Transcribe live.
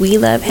We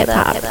love hip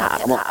hop.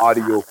 I'm an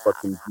audio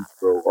fucking geek,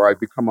 bro, or I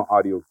become an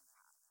audio geek.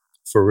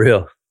 For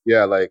real.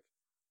 Yeah, like,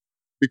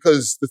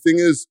 because the thing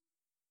is,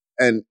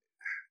 and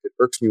it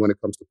irks me when it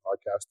comes to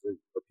podcasting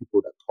or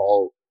people that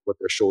call what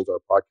their shows are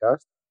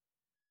podcast.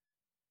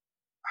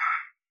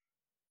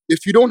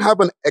 If you don't have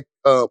an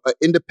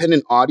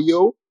independent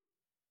audio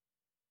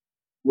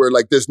where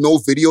like there's no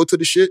video to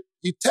the shit,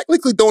 you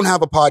technically don't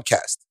have a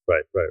podcast.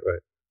 Right.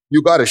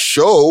 You got a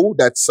show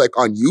that's like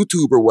on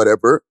YouTube or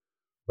whatever,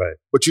 right?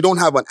 But you don't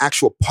have an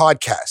actual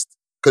podcast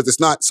because it's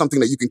not something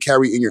that you can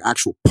carry in your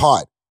actual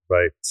pod.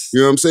 Right.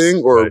 You know what I'm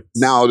saying? Or right.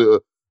 Now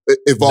the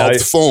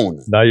evolved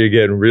phone. Now you're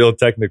getting real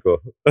technical.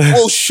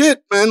 Oh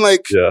shit, man!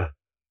 Like, yeah.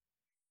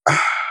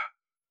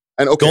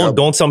 And okay,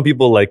 don't some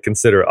people like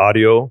consider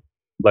audio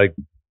like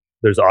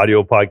there's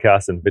audio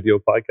podcasts and video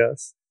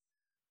podcasts?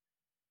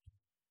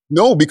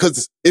 No,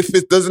 because if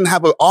it doesn't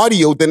have an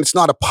audio, then it's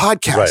not a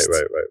podcast.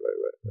 Right.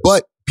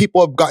 But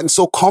people have gotten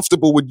so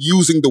comfortable with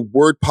using the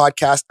word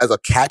podcast as a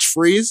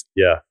catchphrase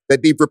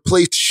that they've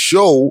replaced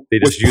show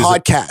with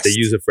podcast. They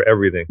use it for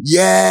everything.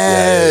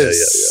 Yes.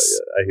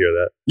 Yeah. I hear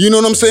that. You know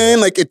what I'm saying?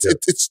 Like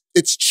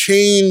it's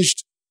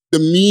changed the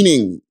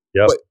meaning.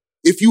 Yep. But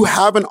if you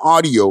have an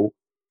audio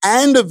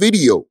and a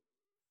video,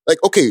 like,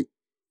 okay,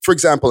 for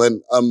example,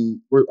 and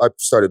I've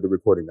started the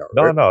recording now.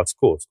 No, right? no, it's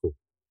cool. It's cool.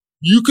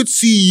 You could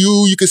see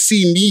you could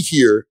see me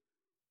here.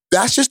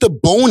 That's just a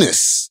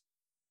bonus.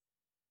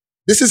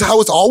 This is how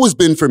it's always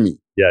been for me.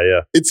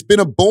 Yeah. It's been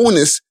a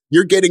bonus.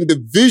 You're getting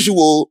the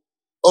visual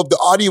of the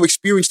audio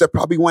experience that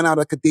probably went out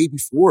like a day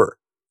before.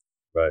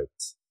 Right.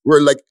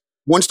 Where like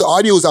once the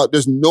audio's out,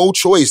 there's no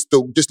choice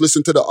to just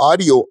listen to the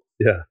audio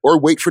or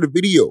wait for the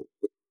video.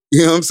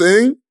 You know what I'm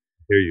saying?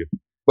 I hear you.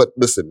 But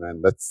listen,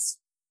 man,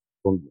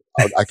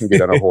 I can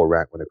get on a whole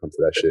rant when it comes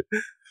to that shit.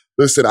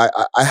 Listen,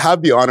 I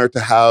have the honor to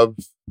have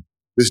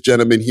this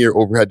gentleman here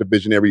over at the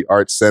Visionary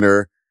Arts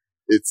Center.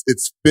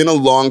 It's been a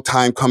long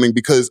time coming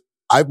because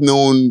I've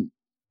known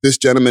this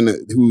gentleman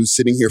who's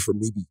sitting here for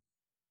maybe,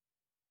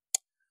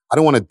 I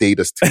don't want to date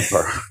us too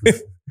far.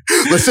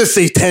 Let's just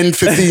say 10,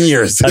 15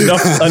 years.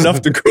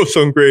 enough to grow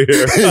some gray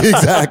hair.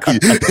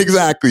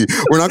 Exactly.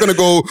 We're not going to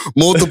go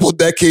multiple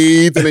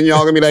decades and then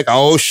y'all going to be like,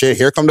 oh shit,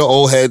 here come the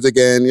old heads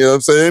again. You know what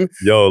I'm saying?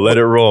 Yo, let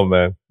it roll,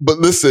 man. But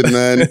listen,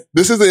 man,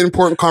 this is an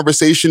important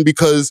conversation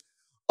because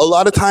a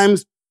lot of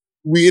times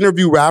we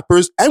interview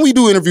rappers and we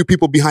do interview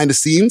people behind the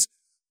scenes,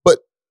 but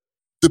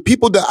the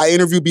people that I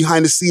interview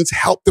behind the scenes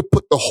help to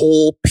put the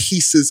whole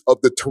pieces of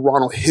the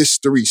Toronto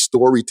history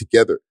story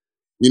together.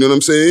 You know what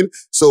I'm saying?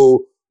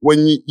 So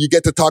when you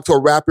get to talk to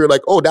a rapper, you're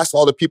like, oh, that's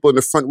all the people in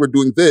the front were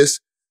doing this.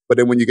 But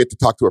then when you get to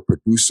talk to a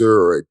producer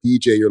or a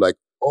DJ, you're like,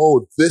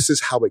 oh, this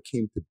is how it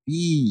came to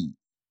be.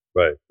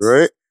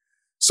 Right?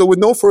 So with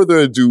no further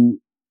ado,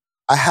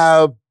 I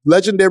have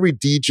legendary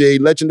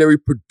DJ, legendary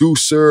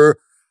producer,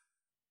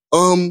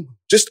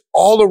 just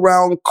all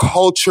around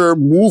culture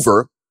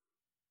mover,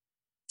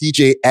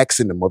 DJ X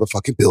in the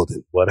motherfucking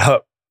building. What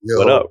up?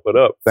 Yo, what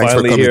up? Thanks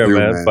Finally for coming here, through,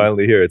 man.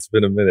 Finally here. It's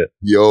been a minute.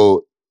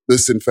 Yo,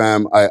 listen,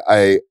 fam,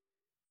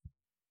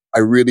 I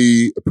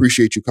really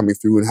appreciate you coming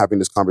through and having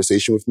this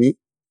conversation with me.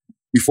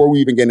 Before we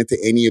even get into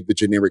any of the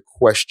generic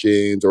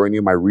questions or any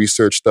of my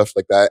research stuff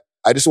like that,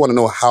 I just want to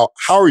know how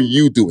are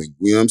you doing?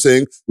 You know what I'm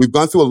saying? We've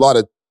gone through a lot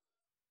of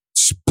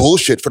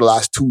bullshit for the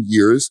last 2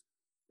 years,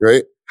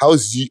 right? How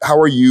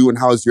are you and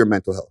how is your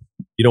mental health?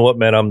 You know what,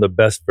 man? I'm the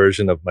best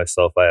version of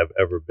myself I have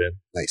ever been.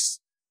 Nice.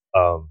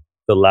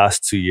 The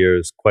last 2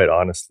 years, quite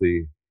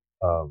honestly,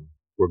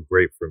 were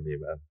great for me,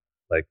 man.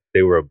 Like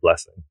they were a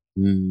blessing.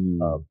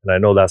 And I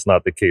know that's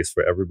not the case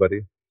for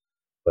everybody,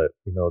 but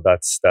you know,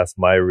 that's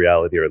my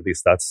reality, or at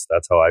least that's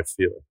how I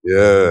feel.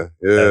 Yeah.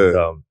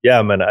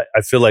 And, man,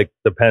 I feel like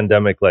the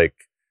pandemic, like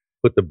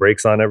put the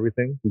brakes on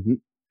everything. Mm-hmm.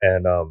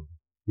 And,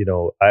 you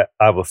know, I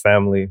have a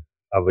family.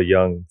 I have a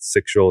young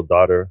 6-year-old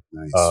daughter.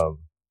 Nice.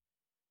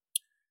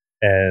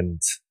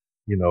 And,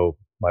 you know,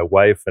 my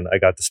wife and I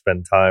got to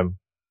spend time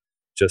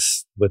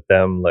just with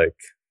them, like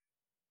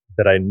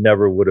that I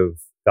never would have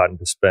gotten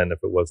to spend if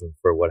it wasn't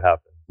for what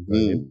happened. You know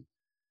what I mean?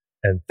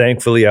 And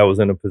thankfully I was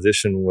in a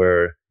position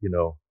where, you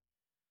know,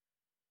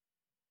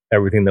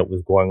 everything that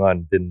was going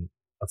on didn't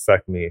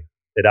affect me.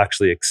 It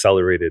actually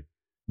accelerated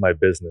my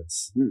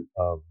business.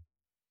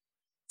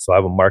 So I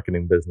have a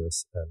marketing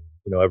business, and,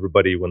 you know,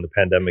 everybody when the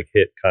pandemic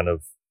hit kind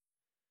of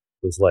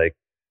was like,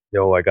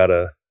 yo,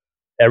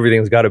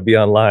 everything's got to be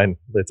online.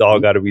 It's all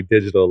got to be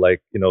digital.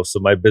 Like, you know, so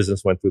my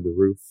business went through the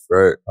roof.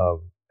 Right.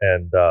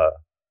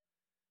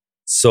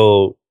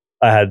 So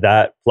I had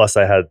that, plus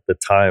I had the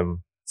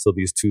time. So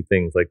these two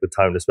things, like the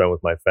time to spend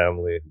with my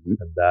family and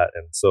that.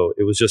 And so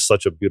it was just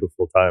such a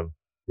beautiful time,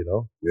 you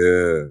know?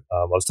 Yeah.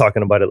 I was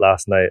talking about it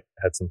last night.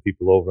 I had some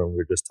people over and we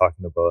were just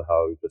talking about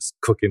how we just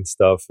cooking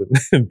stuff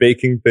and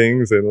baking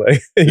things and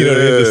like, you know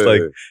what I mean? Just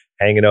like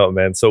hanging out,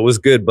 man. So it was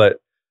good, but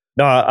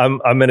no,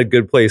 I'm in a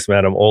good place,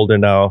 man. I'm older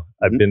now.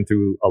 I've been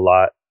through a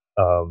lot.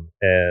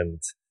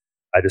 And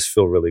I just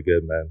feel really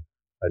good, man.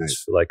 I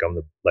just feel like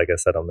like I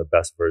said, I'm the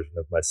best version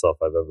of myself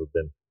I've ever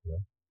been. You know?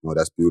 No,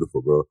 that's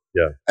beautiful, bro.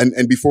 Yeah.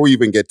 And before we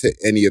even get to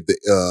any of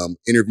the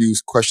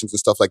interviews, questions and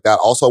stuff like that,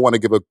 also I want to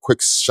give a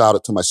quick shout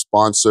out to my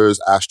sponsors,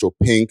 Astro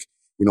Pink,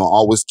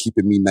 always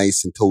keeping me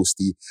nice and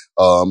toasty.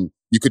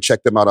 You could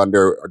check them out on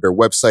their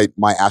website,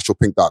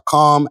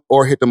 myastropink.com,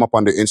 or hit them up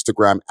on their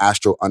Instagram,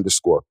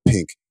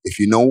 astro_pink. If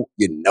you know,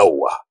 you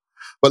know.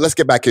 But let's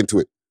get back into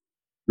it.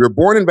 You were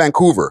born in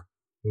Vancouver.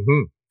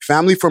 Mm-hmm.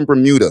 Family from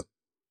Bermuda.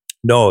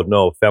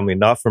 No, family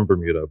not from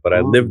Bermuda, but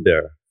I lived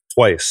there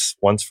twice.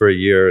 Once for a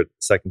year,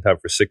 second time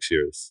for 6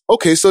 years.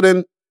 Okay, so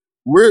then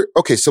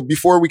so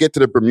before we get to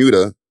the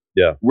Bermuda,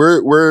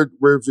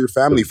 where's your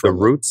family from?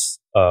 The roots?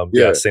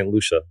 St.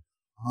 Lucia.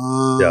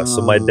 Yeah,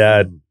 so my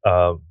dad,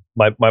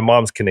 my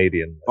mom's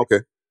Canadian. Okay.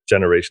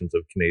 Generations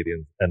of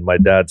Canadians. And my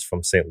dad's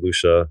from St.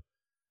 Lucia,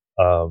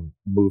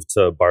 moved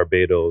to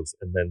Barbados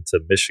and then to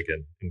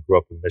Michigan and grew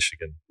up in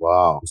Michigan.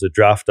 Wow. Was a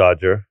draft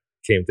dodger,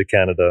 came to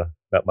Canada,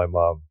 met my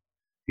mom,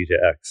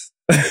 PJX.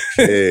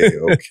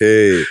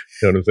 Okay. You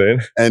know what I'm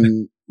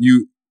saying?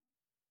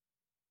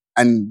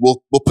 And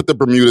we'll put the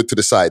Bermuda to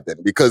the side then,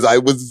 because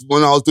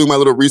when I was doing my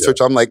little research,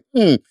 I'm like,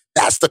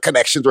 that's the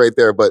connections right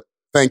there. But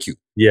thank you.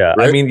 Yeah.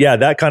 Right? I mean,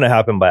 that kind of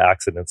happened by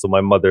accident. So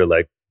my mother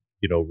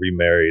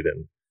remarried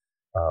and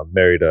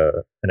married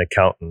an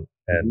accountant,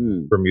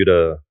 and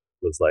Bermuda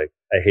was like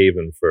a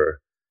haven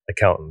for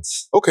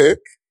accountants. Okay.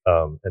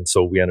 And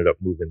so we ended up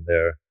moving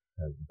there,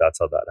 and that's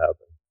how that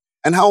happened.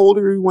 And how old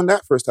were you when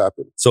that first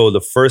happened? So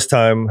the first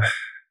time,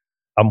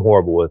 I'm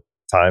horrible with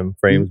time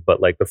frames,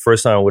 but like the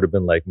first time I would have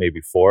been like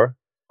maybe 4.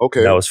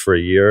 Okay. That was for a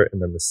year. And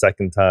then the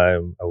second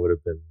time I would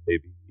have been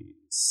maybe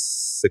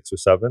 6 or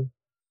 7.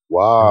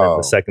 Wow. And then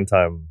the second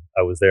time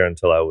I was there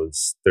until I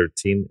was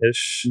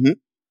 13-ish. Mm-hmm.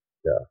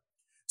 Yeah.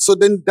 So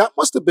then that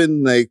must have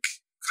been like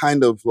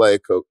kind of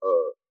like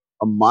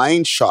a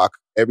mind shock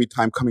every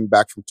time coming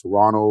back from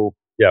Toronto.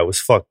 Yeah, it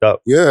was fucked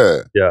up.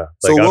 Yeah. Yeah.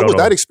 So what was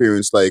that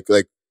experience like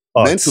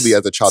mentally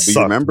as a child? Do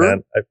you remember?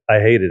 Man. I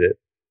hated it.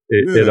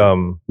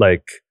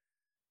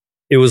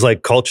 It was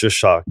like culture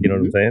shock. You know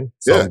what I'm saying?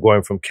 So I'm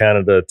going from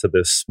Canada to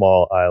this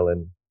small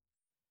island.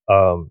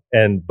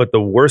 But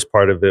the worst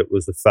part of it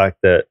was the fact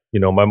that,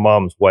 my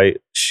mom's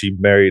white. She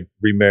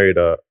remarried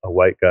a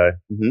white guy.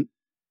 Mm-hmm.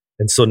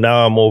 And so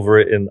now I'm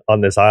over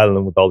on this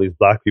island with all these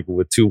black people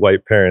with 2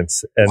 white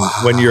parents. And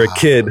when you're a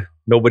kid,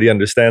 nobody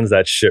understands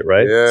that shit,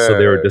 right? Yeah. So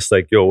they were just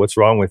like, yo, what's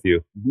wrong with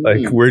you? Mm-hmm.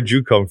 Like, where'd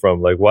you come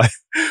from? Like, why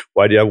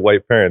do you have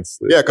white parents?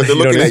 Yeah, because they're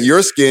looking at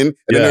your skin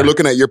and then they're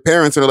looking at your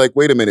parents and they're like,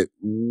 wait a minute.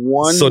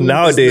 So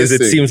nowadays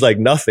it seems like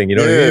nothing, you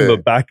know what I mean?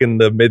 But back in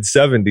the mid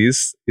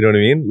 70s, you know what I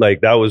mean?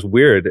 Like that was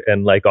weird.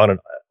 And like on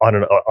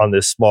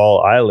this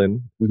small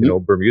island,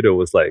 Bermuda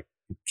was like,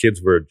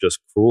 kids were just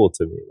cruel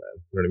to me,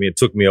 man. You know what I mean? It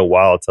took me a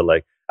while to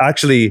like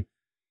actually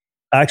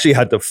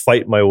had to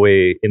fight my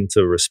way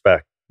into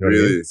respect. You know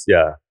what I mean?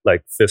 Yeah,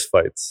 like fist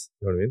fights.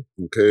 You know what I mean?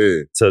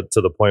 Okay.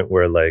 To the point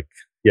where like,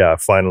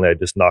 finally I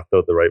just knocked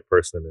out the right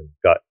person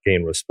and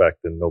gained respect,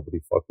 and nobody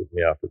fucked with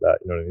me after that.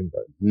 You know what I mean?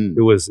 But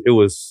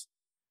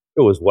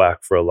it was whack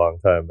for a long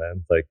time,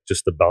 man. Like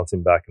just the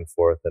bouncing back and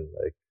forth and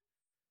like,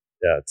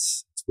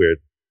 it's weird.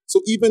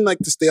 So even like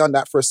to stay on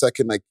that for a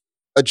second, like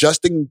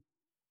adjusting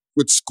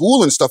with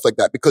school and stuff like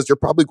that, because you're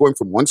probably going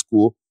from one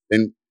school,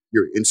 then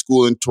you're in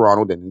school in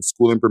Toronto, then in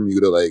school in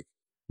Bermuda. Like,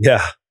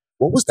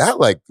 what was that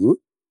like, dude?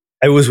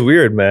 It was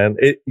weird, man.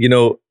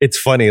 It's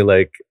funny,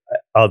 like,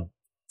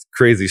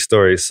 crazy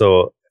story.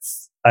 So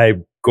I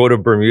go to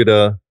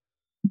Bermuda,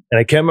 and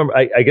I can't remember.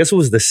 I guess it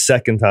was the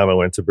second time I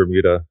went to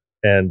Bermuda,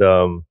 and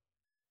it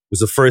was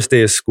the first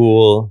day of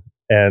school,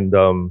 and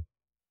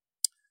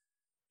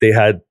they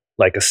had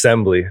like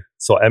assembly.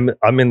 So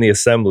I'm in the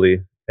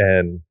assembly,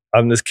 and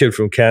I'm this kid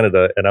from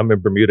Canada, and I'm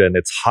in Bermuda, and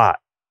it's hot.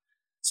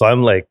 So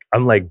I'm like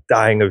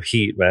dying of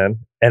heat, man.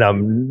 And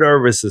I'm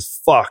nervous as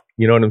fuck.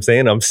 You know what I'm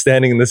saying? I'm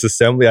standing in this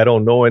assembly. I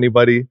don't know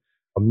anybody.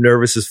 I'm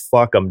nervous as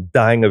fuck. I'm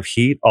dying of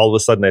heat. All of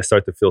a sudden I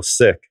start to feel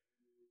sick.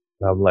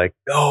 And I'm like,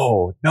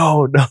 no.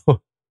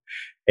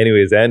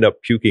 Anyways, I end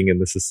up puking in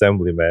this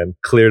assembly, man.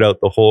 Cleared out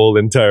the whole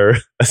entire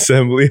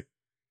assembly.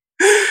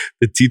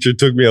 The teacher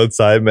took me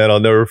outside, man. I'll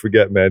never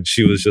forget, man.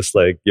 She was just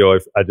like, yo,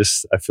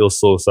 I feel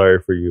so sorry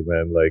for you,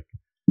 man. Like,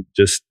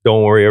 just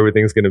don't worry,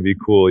 everything's gonna be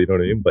cool. You know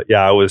what I mean? But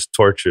yeah, I was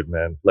tortured,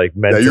 man. Like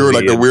mentally, you were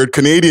like a weird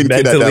Canadian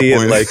kid at that point,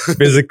 and like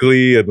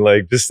physically, and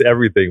like just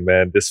everything,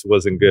 man. This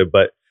wasn't good.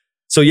 But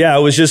so yeah,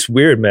 it was just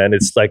weird, man.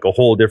 It's like a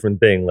whole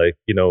different thing. Like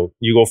you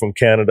go from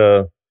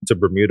Canada to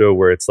Bermuda,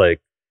 where it's like,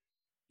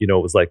 it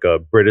was like a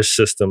British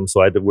system.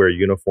 So I had to wear a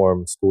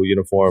uniform, school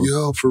uniform.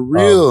 Yo, for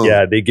real?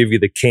 Yeah, they give you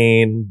the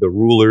cane, the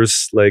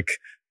rulers, like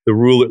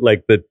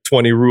the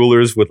 20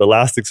 rulers with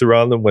elastics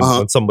around them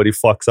when somebody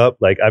fucks up.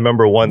 Like I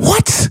remember once.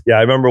 What? Yeah,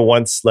 I remember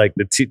once. Like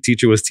the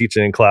teacher was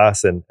teaching in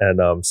class, and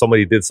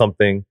somebody did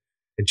something,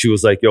 and she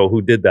was like, "Yo,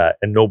 who did that?"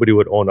 And nobody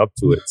would own up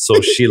to it.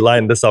 So she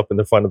lined us up in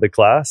the front of the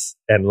class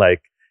and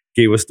like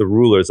gave us the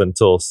rulers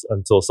until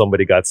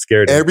somebody got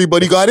scared.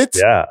 Everybody got it?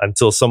 Yeah,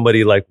 until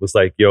somebody like was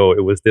like, "Yo,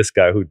 it was this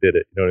guy who did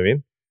it." You know what I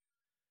mean?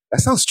 That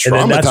sounds And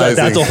then traumatizing.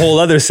 that's a whole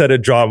other set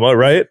of drama,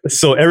 right?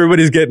 So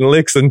everybody's getting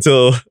licks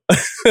until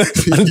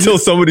until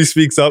somebody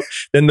speaks up.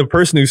 Then the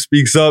person who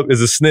speaks up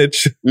is a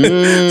snitch.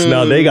 So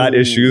now they got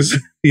issues.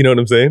 You know what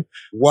I'm saying?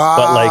 Wow.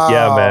 But like,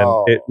 yeah, man,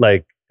 it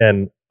like,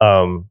 and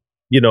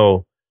you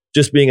know,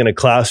 just being in a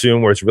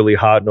classroom where it's really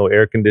hot, no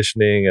air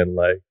conditioning, and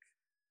like,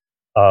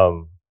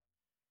 I'm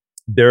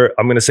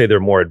going to say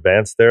they're more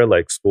advanced there,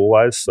 like school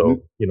wise.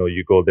 So, you know,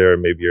 you go there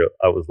and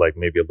I was like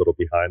maybe a little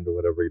behind or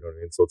whatever, you know what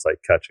I mean? So it's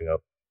like catching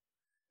up.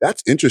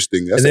 That's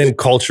interesting. And then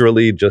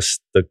culturally,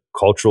 just the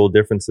cultural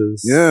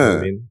differences. Yeah. You know what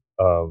I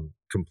mean?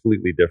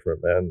 Completely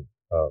different, man.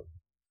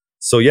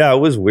 So yeah, it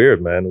was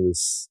weird, man. It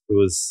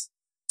was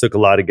took a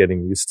lot of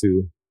getting used to,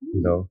 you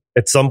know.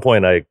 At some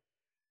point I,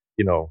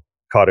 you know,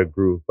 caught a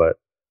groove, but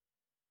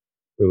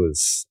it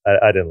was,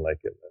 I didn't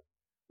like it, man.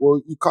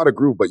 Well, you caught a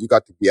groove, but you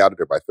got to be out of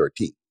there by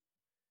 13.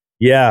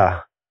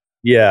 Yeah.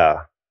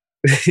 Yeah.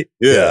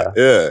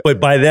 But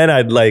by then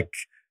I'd like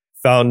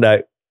found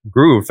that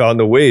groove, found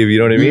the wave, you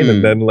know what I mean?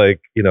 And then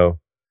like, you know,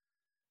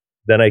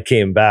 then I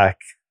came back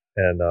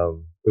and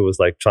it was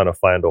like trying to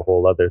find a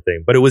whole other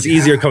thing. But it was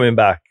easier coming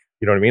back.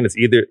 You know what I mean? It's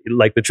either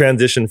like the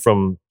transition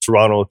from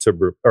from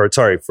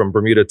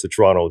Bermuda to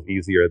Toronto is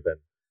easier than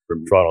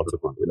from Toronto to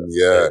Bermuda.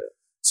 Yeah.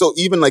 So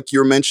even like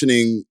you're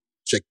mentioning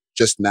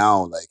just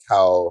now, like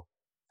how,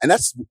 and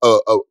that's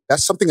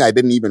something I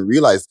didn't even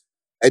realize.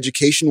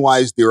 Education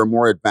wise, they were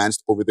more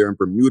advanced over there in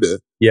Bermuda.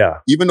 Yeah.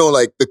 Even though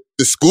like the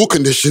school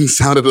conditions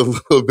sounded a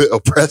little bit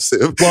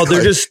oppressive. Well,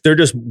 they're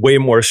just way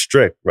more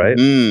strict, right?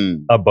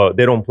 About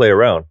they don't play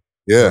around.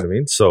 Yeah. You know what I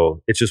mean?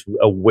 So it's just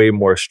a way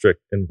more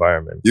strict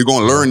environment. You're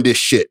going to learn this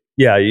shit.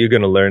 Yeah, you're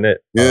going to learn it.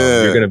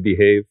 Yeah. You're going to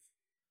behave.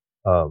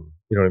 You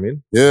know what I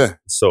mean? Yeah.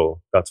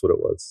 So that's what it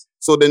was.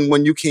 So then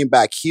when you came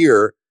back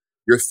here,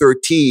 you're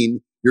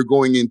 13, you're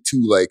going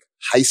into like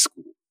high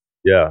school.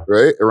 Yeah.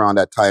 Right? Around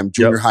that time,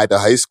 junior high to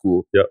high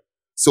school. Yep.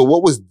 So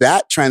what was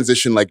that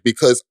transition like?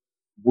 Because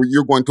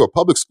you're going to a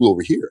public school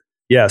over here.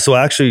 Yeah. So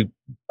I actually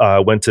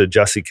went to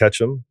Jesse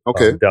Ketchum,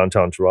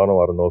 downtown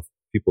Toronto. I don't know if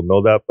people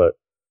know that, but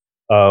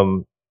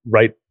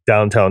right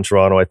downtown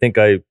Toronto. I think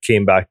I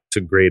came back to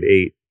grade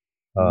 8.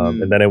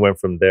 And then I went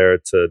from there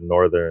to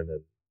Northern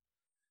and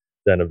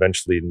then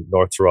eventually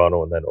North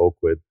Toronto and then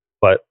Oakwood.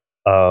 But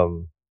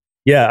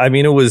yeah, I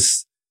mean, it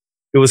was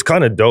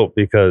kind of dope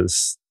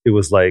because it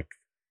was like,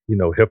 you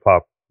know, hip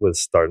hop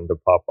was starting to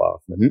pop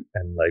off and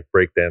like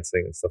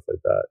breakdancing and stuff like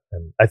that.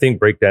 And I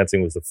think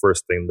breakdancing was the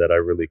first thing that I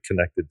really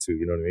connected to,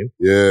 you know what I mean?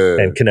 Yeah.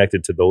 And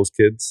connected to those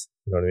kids,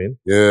 you know what I mean?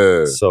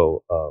 Yeah.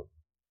 So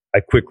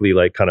I quickly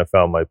like kind of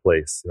found my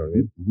place, you know what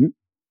I mean?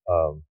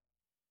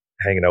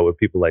 Hanging out with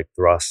people like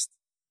Thrust,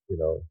 you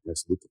know.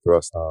 Yes, with the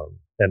Thrust.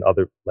 And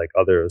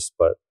others.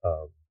 But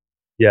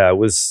yeah,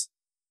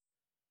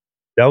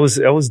 that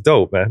was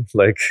dope, man.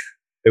 Like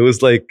it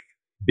was like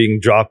being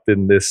dropped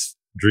in this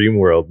dream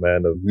world,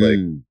 man, of like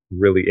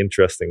really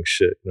interesting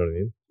shit. You know what I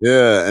mean?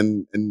 Yeah,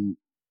 and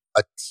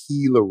a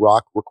T La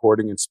Rock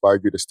recording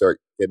inspired you to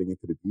start getting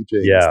into the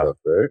DJing and stuff,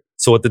 right?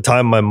 So at the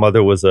time, my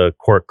mother was a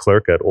court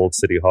clerk at Old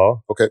City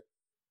Hall. Okay.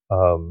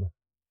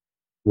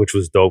 Which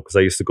was dope because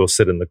I used to go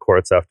sit in the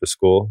courts after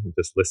school and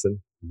just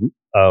listen.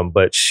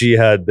 But she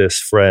had this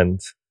friend,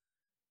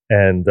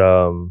 and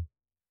the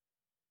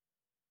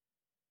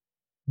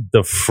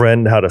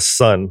friend had a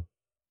son,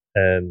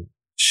 and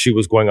she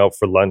was going out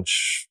for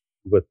lunch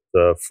with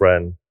the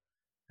friend,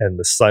 and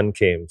the son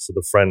came. So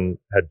the friend's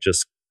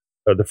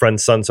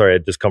son,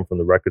 had just come from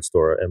the record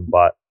store and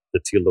bought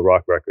the T La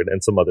Rock record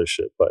and some other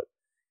shit. But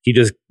he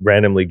just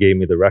randomly gave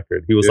me the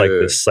record. He was like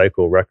this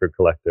psycho record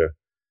collector.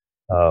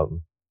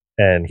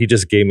 And he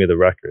just gave me the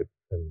record.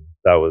 And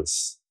that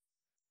was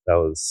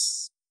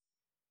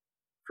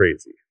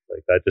crazy.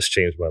 Like that just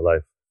changed my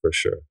life for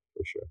sure.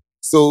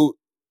 So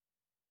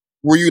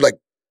were you like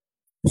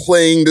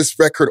playing this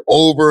record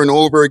over and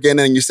over again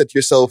and you said to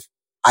yourself,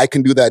 I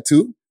can do that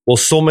too? Well,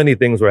 so many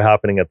things were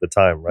happening at the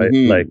time, right?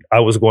 Like I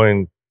was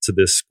going to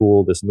this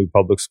school, this new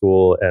public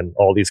school, and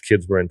all these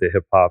kids were into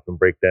hip hop and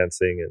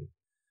breakdancing and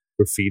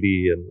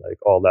graffiti and like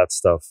all that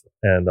stuff.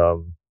 And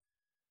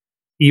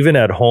even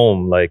at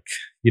home, like,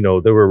 you know,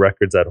 there were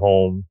records at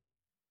home,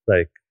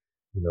 like,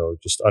 you know,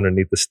 just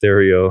underneath the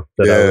stereo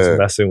that I was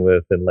messing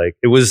with. And like,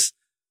 it was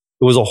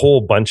a whole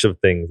bunch of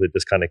things that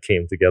just kind of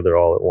came together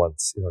all at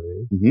once. You know what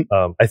I mean?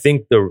 I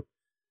think the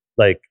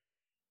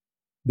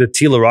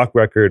T La Rock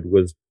record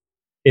was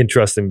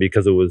interesting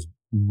because it was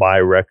my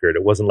record.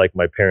 It wasn't like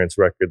my parents'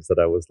 records that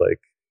I was like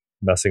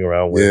messing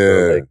around with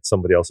or like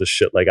somebody else's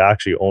shit. Like I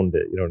actually owned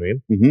it, you know what I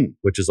mean?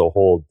 Which is a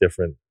whole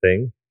different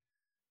thing.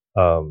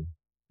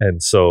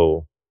 And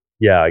so,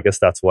 yeah, I guess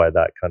that's why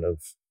that kind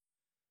of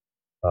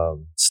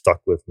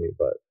stuck with me.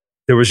 But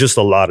there was just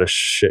a lot of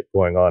shit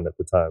going on at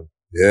the time.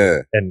 Yeah.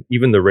 And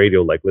even the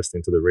radio, like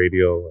listening to the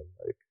radio and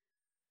like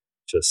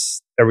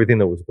just everything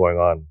that was going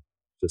on,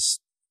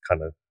 just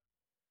kind of,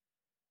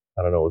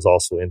 I don't know, it was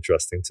also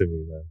interesting to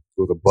me, man.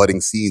 It was a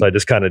budding scene. So I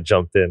just kind of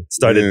jumped in,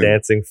 started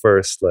dancing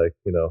first, like,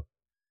 you know,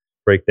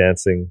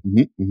 breakdancing,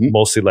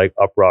 mostly like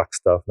up rock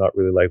stuff, not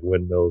really like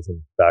windmills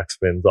and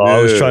backspins. I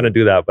was trying to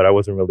do that, but I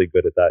wasn't really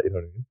good at that. You know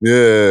what I mean?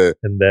 Yeah.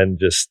 And then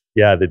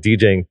the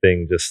DJing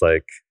thing just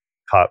like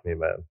caught me,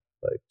 man.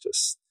 Like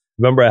just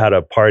remember I had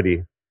a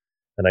party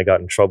and I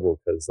got in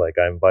trouble because like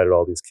I invited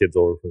all these kids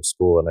over from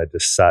school and I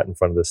just sat in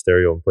front of the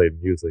stereo and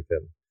played music,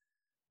 and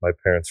my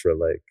parents were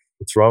like,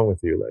 "What's wrong with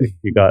you? Like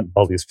you got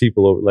all these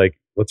people over, like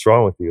what's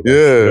wrong with you?" Like, you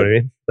know what I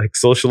mean? Like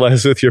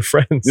socialize with your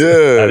friends.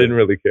 Yeah. I didn't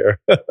really care.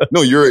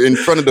 No, you're in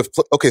front of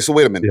the, okay, so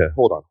wait a minute. Yeah.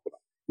 Hold on.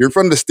 You're in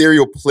front of the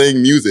stereo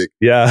playing music.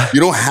 Yeah. You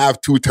don't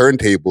have two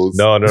turntables.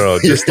 No.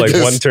 Just like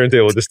one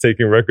turntable, just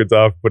taking records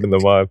off, putting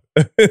them on.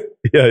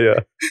 Yeah.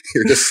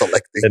 You're just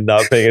selecting. And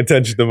not paying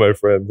attention to my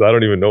friends. I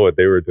don't even know what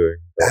they were doing.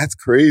 That's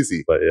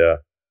crazy. But yeah.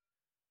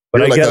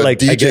 But You're I get like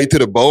DJ to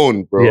the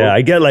bone, bro. Yeah,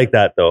 I get like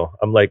that though.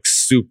 I'm like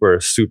super,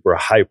 super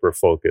hyper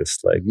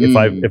focused. Like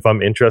if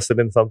I'm interested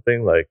in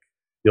something, like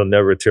you'll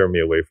never tear me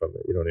away from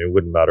it. You know what I mean? It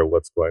wouldn't matter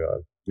what's going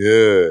on.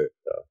 Yeah.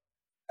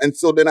 And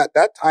so then at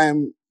that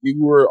time,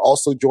 you were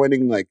also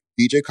joining like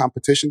DJ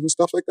competitions and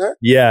stuff like that?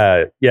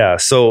 Yeah.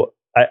 So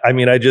I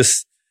mean, I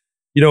just,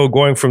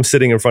 going from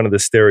sitting in front of the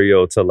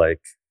stereo to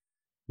like,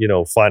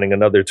 finding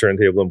another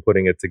turntable and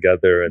putting it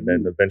together, and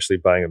then eventually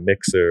buying a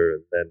mixer,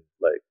 and then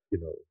like,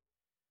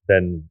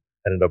 then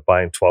ended up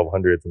buying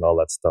 1200s and all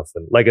that stuff.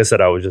 And like I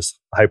said, I was just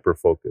hyper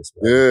focused.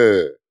 Man.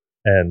 Yeah.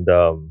 And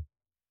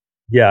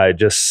I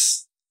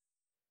just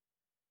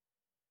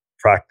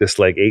practiced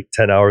like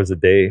 8-10 hours a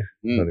day.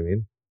 You know what I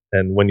mean?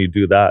 And when you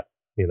do that,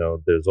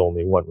 there's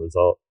only one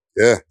result.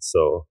 Yeah.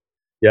 So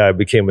I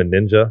became a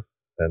ninja,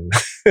 and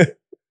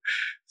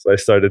so I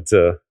started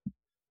to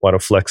want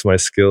to flex my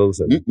skills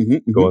and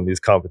go in these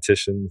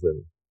competitions.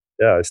 And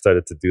I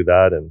started to do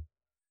that and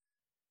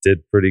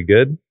did pretty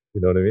good.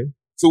 You know what I mean?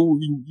 So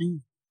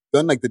you've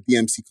done like the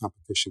DMC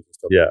competitions and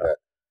stuff like that.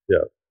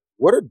 Yeah.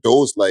 What are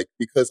those like?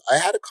 Because I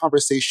had a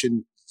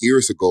conversation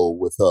years ago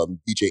with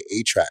DJ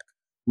A-Track,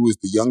 who is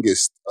the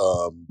youngest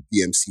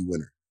DMC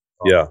winner.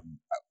 At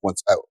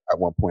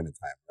one point in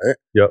time, right?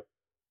 Yep.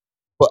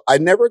 But I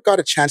never got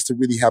a chance to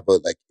really have a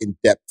like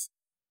in-depth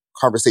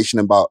conversation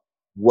about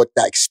what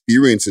that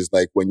experience is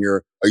like when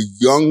you're a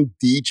young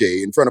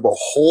DJ in front of a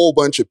whole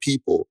bunch of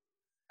people,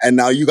 and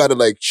now you got to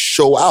like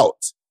show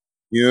out.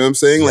 You know what I'm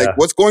saying? Like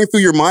what's going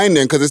through your mind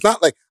then? Because it's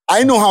not like,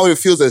 I know how it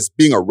feels as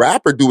being a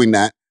rapper doing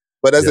that,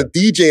 but as a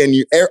DJ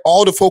and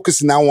all the focus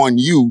is now on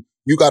you,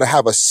 you got to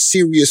have a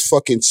serious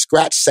fucking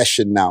scratch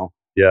session now.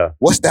 Yeah.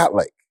 What's that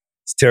like?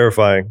 It's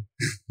terrifying.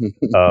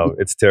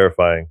 It's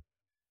terrifying.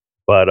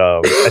 But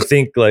I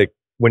think like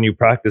when you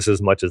practice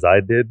as much as I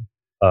did,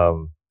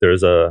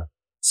 there's a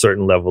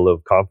certain level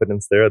of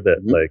confidence there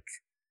that like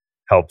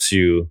helps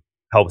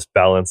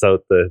balance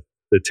out the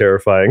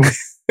terrifying.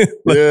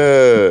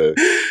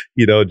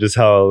 Just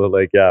how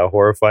like,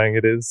 horrifying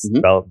it is,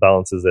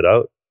 balances it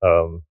out.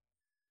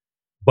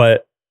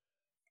 But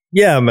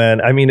yeah,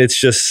 man, I mean, it's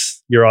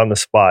just, you're on the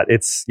spot.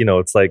 It's,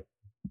 it's like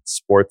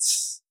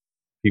sports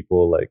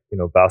people, like,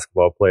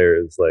 basketball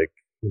players, like,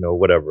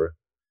 whatever.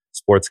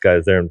 Sports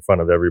guys, they're in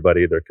front of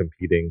everybody. They're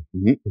competing.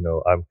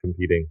 I'm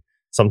competing.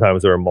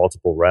 Sometimes there are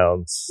multiple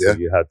rounds. So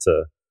you had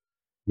to,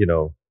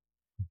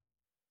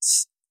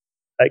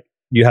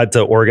 you had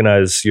to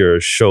organize your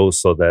show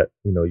so that,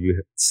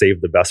 you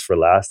save the best for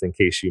last in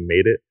case you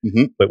made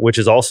it. But which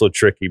is also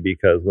tricky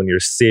because when you're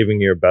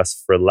saving your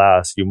best for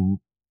last, you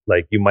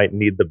might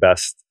need the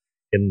best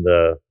in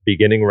the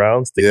beginning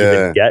rounds to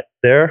even get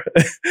there.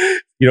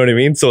 You know what I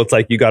mean? So it's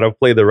like, you got to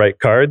play the right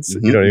cards.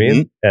 You know what I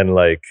mean? And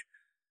like,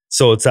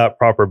 so it's that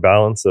proper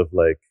balance of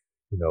like,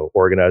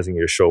 organizing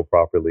your show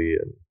properly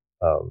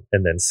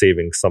and then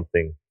saving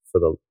something for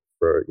the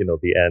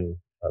end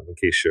in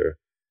case you're,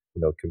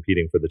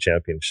 competing for the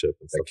championship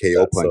and stuff.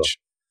 KO punch. So,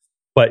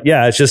 but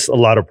yeah, it's just a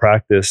lot of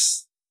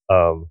practice,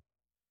 a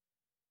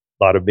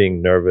lot of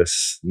being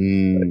nervous,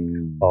 like,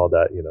 all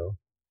that,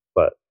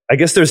 But I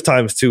guess there's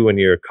times too when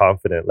you're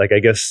confident. Like, I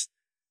guess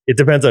it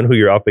depends on who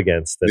you're up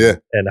against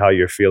and how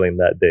you're feeling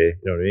that day.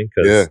 You know what I mean?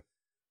 Because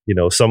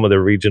some of the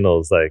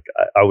regionals, like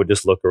I would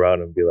just look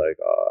around and be like,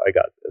 "Oh, I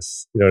got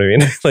this." You know what I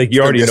mean? Like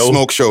you already know,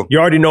 smoke show. You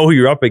already know who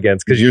you're up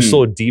against because you're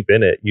so deep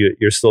in it.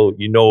 You're so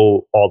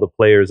all the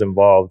players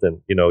involved,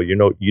 and you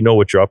know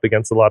what you're up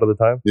against a lot of the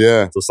time.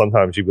 Yeah. So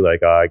sometimes you'd be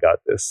like, "Oh, I got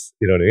this."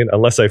 You know what I mean?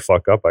 Unless I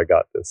fuck up, I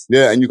got this.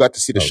 Yeah, and you got to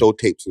see the show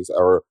tapes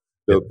or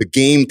the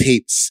game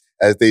tapes,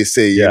 as they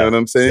say. You know what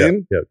I'm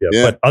saying?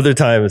 Yeah. But other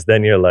times,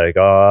 then you're like,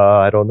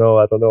 I don't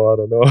know.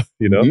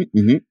 You know?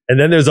 And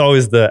then there's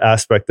always the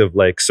aspect of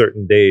like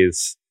certain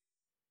days,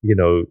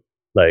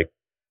 like,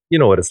 you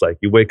know what it's like.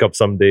 You wake up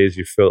some days,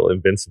 you feel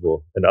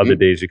invincible. And other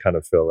days, you kind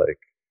of feel like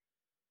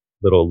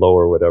a little low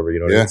or whatever. You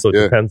know what I mean? So it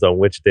depends on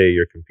which day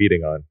you're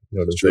competing on. You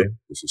know what I'm saying?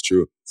 This is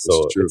true.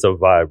 So it's a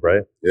vibe,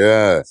 right?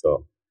 Yeah.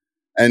 So,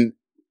 and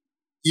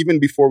even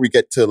before we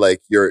get to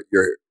like your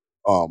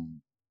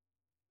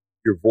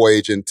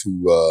voyage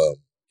into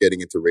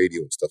getting into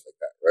radio and stuff like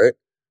that, right?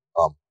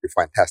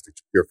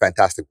 Your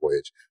fantastic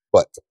voyage.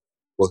 But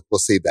we'll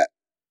save that.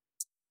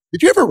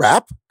 Did you ever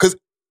rap? Because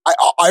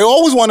I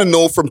always want to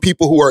know from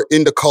people who are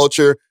in the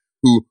culture,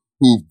 who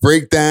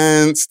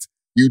breakdanced,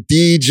 you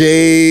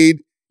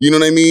DJ'd, you know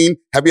what I mean?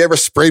 Have you ever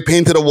spray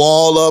painted a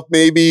wall up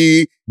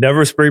maybe?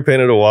 Never spray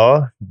painted a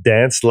wall.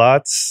 Danced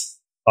lots.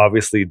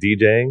 Obviously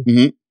DJing.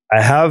 Mm-hmm.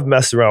 I have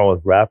messed around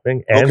with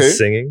rapping and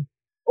singing.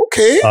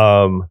 Okay.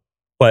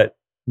 But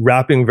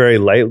rapping very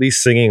lightly,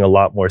 singing a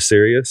lot more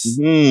serious.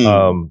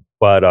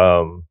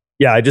 Mm-hmm.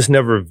 Yeah, I just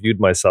never viewed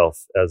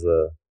myself as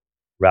a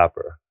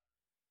rapper.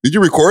 Did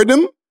you record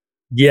them?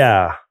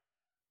 Yeah,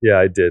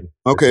 I did.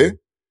 Okay.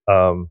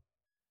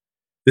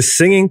 The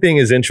singing thing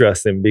is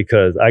interesting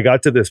because I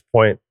got to this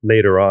point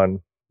later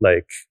on,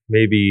 like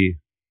maybe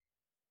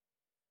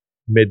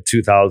mid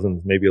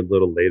 2000s, maybe a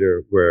little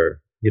later, where,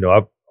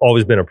 I've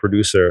always been a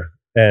producer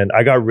and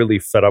I got really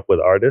fed up with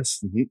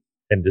artists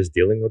and just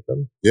dealing with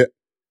them. Yeah.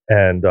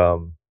 And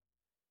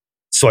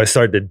so I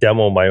started to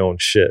demo my own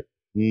shit.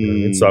 You know what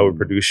I mean? So I would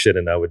produce shit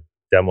and I would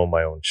demo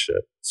my own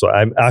shit. So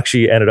I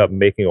actually ended up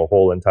making a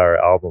whole entire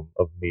album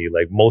of me,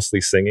 like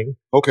mostly singing.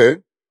 Okay.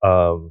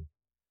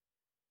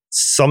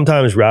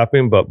 Sometimes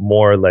rapping, but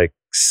more like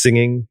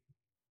singing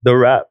the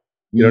rap.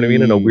 You know what I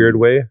mean? In a weird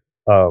way.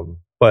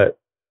 But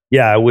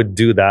yeah, I would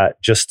do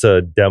that just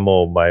to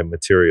demo my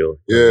material.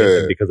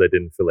 Yeah. Because I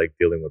didn't feel like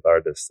dealing with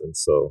artists. And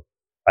so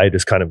I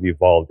just kind of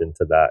evolved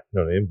into that. You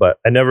know what I mean? But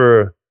I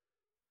never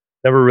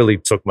really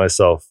took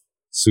myself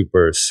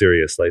super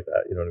serious like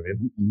that. You know what I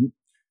mean? Mm-hmm.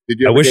 Did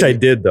you? I wish I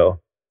did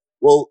though.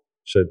 Well,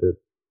 I did.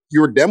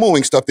 You were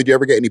demoing stuff. Did you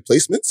ever get any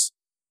placements?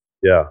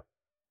 Yeah.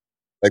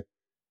 Like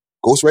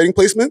ghostwriting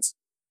placements?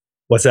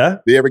 What's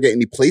that? Did you ever get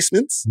any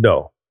placements?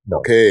 No.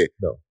 Okay.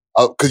 No.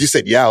 Because you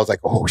said, yeah, I was like,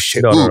 oh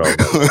shit. No.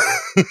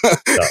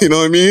 You know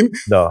what I mean?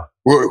 No.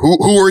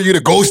 Who are you to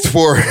ghost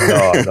for?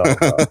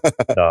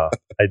 No.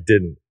 I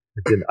didn't.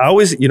 I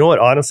always, you know what?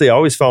 Honestly, I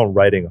always found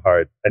writing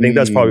hard. I think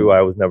that's probably why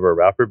I was never a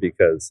rapper,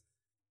 because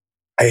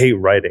I hate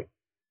writing.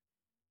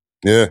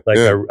 Yeah.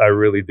 I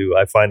really do.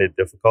 I find it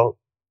difficult.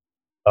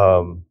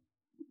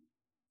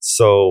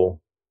 So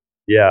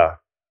yeah,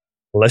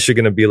 unless you're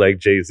going to be like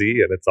Jay-Z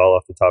and it's all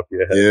off the top of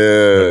your head. Yeah.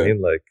 You know what I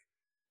mean? Like,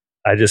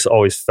 I just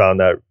always found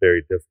that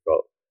very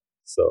difficult.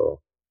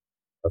 So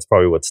that's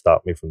probably what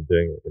stopped me from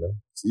doing it,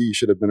 See, you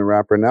should have been a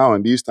rapper now.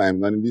 In these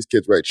times, none of these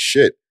kids write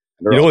shit.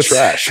 And they're all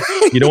trash.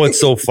 You know what's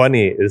so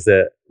funny is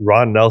that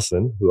Ron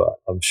Nelson, who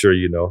I'm sure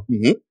you know,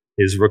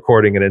 is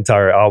recording an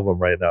entire album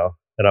right now.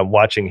 And I'm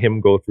watching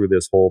him go through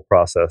this whole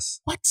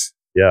process. What?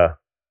 Yeah.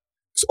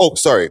 Oh,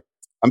 sorry.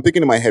 I'm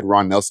thinking in my head,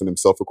 Ron Nelson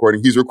himself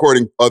recording. He's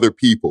recording other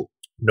people.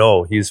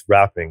 No, he's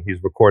rapping.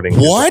 He's recording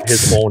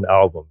his own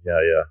album.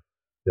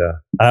 Yeah.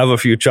 I have a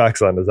few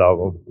tracks on his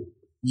album.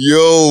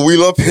 Yo, we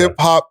love hip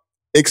hop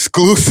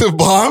exclusive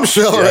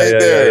bombshell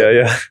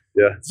there.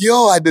 Yeah.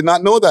 Yo, I did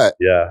not know that.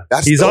 Yeah.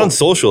 He's dope. On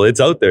social.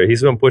 It's out there.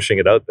 He's been pushing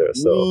it out there.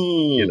 So,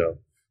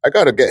 I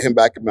got to get him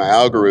back in my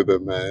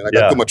algorithm, man. I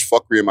got too much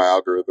fuckery in my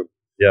algorithm.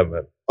 Yeah,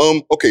 man.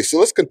 Okay, so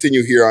let's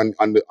continue here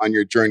on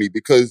your journey,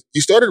 because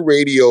you started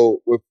radio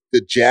with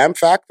the Jam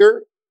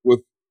Factor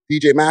with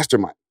DJ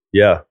Mastermind.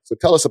 Yeah. So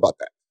tell us about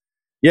that.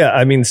 Yeah,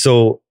 I mean,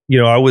 so,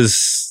 I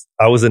was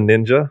a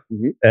ninja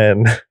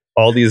and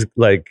all these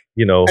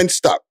And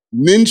stop.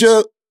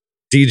 Ninja?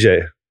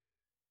 DJ.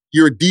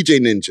 You're a DJ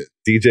ninja.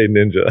 DJ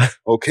ninja.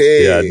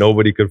 Okay. Yeah,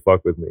 nobody could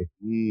fuck with me.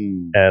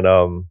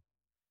 And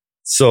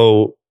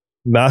so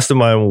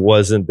Mastermind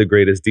wasn't the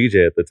greatest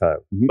DJ at the time,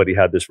 but he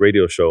had this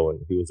radio show and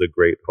he was a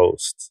great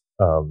host.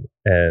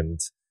 And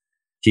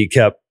he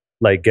kept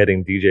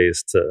getting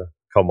DJs to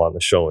come on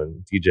the show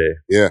and DJ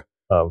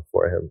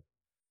for him.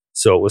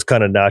 So it was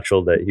kind of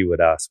natural that he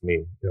would ask me,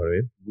 you know what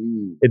I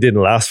mean? It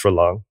didn't last for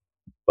long,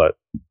 but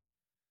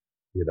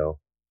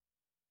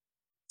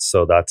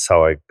so that's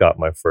how I got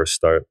my first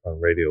start on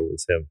radio,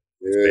 was him.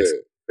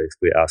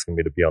 Basically asking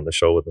me to be on the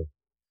show with him.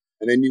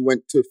 And then you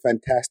went to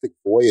Fantastic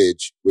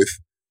Voyage with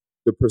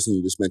the person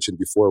you just mentioned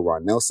before,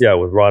 Ron Nelson. Yeah,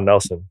 with Ron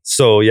Nelson.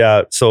 So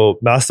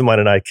Mastermind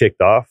and I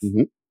kicked off,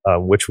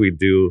 which we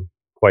do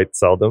quite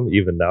seldom,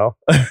 even now.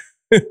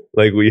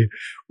 We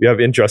have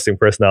interesting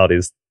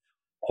personalities.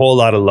 Whole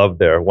lot of love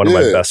there. One of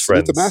my best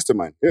friends. It's a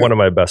mastermind. Yeah. One of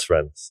my best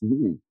friends,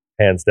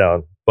 hands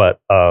down. But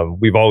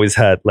we've always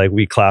had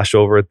we clash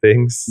over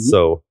things.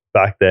 So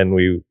back then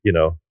we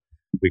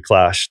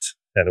clashed,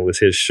 and it was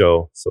his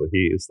show. So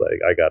he's like,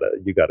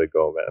 you gotta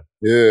go, man.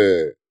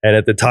 Yeah. And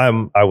at the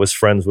time, I was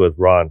friends with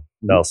Ron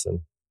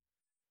Nelson,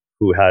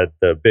 who had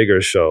the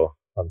bigger show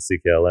on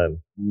CKLN.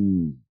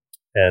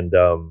 And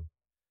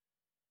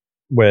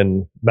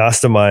when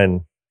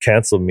Mastermind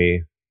canceled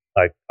me,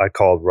 I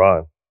called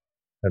Ron.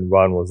 And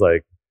Ron was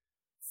like,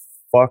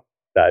 fuck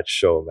that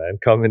show, man.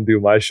 Come and do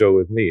my show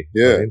with me.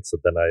 Yeah. Right? So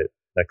then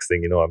next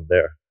thing you know, I'm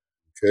there.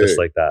 Okay. Just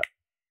like that.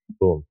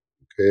 Boom.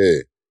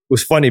 Okay. It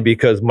was funny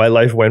because my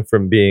life went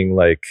from being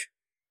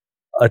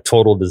a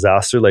total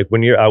disaster.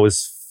 I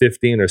was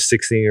 15 or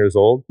 16 years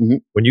old.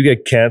 When you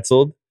get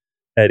canceled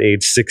at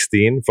age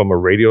 16 from a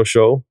radio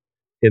show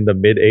in the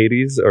mid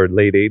 80s or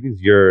late 80s,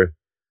 you're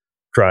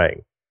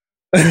crying.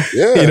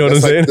 Yeah, You know what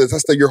I'm saying?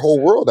 That's like your whole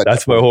world.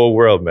 That's my whole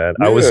world, man.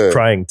 I was Yeah.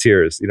 crying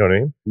tears. You know what I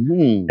mean?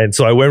 Mhm. And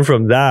so I went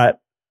from that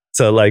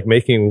to like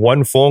making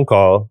one phone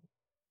call,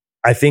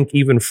 I think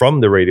even from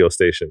the radio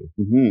station.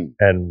 Mhm.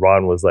 And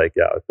Ron was like,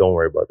 yeah, don't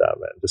worry about that,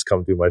 man. Just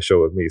come do my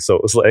show with me. So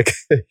it was like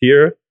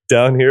here,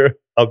 down here,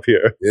 up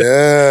here. Yeah.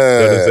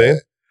 You know what I'm saying?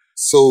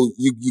 So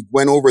you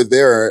went over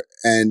there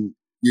and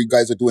you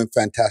guys are doing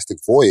Fantastic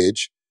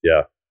Voyage,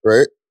 Yeah.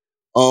 right?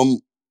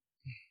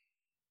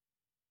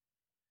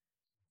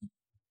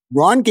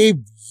 Ron gave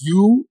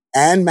you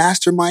and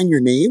Mastermind your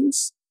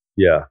names?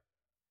 Yeah.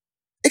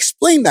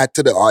 Explain that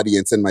to the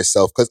audience and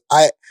myself, because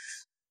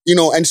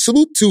and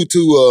salute to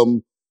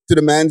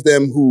the mans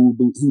them who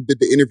did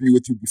the interview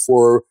with you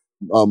before,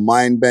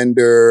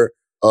 Mindbender,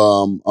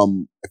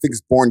 I think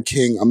it's Born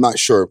King, I'm not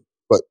sure,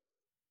 but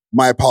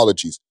my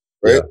apologies,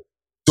 right? Yeah.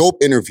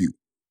 Dope interview.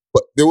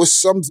 But there was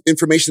some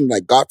information that I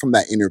got from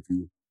that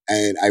interview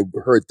and I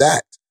heard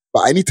that,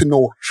 but I need to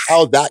know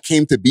how that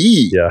came to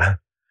be. Yeah.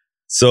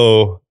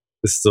 So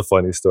this is a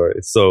funny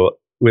story. So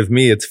with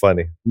me, it's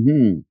funny.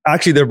 Mm-hmm.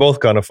 Actually, they're both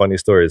kind of funny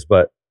stories,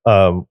 but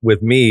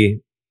with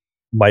me,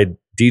 my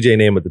DJ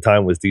name at the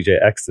time was DJ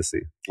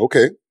Ecstasy.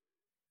 Okay.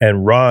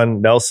 And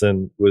Ron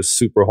Nelson was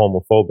super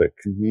homophobic.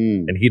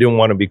 Mm-hmm. And he didn't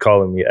want to be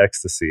calling me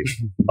Ecstasy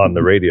on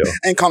the radio.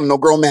 Ain't calling no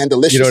girl man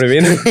delicious. You know what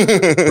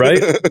I mean?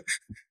 Right?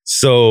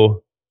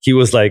 So he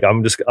was like,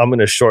 I'm going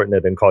to shorten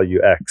it and call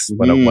you X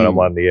when I'm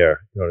on the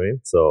air. You know what I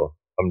mean? So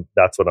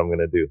that's what I'm going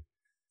to do.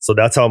 So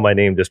that's how my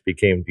name just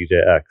became DJ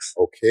X.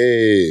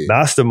 Okay.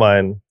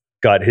 Mastermind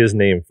got his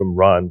name from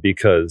Ron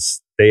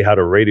because they had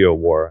a radio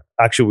war.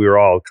 Actually, we were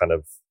all kind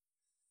of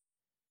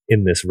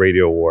in this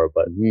radio war,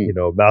 but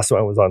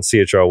Mastermind was on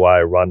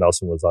CHRY, Ron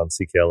Nelson was on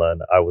CKLN,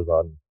 I was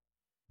on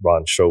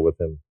Ron's show with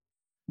him,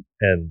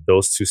 and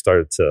those two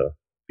started to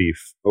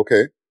beef.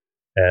 Okay.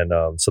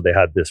 And so they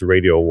had this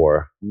radio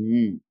war.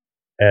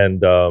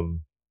 And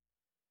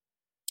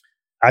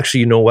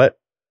actually, you know what?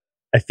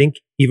 I think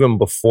even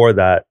before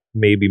that,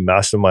 maybe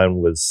Mastermind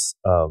was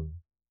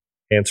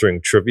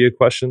answering trivia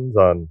questions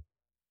on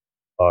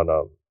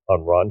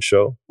Ron's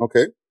show.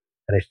 Okay.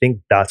 And I think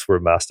that's where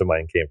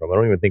Mastermind came from. I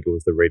don't even think it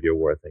was the radio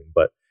war thing,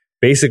 but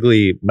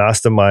basically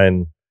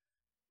Mastermind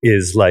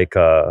is like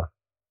a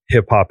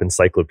hip hop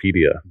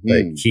encyclopedia.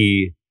 Like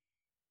he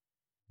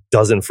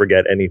doesn't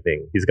forget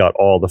anything. He's got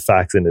all the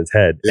facts in his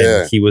head.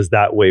 Yeah. And he was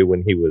that way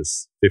when he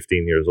was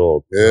 15 years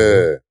old.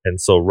 Yeah.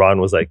 And so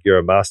Ron was like, you're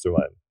a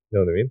mastermind. You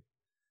know what I mean?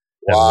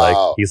 And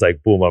Wow. he's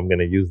like, boom, I'm going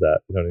to use that.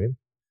 You know what I mean?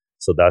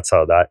 So that's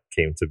how that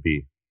came to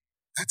be.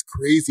 That's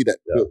crazy that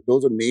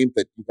those are names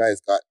that you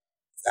guys got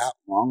that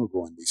long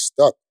ago and they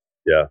stuck.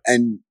 Yeah.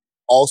 And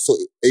also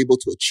able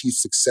to achieve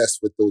success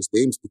with those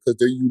names because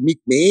they're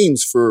unique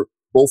names for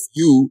both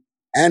you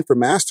and for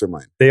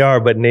Mastermind. They are,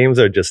 but names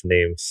are just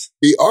names.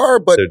 They are,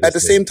 but at the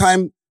names. same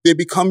time, they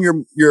become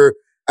your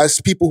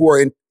as people who are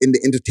in the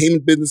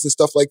entertainment business and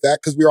stuff like that,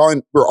 because we're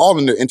all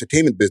in the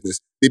entertainment business.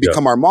 They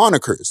become our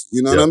monikers.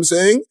 You know what I'm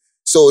saying?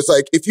 So it's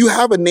like, if you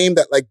have a name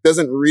that like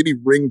doesn't really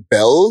ring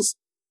bells,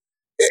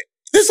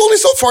 there's only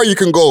so far you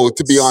can go,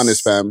 to be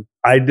honest, fam.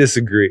 I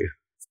disagree.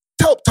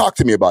 Talk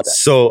to me about that.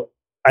 So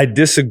I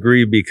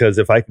disagree because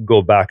if I could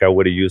go back, I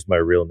would have used my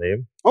real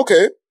name.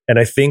 Okay. And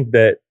I think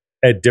that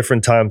at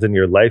different times in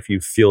your life, you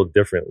feel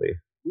differently.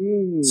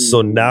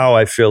 So now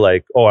I feel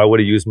like, I would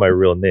have used my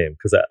real name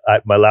because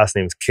my last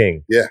name's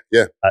King. Yeah,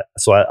 yeah.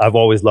 So I've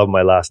always loved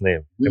my last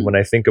name. And when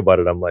I think about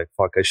it, I'm like,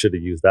 fuck, I should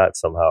have used that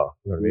somehow.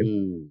 You know what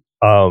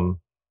I mean?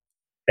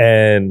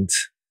 And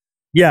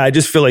yeah, I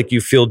just feel like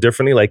you feel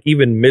differently. Like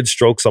even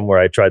mid-stroke somewhere,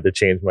 I tried to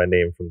change my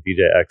name from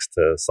DJ X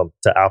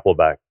to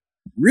Appleback.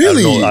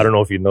 Really? I don't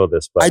know if you know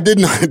this, but I did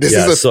not. This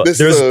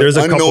is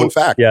an unknown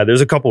fact. Yeah,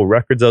 there's a couple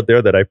records out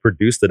there that I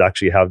produced that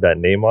actually have that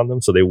name on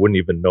them, so they wouldn't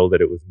even know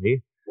that it was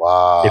me.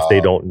 Wow. If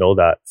they don't know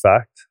that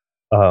fact.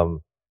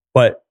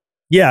 But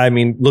yeah, I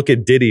mean, look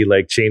at Diddy,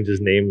 like change his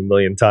name a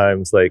million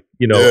times. Like,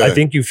 I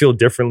think you feel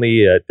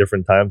differently at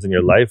different times in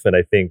your life. And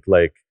I think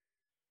like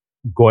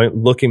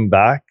looking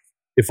back,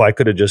 if I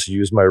could have just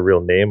used my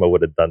real name, I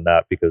would have done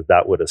that because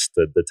that would have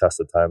stood the test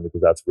of time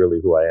because that's really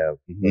who I am.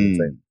 You know what I'm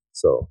saying?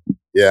 So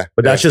yeah,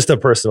 but that's just a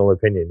personal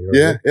opinion. You know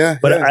what I mean? Yeah.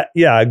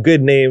 But a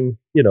good name,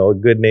 a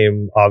good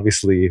name,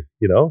 obviously,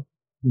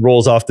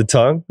 rolls off the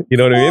tongue. You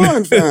know what I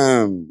mean?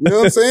 Fam. You know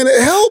what I'm saying?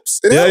 It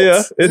helps. It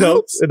helps. It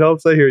helps. It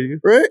helps. I hear you.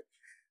 Right.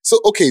 So,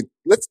 okay,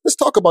 let's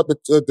talk about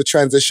the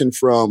transition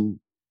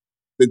from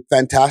the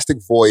Fantastic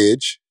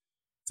Voyage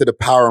to the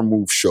Power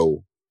Move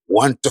Show.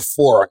 1 to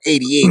 4 on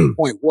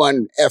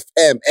 88.1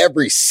 FM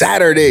every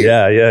Saturday.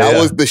 Yeah. That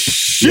was the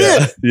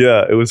shit.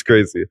 Yeah, it was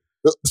crazy.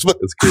 But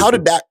how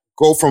did that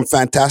go from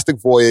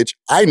Fantastic Voyage?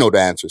 I know the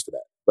answers to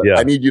that, but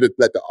I need you to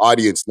let the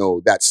audience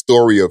know that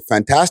story of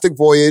Fantastic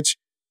Voyage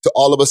to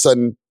all of a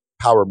sudden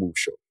Power Move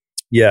Show.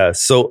 Yeah,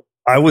 so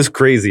I was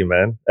crazy,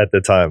 man, at the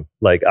time.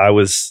 Like I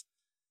was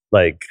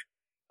like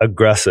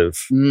aggressive.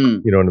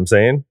 You know what I'm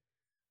saying?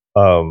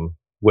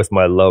 With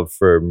my love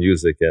for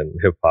music and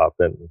hip hop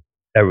and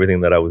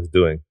everything that I was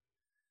doing.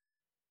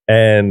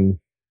 And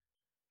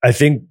I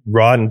think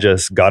Ron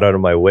just got out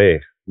of my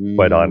way.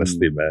 Quite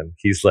honestly, man,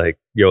 he's like,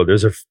 "Yo,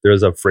 there's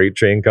a freight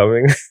train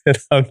coming, and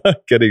I'm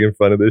not getting in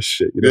front of this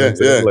shit." You know what I'm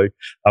saying? Like,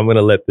 I'm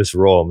gonna let this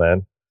roll,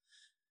 man.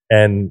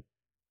 And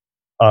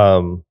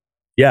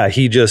yeah,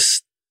 he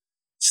just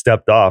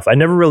stepped off. I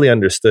never really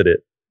understood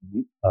it.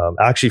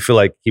 I actually feel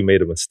like he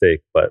made a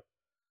mistake, but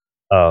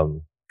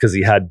because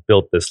he had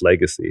built this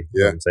legacy,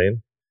 you know what I'm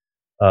saying?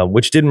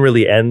 Which didn't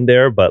really end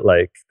there, but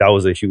like that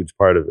was a huge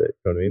part of it.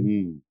 You know what I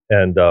mean?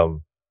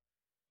 And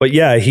but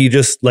yeah, he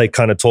just like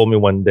kind of told me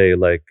one day,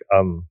 like,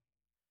 I'm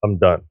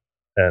done,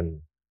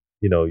 and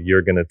you know,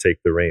 you're gonna take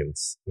the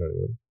reins. You know what I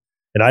mean?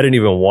 And I didn't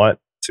even want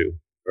to.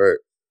 Right.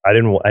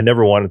 I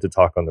never wanted to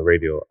talk on the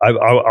radio. I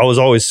was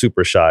always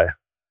super shy,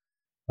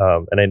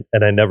 and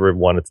I never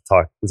wanted to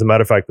talk. As a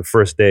matter of fact, the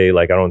first day,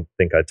 like, I don't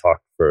think I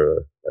talked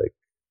for like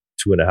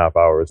 2.5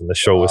 hours, and the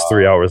show was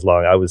 3 hours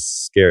long. I was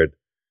scared.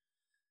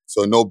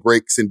 So no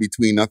breaks in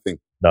between, nothing.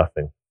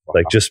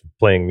 Like just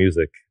playing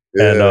music,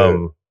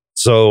 and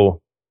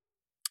so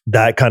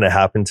that kind of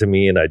happened to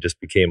me, and I just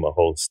became a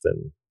host,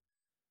 and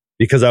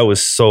because I was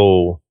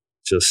so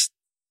just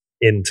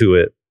into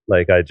it,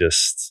 like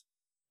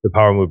the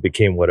Power Move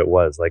became what it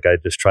was. Like I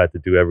just tried to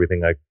do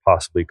everything I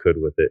possibly could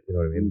with it. You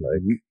know what I mean?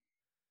 Like,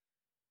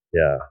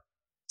 yeah.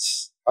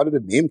 How did the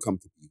name come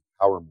to be?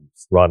 Power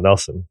Moves. Ron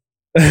Nelson.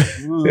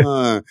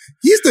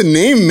 He's the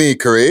name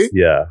maker, eh?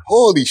 Yeah.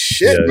 Holy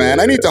shit, man.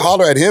 I need to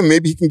holler at him.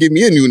 Maybe he can give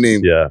me a new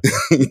name. Yeah.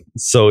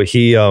 So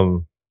he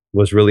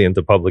was really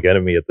into Public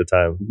Enemy at the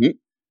time.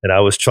 And I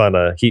was trying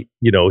to, he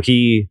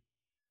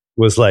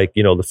was like,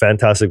 the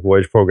Fantastic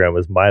Voyage program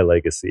is my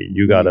legacy.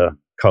 You got to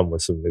come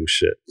with some new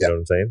shit. You know what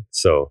I'm saying?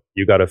 So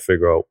you got to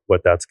figure out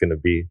what that's going to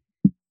be.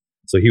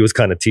 So he was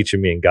kind of teaching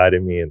me and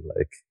guiding me, and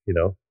like,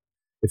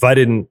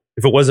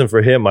 if it wasn't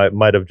for him, I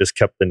might have just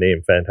kept the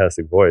name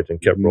Fantastic Voyage and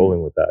kept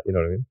rolling with that. You know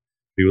what I mean?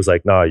 He was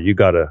like, nah, you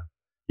gotta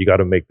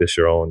make this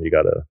your own. You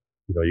gotta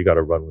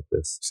run with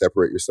this.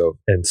 Separate yourself.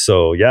 And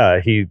so,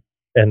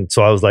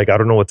 so I was like, I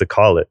don't know what to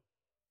call it.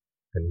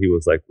 And he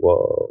was like,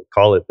 well,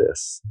 call it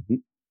this.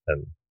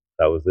 And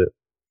that was it.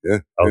 Yeah.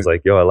 I was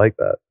like, yo, I like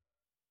that.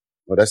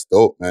 Well, that's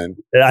dope, man.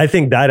 And I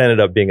think that ended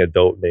up being a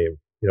dope name.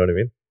 You know what I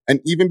mean? And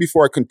even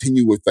before I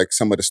continue with like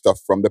some of the stuff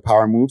from the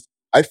Power Moves,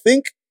 I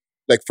think,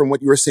 like from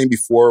what you were saying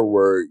before,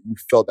 where you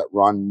felt that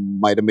Ron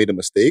might have made a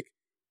mistake,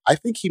 I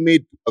think he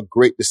made a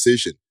great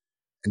decision.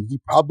 And he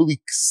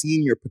probably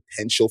seen your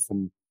potential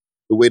from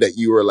the way that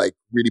you were like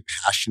really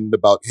passionate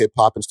about hip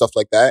hop and stuff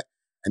like that.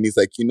 And he's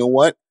like, you know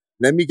what?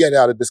 Let me get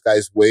out of this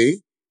guy's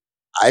way.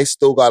 I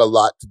still got a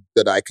lot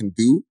that I can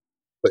do,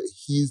 but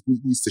he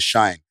needs to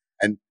shine.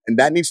 And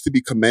that needs to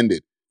be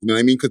commended. You know what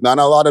I mean? Because not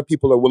a lot of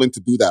people are willing to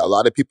do that. A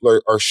lot of people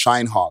are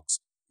shine hogs.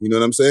 You know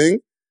what I'm saying?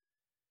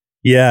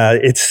 Yeah,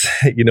 it's,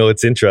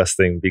 it's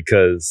interesting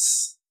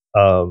because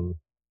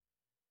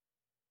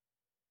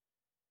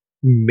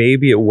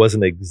maybe it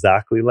wasn't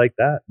exactly like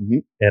that.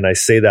 And I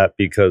say that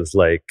because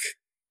like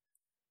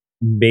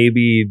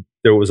maybe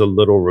there was a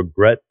little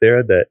regret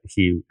there that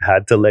he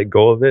had to let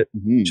go of it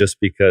just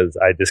because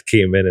I just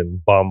came in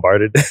and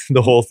bombarded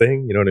the whole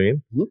thing. You know what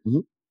I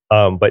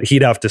mean? But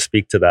he'd have to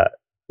speak to that.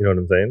 You know what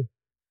I'm saying?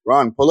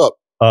 Ron, pull up.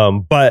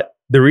 But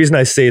the reason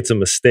I say it's a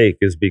mistake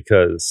is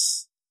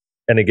because,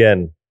 and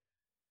again,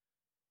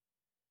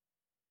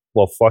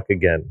 well, fuck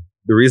again.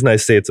 The reason I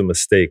say it's a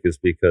mistake is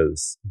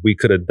because we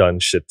could have done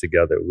shit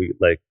together.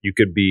 You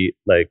could be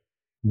like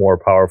more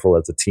powerful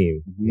as a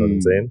team. You know what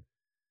I'm saying?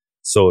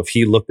 So if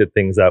he looked at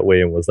things that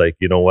way and was like,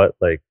 you know what,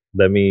 like,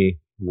 let me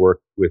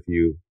work with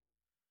you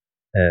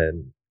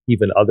and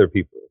even other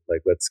people,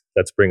 like, let's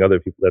bring other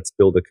people, let's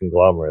build a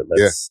conglomerate.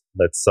 Let's,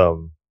 you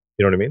know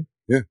what I mean?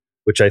 Yeah.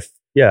 Which I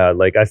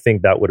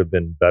think that would have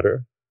been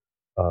better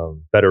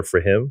for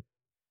him,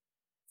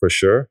 for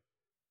sure.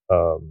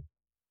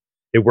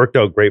 It worked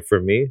out great for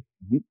me.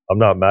 I'm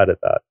not mad at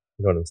that.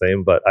 You know what I'm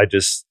saying? But I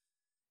just,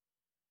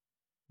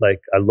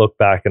 like, I look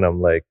back and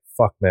I'm like,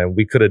 fuck, man,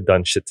 we could have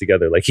done shit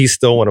together. Like, he's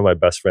still one of my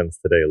best friends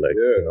today. Like,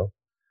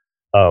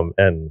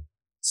 and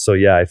so,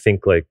 yeah, I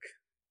think like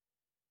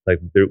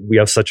we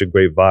have such a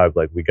great vibe.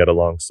 Like, we get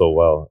along so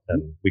well,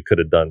 and we could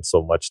have done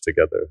so much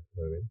together. You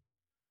know what I mean?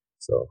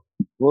 So,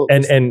 well,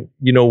 and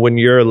when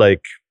you're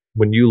like,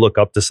 when you look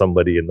up to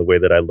somebody in the way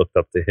that I looked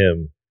up to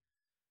him,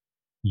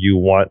 you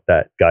want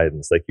that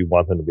guidance. Like, you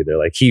want them to be there.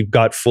 Like, he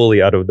got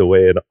fully out of the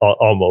way and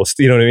almost,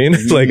 you know what I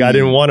mean? Like, I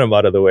didn't want him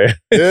out of the way.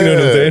 You know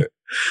what I'm saying?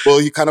 Well,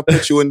 he kind of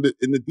put you in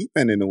the deep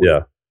end in a way.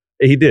 Yeah,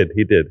 he did.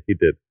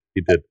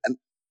 And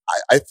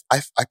I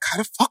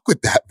kind of fuck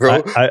with that,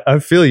 bro. I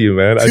feel you,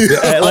 man.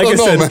 Like I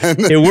said,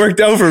 man. It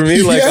worked out for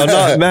me. Like, I'm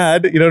not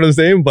mad. You know what I'm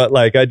saying? But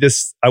like,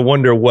 I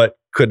wonder what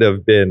could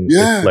have been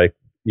if, like,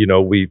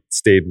 we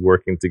stayed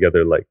working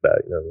together like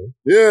that. You know what I mean?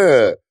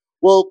 Yeah.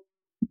 Well,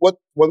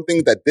 one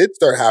thing that did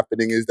start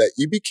happening is that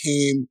you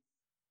became,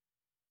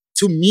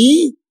 to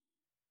me,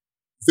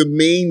 the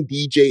main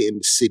DJ in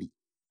the city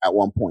at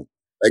one point.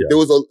 Like, there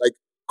was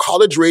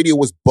college radio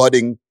was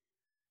budding.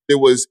 There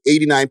was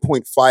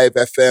 89.5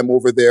 FM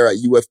over there at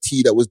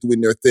UFT that was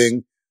doing their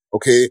thing.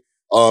 Okay.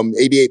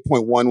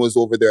 88.1 was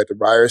over there at the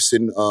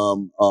Ryerson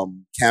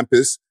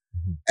campus.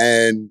 Mm-hmm.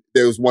 And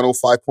there was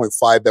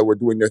 105.5 that were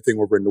doing their thing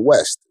over in the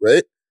West,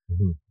 right?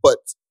 Mm-hmm. But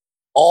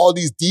all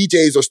these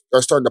DJs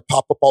are starting to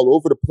pop up all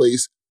over the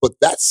place. But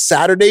that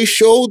Saturday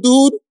show,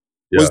 dude,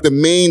 was the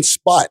main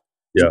spot,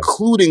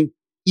 including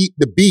Eat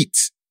the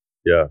Beat.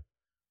 Yeah.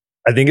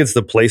 I think it's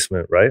the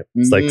placement, right?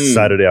 It's like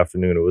Saturday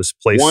afternoon. It was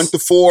placed 1 to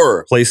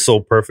 4. Placed so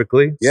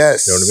perfectly.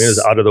 Yes. You know what I mean? It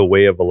was out of the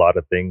way of a lot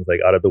of things, like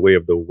out of the way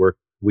of the work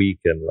week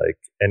and like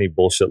any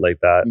bullshit like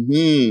that.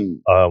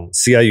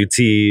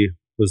 CIUT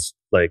was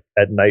like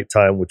at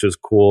nighttime, which was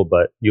cool,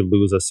 but you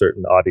lose a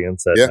certain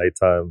audience at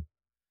nighttime.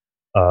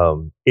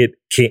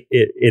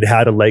 It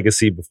had a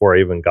legacy before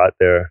I even got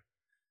there.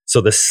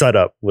 So the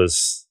setup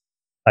was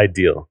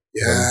ideal.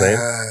 You know what I'm saying?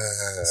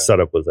 The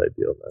setup was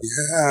ideal,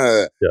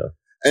 man. Yeah.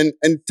 And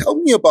tell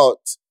me about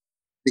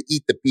the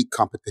Eat the Beat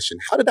competition.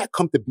 How did that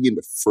come to be in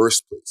the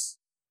first place?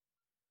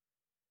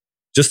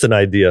 Just an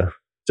idea.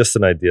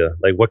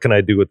 Like, what can I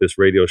do with this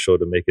radio show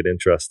to make it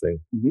interesting?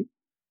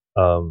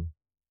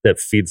 That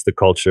feeds the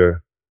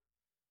culture.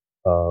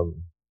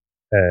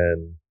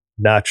 And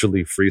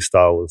naturally,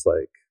 freestyle was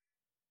like,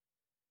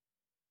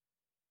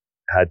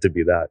 had to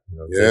be that. You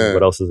know what I'm saying?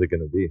 What else is it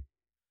going to be?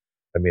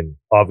 I mean,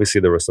 obviously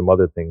there were some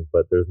other things,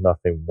 but there's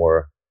nothing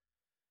more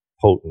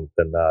potent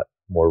than that,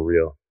 more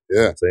real. You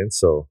know what I'm saying?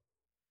 So,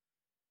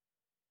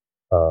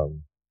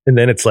 and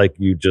then it's like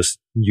you just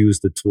use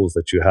the tools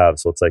that you have.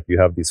 So it's like you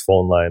have these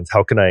phone lines.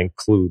 How can I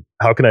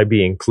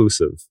be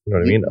inclusive? You know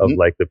what I mean? Of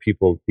like the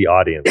people, the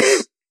audience.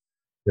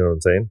 You know what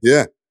I'm saying?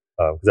 Yeah.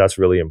 Because that's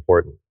really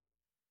important.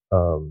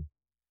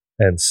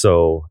 And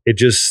so it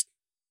just,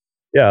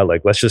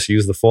 like, let's just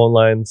use the phone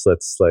lines.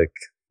 Let's like,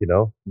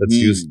 let's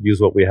use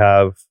what we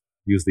have,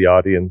 use the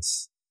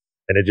audience.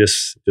 And it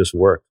just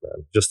worked,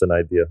 man. Just an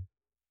idea.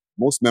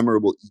 Most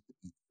memorable Eat the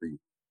Beat for you?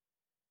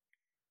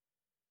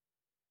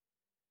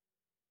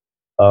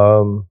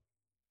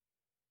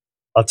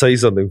 I'll tell you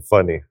something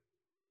funny.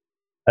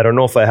 I don't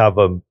know if I have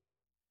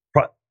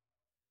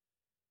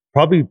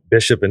probably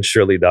Bishop and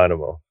Shirley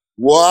Dynamo.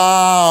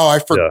 Wow, I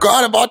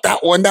forgot about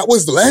that one. That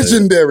was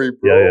legendary,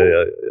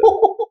 bro.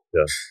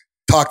 Yeah.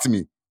 Talk to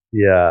me.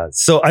 Yeah.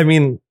 So, I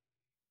mean,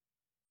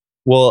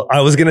 well,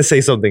 I was going to say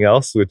something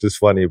else, which is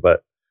funny,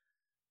 but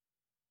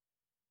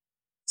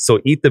so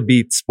Eat the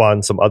Beat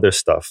spawned some other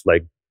stuff,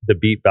 like the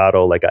beat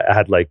battle. Like I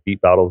had like beat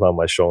battles on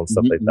my show and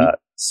stuff like that.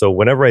 So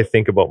whenever I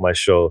think about my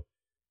show,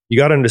 you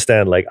got to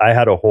understand, like I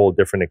had a whole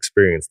different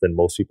experience than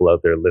most people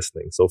out there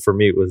listening. So for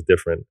me, it was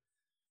different.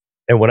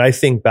 And when I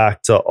think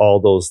back to all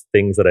those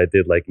things that I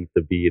did, like Eat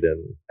the Beat,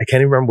 and I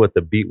can't even remember what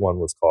the beat one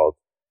was called.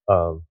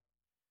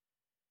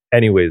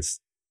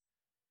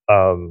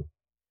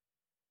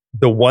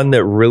 The one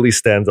that really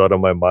stands out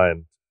in my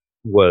mind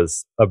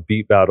was a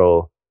beat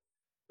battle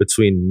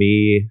between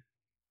me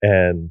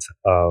and,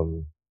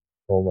 oh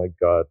my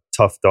God,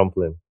 Tough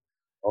Dumpling.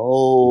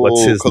 Oh,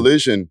 what's his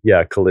Collision.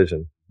 Yeah,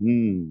 Collision.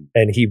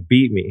 And he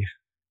beat me.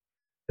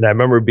 And I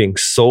remember being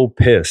so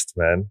pissed,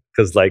 man,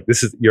 because like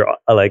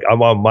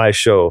I'm on my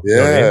show. Yeah.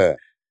 You know what I mean?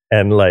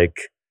 And like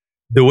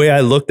the way I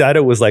looked at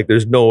it was like,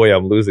 there's no way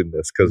I'm losing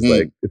this because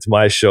like it's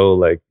my show.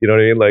 Like, you know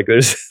what I mean? Like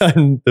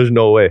there's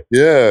no way.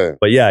 Yeah.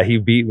 But yeah, he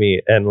beat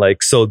me. And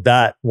like, so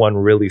that one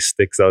really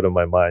sticks out in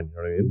my mind. You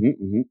know what I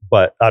mean?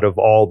 But out of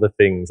all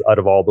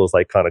those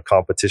like kind of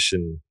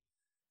competition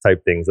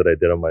type things that I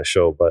did on my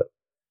show, but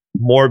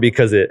more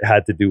because it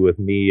had to do with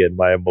me and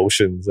my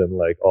emotions and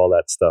like all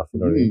that stuff.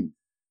 You know what I mean?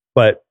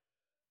 But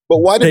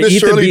why did the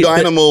Shirley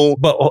Dynamo?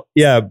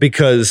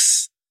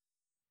 Because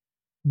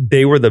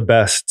they were the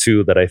best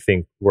two that I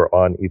think were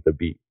on Eat the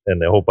Beat,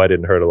 and I hope I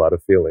didn't hurt a lot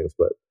of feelings.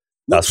 But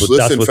that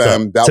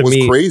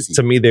was crazy.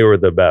 To me, they were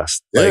the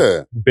best. Yeah,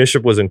 like,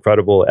 Bishop was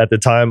incredible at the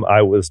time.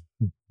 I was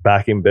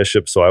backing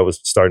Bishop, so I was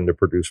starting to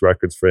produce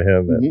records for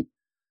him,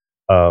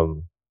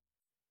 and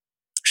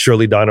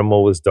Shirley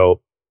Dynamo was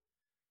dope.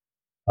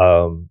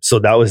 So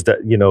that was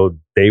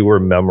they were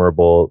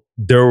memorable.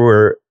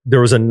 There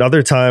was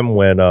another time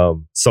when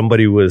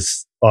somebody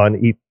was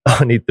on Eat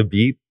the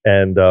Beat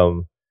and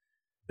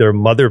their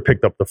mother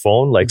picked up the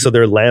phone. Like, so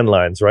there are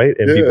landlines, right?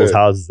 In people's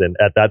houses. And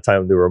at that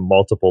time there were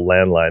multiple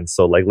landlines.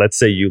 So like, let's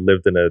say you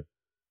lived in a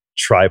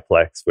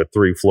triplex with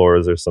 3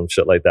 floors or some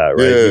shit like that,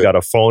 right? Yeah. You got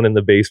a phone in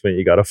the basement,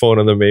 you got a phone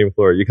on the main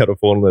floor, you got a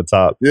phone on the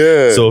top.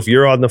 Yeah. So if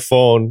you're on the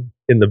phone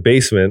in the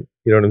basement,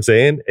 you know what I'm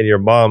saying? And your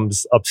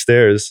mom's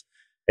upstairs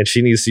and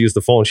she needs to use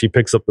the phone, she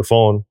picks up the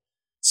phone.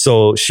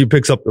 So she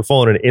picks up the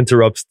phone and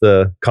interrupts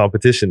the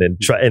competition and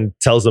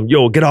tells them,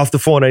 "Yo, get off the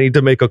phone. I need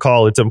to make a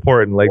call. It's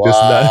important." Like this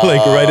and that,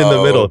 like right in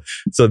the middle.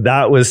 So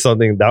that was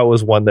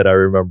one that I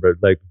remembered,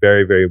 like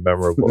very, very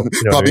memorable.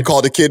 You know Probably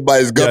called the kid by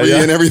his gubby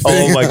and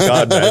everything. Oh my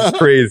God, man.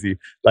 Crazy.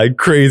 Like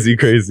crazy.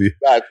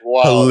 That's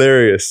wild.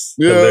 Hilarious.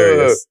 Yeah.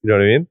 Hilarious. You know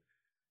what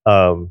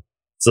I mean?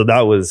 So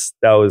that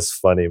was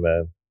funny,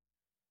 man.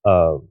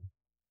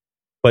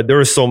 But there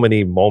were so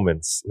many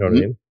moments, you know what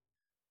I mean?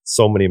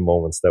 So many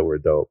moments that were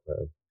dope,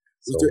 man.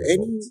 Was there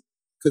any,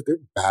 because they're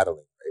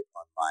battling, right,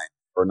 online,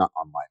 or not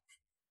online,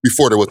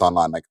 before there was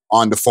online, like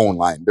on the phone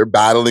line. They're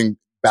battling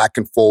back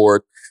and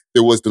forth.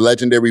 There was the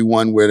legendary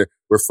one where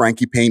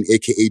Frankie Payne,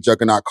 aka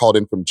Juggernaut, called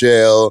in from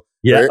jail.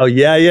 Yeah. Right? Oh,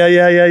 yeah. You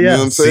know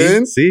what I'm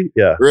saying? See?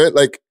 Yeah. Right?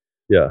 Like,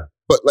 yeah.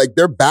 But like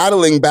they're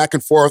battling back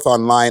and forth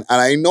online.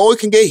 And I know it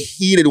can get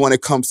heated when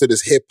it comes to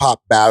this hip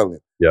hop battling.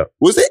 Yeah.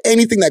 Was there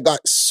anything that got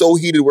so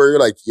heated where you're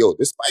like, yo,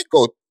 this might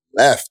go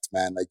left,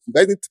 man? Like, you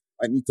guys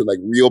need to like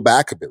reel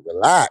back a bit,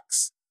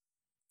 relax.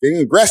 Getting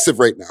aggressive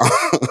right now.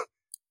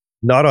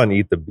 Not on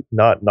Eat the Beat.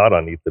 Not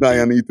on Eat the Beat. Not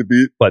on Eat the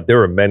Beat. But there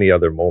were many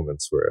other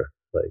moments where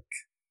like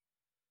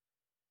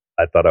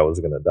I thought I was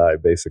gonna die,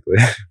 basically.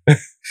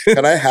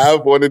 Can I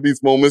have one of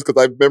these moments?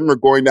 Because I remember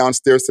going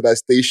downstairs to that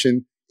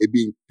station, it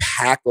being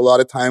packed a lot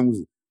of times,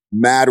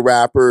 mad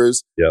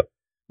rappers. Yep.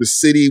 The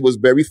city was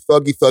very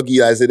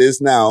thuggy as it is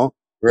now,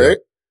 right? Yep.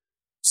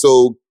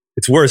 So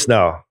it's worse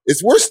now.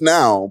 It's worse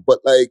now, but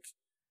like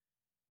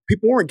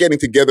people weren't getting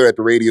together at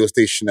the radio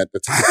station at the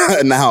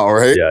time now,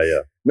 right? Yeah, yeah.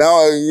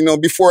 Now, you know,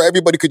 before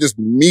everybody could just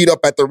meet up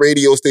at the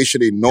radio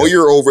station. They know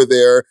you're over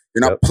there.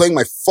 You're not playing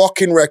my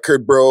fucking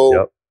record, bro.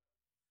 Yep.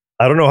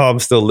 I don't know how I'm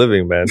still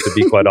living, man, to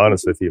be quite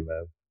honest with you,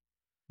 man.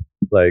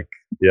 Like,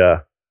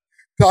 yeah.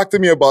 Talk to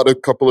me about a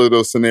couple of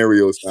those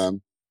scenarios,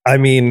 man. I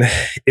mean,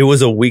 it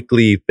was a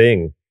weekly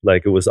thing.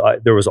 Like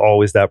there was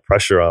always that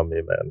pressure on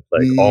me, man.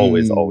 Like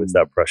always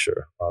that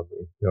pressure on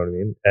me. You know what I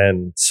mean?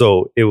 And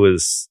so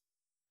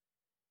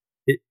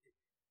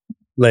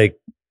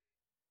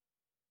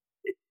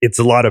it's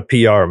a lot of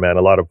PR, man,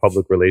 a lot of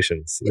public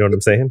relations. You know what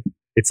I'm saying?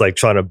 It's like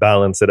trying to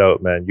balance it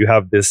out, man. You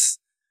have this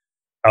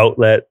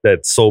outlet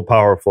that's so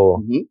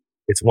powerful. Mm-hmm.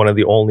 It's one of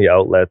the only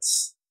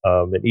outlets.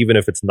 And even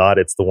if it's not,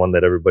 it's the one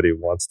that everybody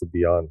wants to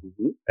be on.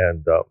 Mm-hmm.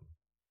 And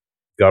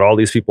got all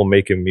these people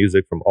making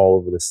music from all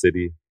over the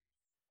city,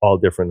 all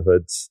different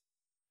hoods.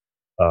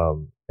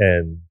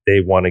 And they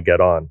want to get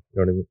on.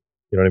 You know what I mean?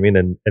 You know what I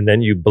mean? And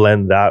then you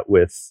blend that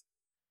with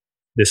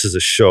this is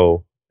a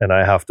show and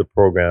I have to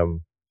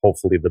program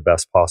hopefully the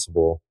best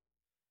possible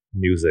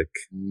music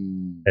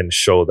and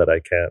show that I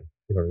can.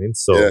 You know what I mean?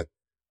 So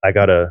I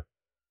gotta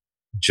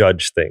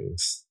judge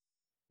things.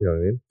 You know what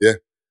I mean? Yeah.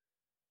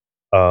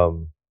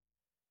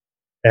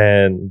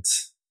 And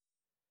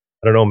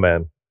I don't know,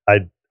 man.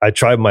 I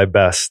tried my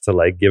best to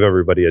like give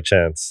everybody a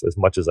chance as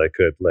much as I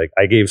could. Like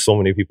I gave so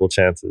many people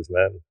chances,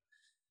 man.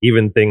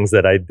 Even things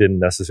that I didn't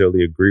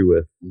necessarily agree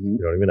with. Mm-hmm. You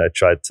know what I mean? I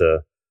tried to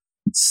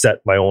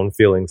set my own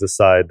feelings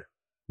aside,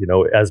 you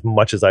know, as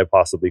much as I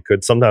possibly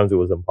could. Sometimes it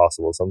was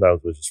impossible. Sometimes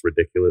it was just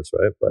ridiculous,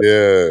 right? But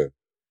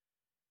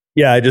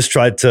yeah, I just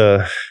tried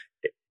to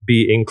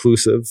be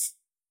inclusive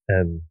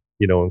and,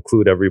 you know,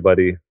 include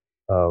everybody.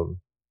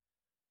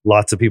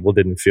 Lots of people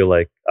didn't feel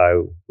like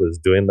I was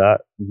doing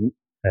that. Mm-hmm.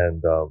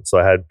 And so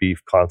I had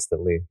beef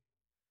constantly.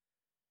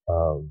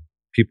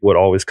 People would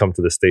always come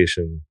to the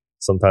station.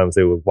 Sometimes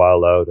they would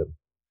wild out and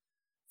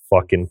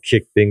fucking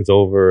kick things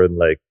over and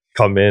like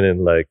come in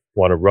and like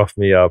want to rough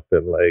me up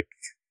and like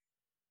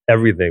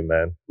everything,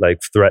 man. Like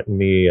threaten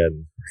me.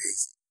 And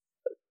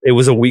it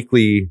was a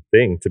weekly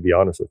thing, to be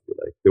honest with you.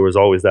 Like there was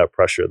always that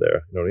pressure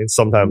there. You know what I mean?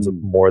 Sometimes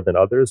more than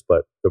others,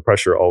 but the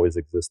pressure always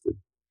existed.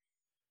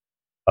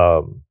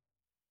 Yeah.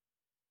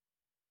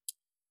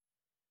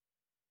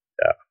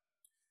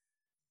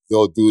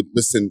 Yo, dude,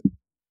 listen,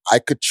 I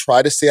could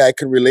try to say I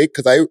can relate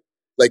because I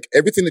like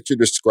everything that you're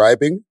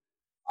describing,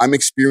 I'm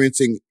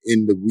experiencing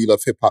in the We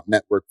Love Hip Hop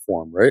Network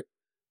form, right?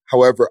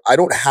 However, I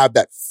don't have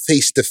that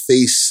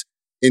face-to-face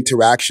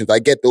interactions. I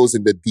get those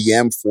in the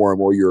DM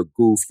form, or you're a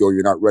goof, yo,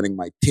 you're not running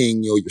my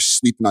thing, yo, you're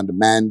sleeping on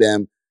demand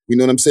them. You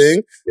know what I'm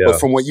saying? Yeah. But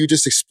from what you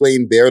just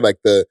explained there, like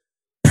the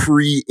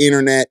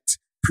pre-internet,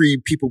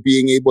 pre-people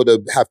being able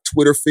to have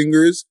Twitter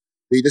fingers,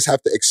 they just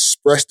have to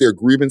express their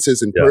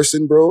grievances in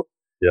person, bro.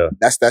 Yeah.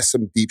 That's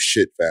some deep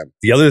shit, fam.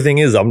 The other thing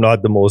is I'm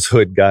not the most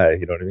hood guy,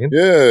 you know what I mean?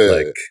 Yeah.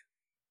 Like,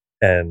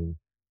 and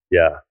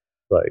yeah,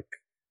 like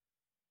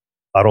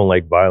I don't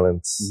like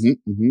violence.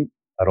 Mm-hmm, mm-hmm.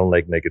 I don't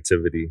like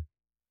negativity.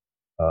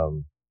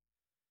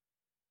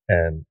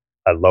 And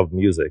I love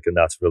music, and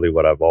that's really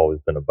what I've always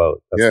been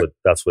about.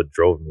 That's what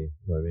drove me, you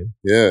know what I mean?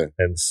 Yeah.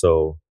 And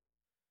so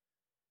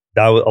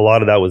a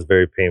lot of that was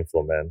very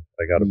painful, man.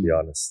 I gotta be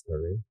honest, you know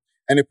what I mean?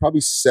 And it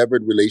probably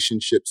severed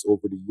relationships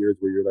over the years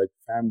where you're like,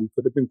 fam, we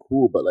could have been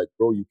cool, but like,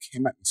 bro, you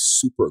came at me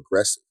super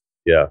aggressive.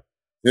 Yeah.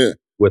 Yeah.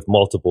 With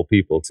multiple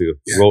people too.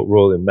 Yeah.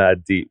 Rolling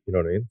mad deep, you know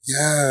what I mean?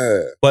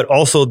 Yeah. But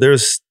also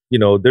there's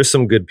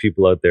some good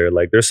people out there.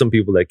 Like there's some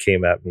people that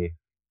came at me,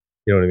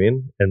 you know what I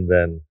mean? And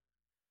then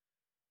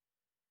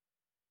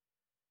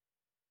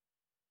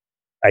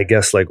I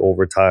guess like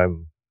over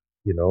time,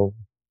 you know,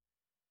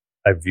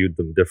 I viewed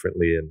them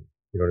differently, and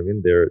you know what I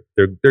mean?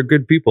 They're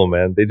good people,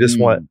 man. They just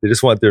want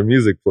their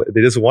music play.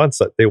 They just want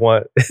what they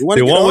want. You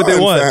know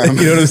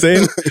what I'm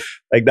saying?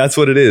 Like that's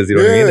what it is. You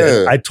know what I mean?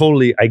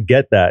 And I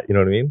get that. You know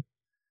what I mean?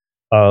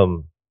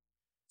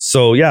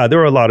 So yeah, there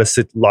were a lot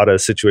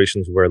of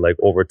situations where like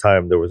over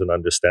time there was an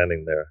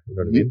understanding there. You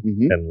know what I mean?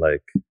 Mm-hmm. And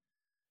like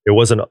it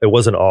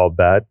wasn't all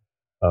bad,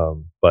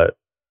 but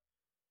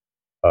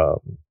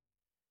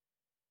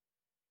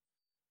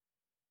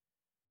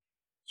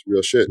It's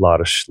real shit.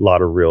 Lot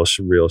of real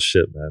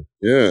shit, man.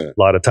 Yeah. A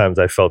lot of times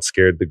I felt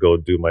scared to go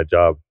do my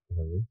job. You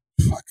know what I mean?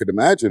 I could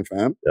imagine,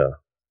 fam. Yeah.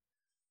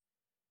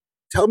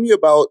 Tell me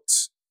about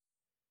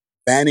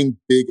banning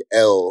Big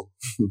L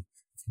from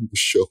the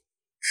show.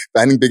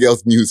 Banning Big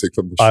L's music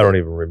from the show. I don't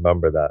even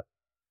remember that.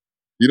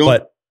 You don't?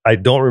 But I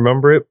don't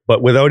remember it.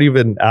 But without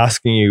even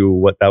asking you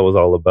what that was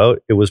all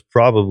about, it was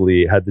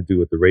probably had to do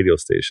with the radio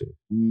station.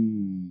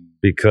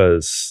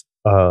 Because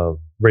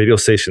radio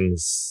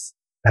stations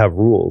have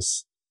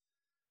rules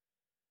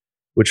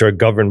which are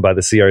governed by the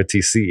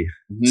CRTC.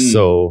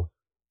 So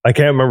I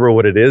can't remember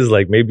what it is.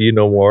 Like, maybe you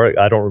know more.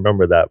 I don't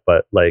remember that.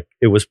 But like,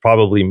 it was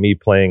probably me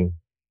playing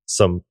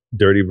some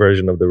dirty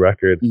version of the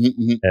record.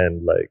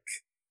 And like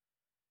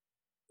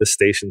the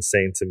station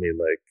saying to me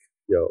like,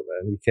 yo,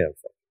 man, you can't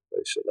fucking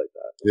play shit like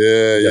that.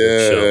 Yeah.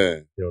 Chill.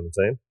 You know what I'm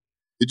saying?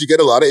 Did you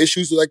get a lot of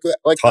issues like that?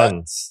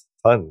 Tons,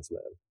 man. Tons.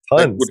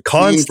 Like with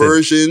constant clean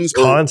versions?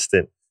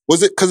 Constant.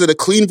 Was it because of the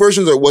clean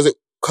versions or was it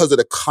because of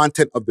the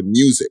content of the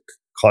music?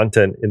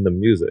 Content in the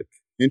music.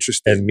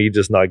 Interesting. And me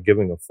just not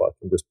giving a fuck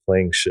and just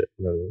playing shit.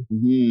 You know what I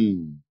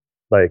mean?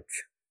 Like,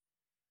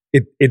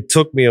 it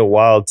took me a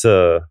while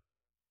to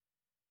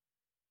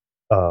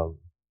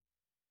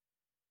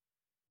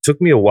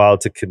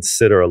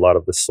consider a lot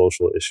of the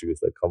social issues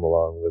that come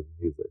along with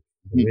music.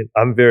 I mean,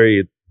 I'm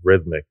very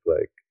rhythmic.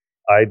 Like,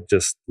 I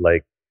just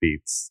like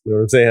beats. You know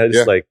what I'm saying?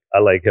 I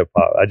like hip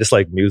hop. I just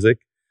like music.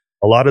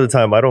 A lot of the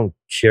time, I don't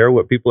care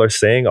what people are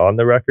saying on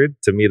the record.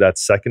 To me,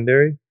 that's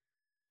secondary.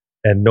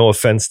 And no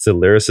offense to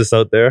lyricists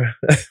out there,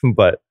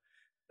 but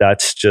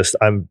that's just,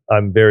 I'm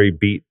very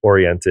beat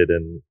oriented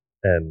and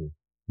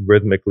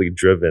rhythmically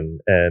driven.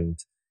 And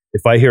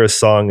if I hear a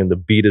song and the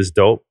beat is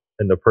dope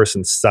and the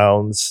person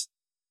sounds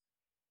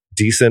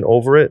decent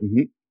over it,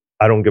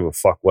 I don't give a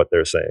fuck what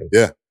they're saying.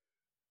 Yeah.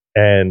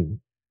 And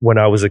when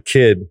I was a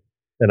kid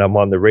and I'm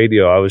on the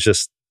radio, I was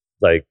just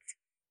like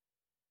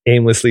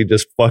aimlessly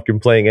just fucking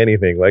playing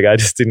anything. Like, I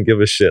just didn't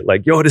give a shit.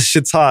 Like, yo, this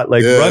shit's hot.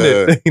 Like, run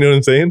it. You know what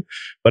I'm saying?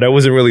 But I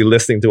wasn't really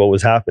listening to what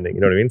was happening. You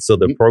know what I mean? So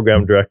the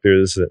program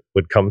directors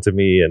would come to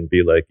me and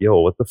be like,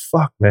 yo, what the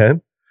fuck,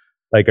 man?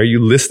 Like, are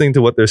you listening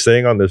to what they're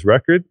saying on this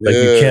record? Like,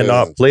 you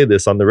cannot play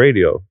this on the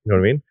radio. You know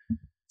what I mean?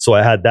 So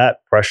I had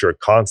that pressure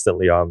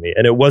constantly on me.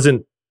 And it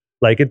wasn't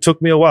like, it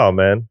took me a while,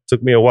 man. It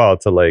took me a while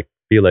to like,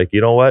 be like,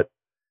 you know what?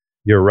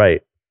 You're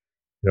right.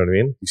 You know what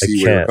I mean? You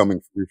see where they're coming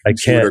from. I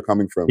can't, where they're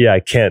coming from. Yeah, I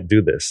can't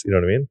do this. You know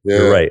what I mean? Yeah.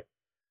 You're right.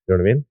 You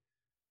know what I mean?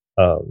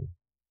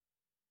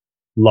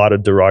 A lot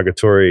of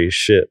derogatory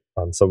shit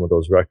on some of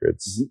those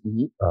records.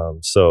 Yeah.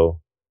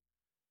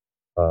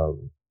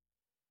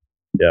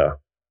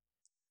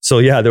 So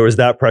yeah, there was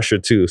that pressure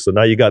too. So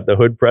now you got the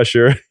hood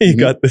pressure, you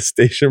got the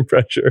station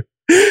pressure,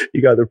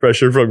 you got the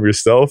pressure from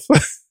yourself.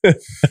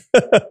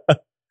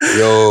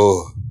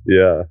 Yo.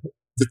 Yeah.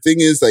 The thing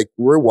is, like,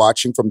 we're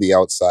watching from the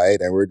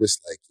outside and we're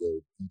just like,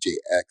 yo, DJ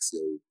X,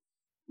 yo, you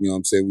know what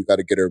I'm saying? We got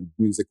to get our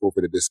music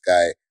over to this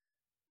guy.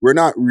 We're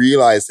not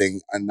realizing,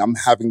 and I'm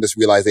having this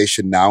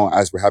realization now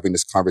as we're having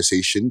this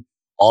conversation,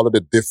 all of the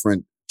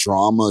different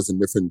dramas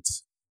and different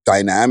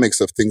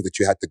dynamics of things that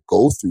you had to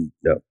go through.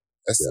 Yeah.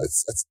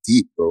 That's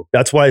deep, bro.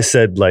 That's why I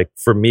said, like,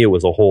 for me, it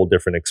was a whole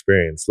different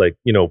experience. Like,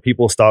 you know,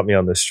 people stop me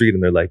on the street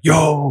and they're like,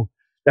 yo,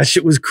 that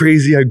shit was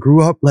crazy. I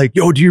grew up like,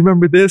 yo, do you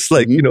remember this?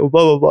 Like, you know,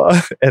 blah, blah, blah.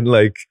 And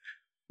like,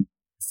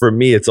 for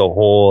me, it's a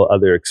whole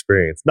other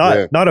experience.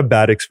 Not a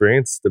bad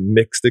experience, the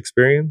mixed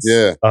experience.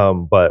 Yeah.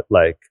 But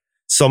like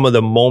some of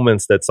the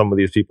moments that some of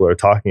these people are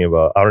talking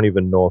about, I don't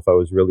even know if I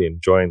was really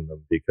enjoying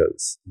them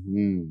because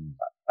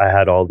I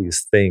had all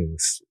these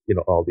things, you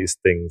know, all these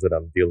things that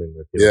I'm dealing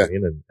with, you know what I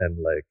mean? And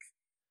like,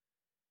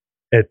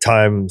 at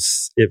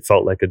times it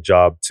felt like a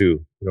job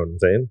too. You know what I'm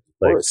saying?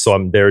 Like, so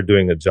I'm there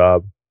doing a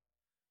job.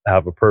 I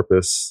have a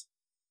purpose.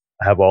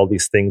 I have all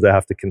these things I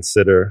have to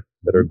consider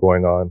that are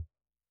going on.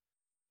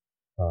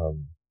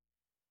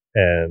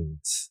 And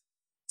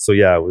so,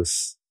 yeah, it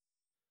was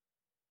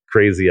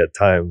crazy at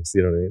times.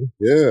 You know what I mean?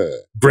 Yeah.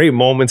 Great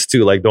moments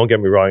too. Like, don't get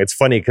me wrong. It's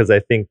funny because I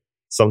think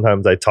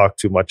sometimes I talk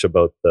too much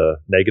about the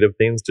negative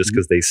things just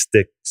because they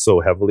stick so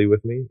heavily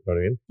with me. You know what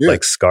I mean? Yeah.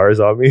 Like scars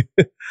on me.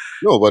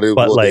 No, but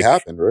they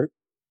happened, right?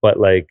 But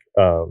like,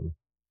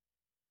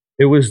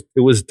 it was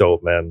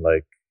dope, man.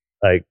 Like,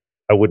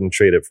 I wouldn't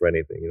trade it for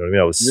anything. You know what I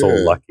mean? I was so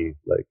lucky.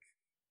 Like,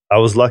 I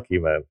was lucky,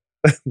 man.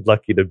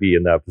 Lucky to be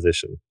in that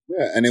position.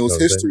 Yeah, and it was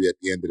history at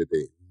the end of the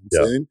day. You know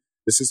what I'm saying?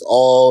 This is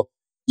all,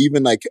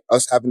 even like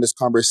us having this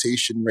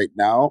conversation right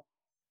now,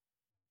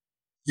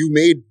 you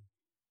made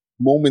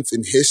moments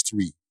in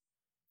history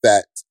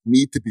that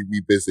need to be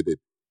revisited,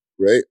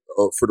 right?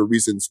 For the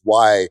reasons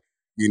why,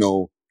 you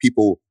know,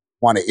 people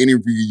want to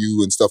interview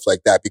you and stuff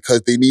like that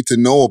because they need to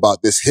know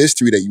about this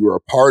history that you were a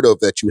part of,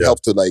 that you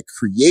helped to like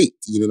create.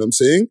 You know what I'm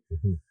saying?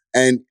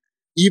 And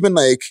even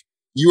like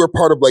you were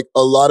part of like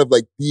a lot of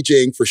like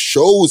DJing for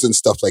shows and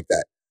stuff like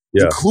that,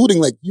 including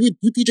like you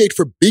DJ'd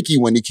for Biggie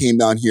when he came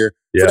down here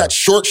for that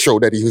short show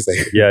that he was like,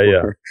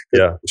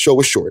 the show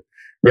was short,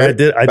 Yeah, I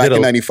did. Back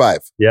in 95.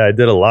 Yeah, I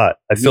did a lot.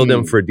 I filled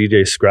in for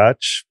DJ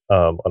Scratch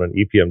on an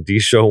EPMD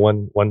show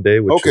one day,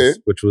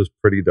 which was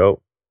pretty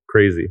dope,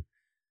 crazy,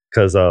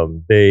 because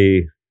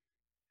they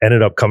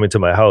ended up coming to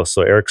my house.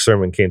 So Eric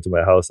Sermon came to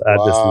my house at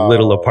this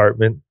little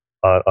apartment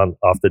on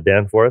off the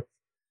Danforth.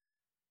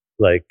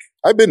 Like,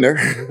 I've been there,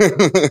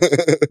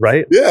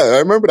 right? Yeah, I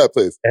remember that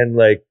place. And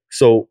like,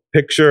 so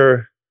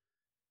picture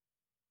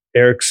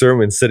Eric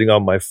Sermon sitting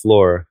on my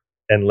floor,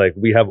 and like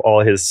we have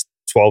all his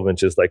 12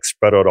 inches like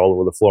spread out all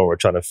over the floor, and we're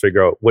trying to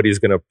figure out what he's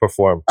going to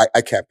perform.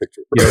 I can't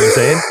picture it. You know what I'm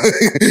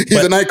saying?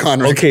 He's an icon,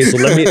 right? Okay, so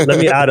let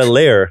me add a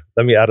layer.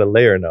 Let me add a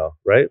layer now,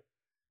 right?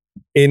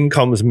 In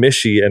comes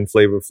Mishy and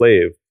Flavor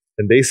Flav,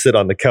 and they sit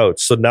on the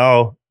couch. So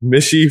now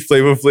Mishy,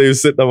 Flavor Flav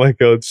sitting on my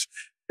couch,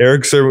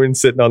 Eric Sermon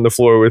sitting on the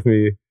floor with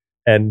me,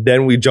 and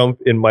then we jump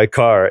in my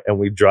car and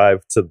we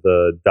drive to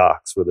the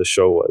docks where the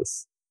show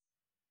was.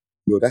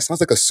 Yo, that sounds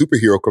like a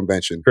superhero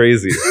convention.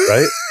 Crazy,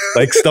 right?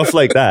 Like stuff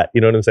like that.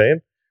 You know what I'm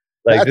saying?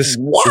 Like That's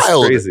wild.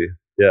 Just crazy.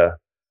 Yeah.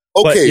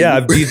 Okay. But yeah,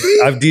 I've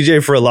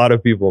DJed for a lot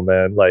of people,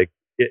 man. Like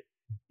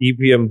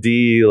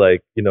EPMD,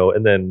 like, you know,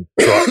 and then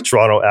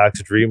Toronto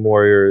Acts, Dream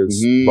Warriors,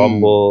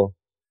 Rumble,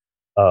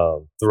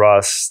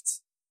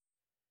 Thrust.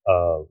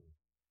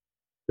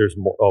 There's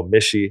more. Oh,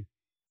 Mishy.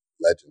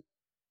 Legend.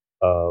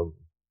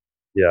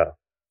 Yeah,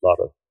 a lot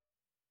of.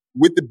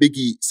 With the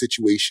Biggie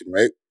situation,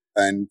 right?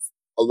 And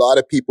a lot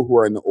of people who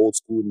are in the old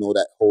school know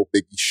that whole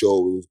Biggie show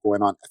was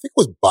going on. I think it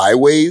was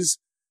Byways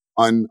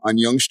on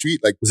Yonge Street.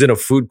 Like, it was in a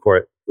food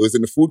court. It was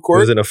in the food court?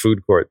 It was in a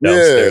food court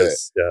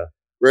downstairs. Yeah.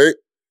 Right?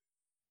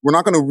 We're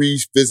not going to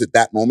revisit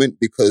that moment,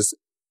 because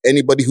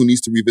anybody who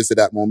needs to revisit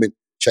that moment,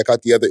 check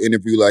out the other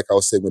interview, like I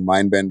was saying, with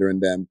Mindbender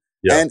and them.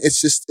 Yeah. And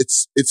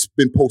it's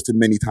been posted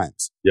many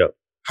times. Yeah.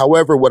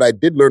 However, what I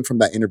did learn from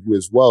that interview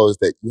as well is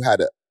that you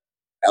had an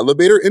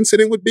elevator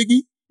incident with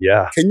Biggie.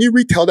 Yeah. Can you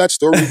retell that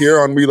story here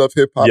on We Love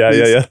Hip Hop?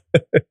 Yeah.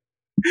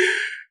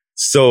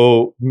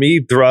 So me,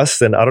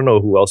 Thrust, and I don't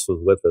know who else was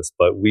with us,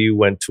 but we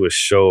went to a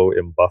show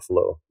in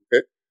Buffalo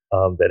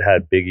that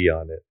had Biggie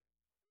on it.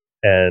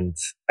 And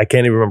I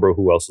can't even remember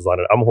who else was on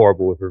it. I'm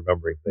horrible with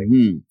remembering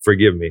things.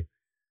 Forgive me.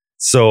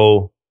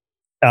 So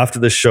after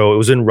the show, it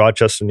was in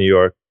Rochester, New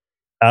York.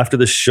 After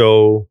the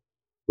show,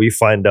 we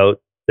find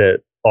out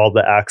that all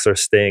the acts are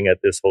staying at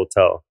this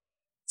hotel.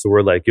 So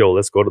we're like, yo,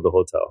 let's go to the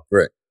hotel.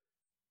 Right.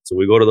 So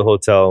we go to the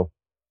hotel.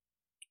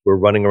 We're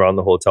running around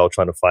the hotel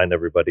trying to find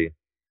everybody.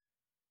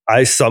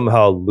 I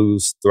somehow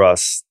lose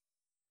Thrust,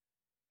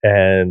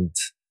 and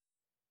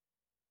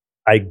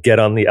I get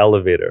on the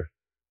elevator.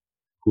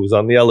 Who's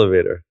on the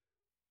elevator?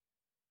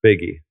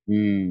 Biggie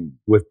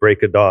with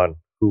Break of Dawn,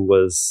 who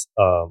was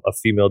a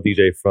female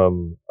DJ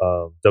from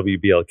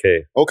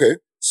WBLK. Okay.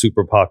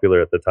 Super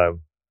popular at the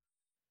time.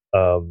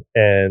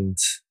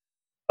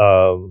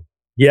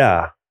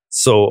 Yeah.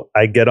 So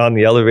I get on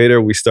the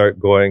elevator, we start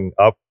going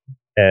up,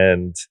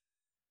 and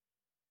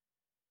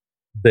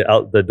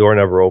the door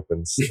never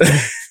opens.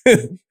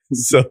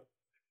 So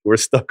we're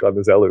stuck on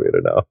this elevator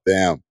now.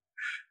 Damn.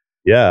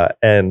 Yeah.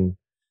 And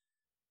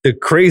the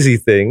crazy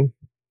thing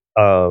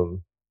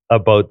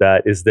about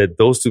that is that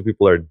those two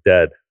people are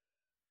dead.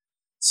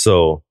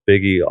 So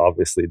Biggie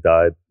obviously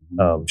died.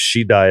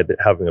 She died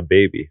having a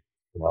baby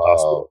in the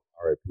hospital.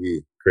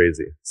 R.I.P.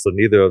 Crazy. So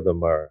neither of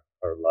them are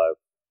alive.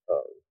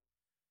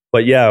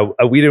 But yeah,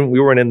 we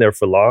weren't in there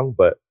for long,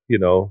 but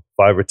 5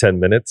 or 10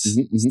 minutes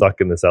stuck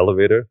in this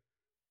elevator.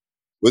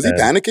 Was he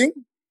panicking?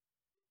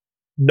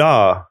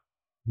 Nah.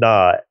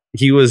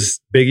 Biggie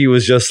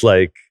was just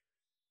like,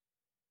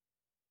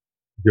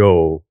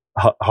 yo,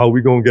 how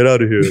we gonna get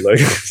out of here? Like,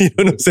 you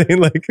know what I'm saying?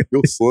 Like,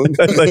 yo, son.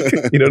 Like,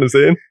 you know what I'm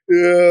saying?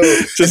 Yeah.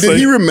 Just did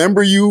he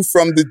remember you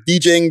from the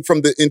DJing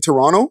in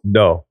Toronto?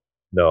 No.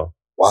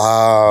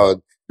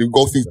 Wow. They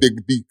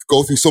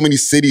go through so many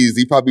cities.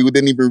 He probably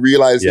didn't even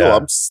realize. Yeah. Yo,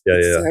 I'm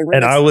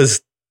And I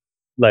was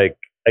like,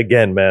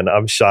 again, man,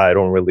 I'm shy. I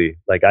don't really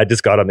I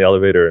just got on the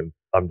elevator and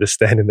I'm just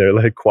standing there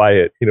like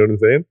quiet. You know what I'm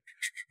saying?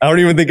 I don't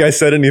even think I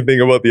said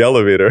anything about the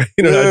elevator.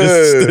 I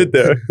just stood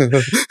there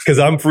because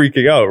I'm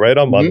freaking out. Right?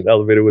 I'm on an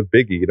elevator with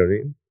Biggie. You know what I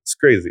mean? It's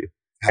crazy.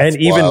 That's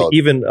and wild.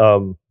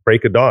 even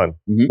Break of Dawn,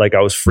 like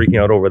I was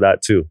freaking out over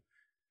that too,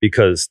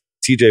 because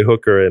TJ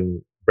Hooker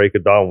and Break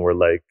of Dawn were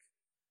like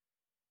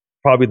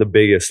probably the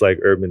biggest like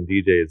urban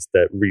DJs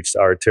that reached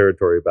our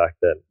territory back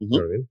then. You know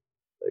what I mean?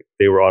 Like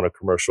they were on a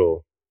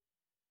commercial,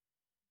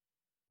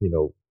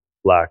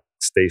 black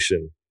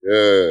station.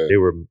 Yeah. They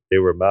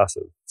were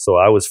massive. So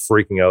I was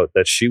freaking out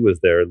that she was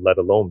there, let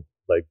alone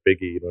like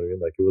Biggie, you know what I mean?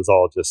 Like it was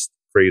all just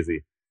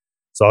crazy.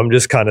 So I'm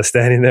just kind of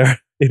standing there,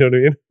 you know what I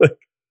mean? Like,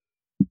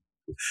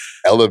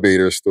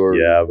 elevator story,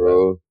 yeah,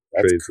 bro.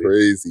 Man. That's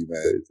crazy,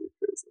 man.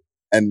 Crazy.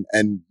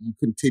 And you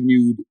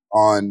continued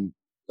on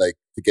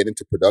to get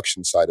into the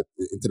production side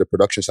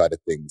of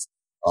things.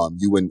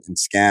 You and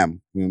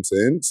Scam, you know what I'm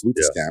saying? Salute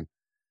to Scam.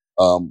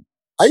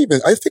 I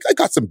think I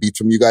got some beats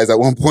from you guys at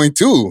one point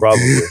too.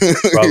 Probably. You know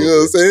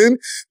what I'm saying?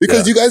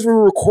 Because you guys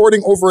were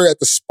recording over at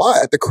the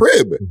spot, at the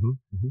crib.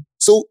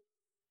 So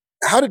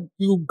how did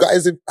you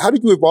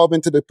evolve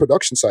into the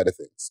production side of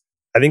things?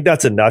 I think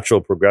that's a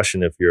natural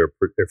progression if you're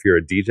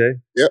a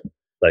DJ. Yep.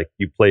 Like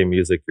you play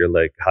music, you're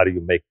like, how do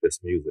you make this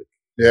music?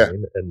 You know Yeah. what I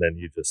mean? And then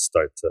you just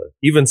start to,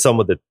 even some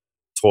of the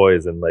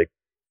toys and like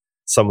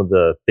some of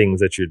the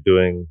things that you're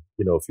doing,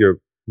 you know, if you're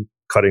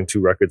cutting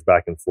two records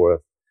back and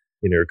forth,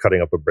 you know, you're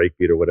cutting up a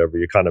breakbeat or whatever,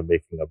 you're kind of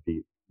making a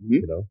beat,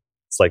 you know,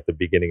 it's like the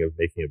beginning of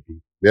making a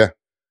beat. Yeah.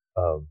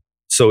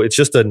 So it's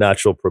just a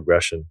natural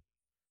progression.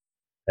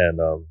 And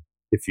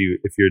if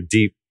you're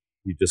deep,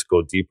 you just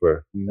go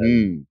deeper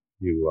and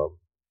you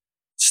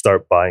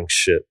start buying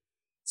shit.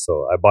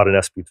 So I bought an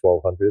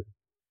SP1200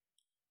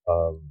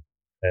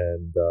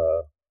 and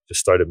just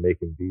started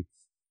making beats.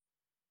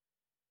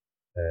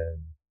 And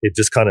it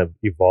just kind of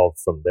evolved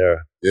from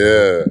there.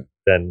 Yeah.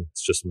 Then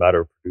it's just a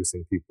matter of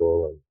producing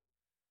people and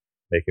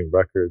making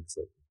records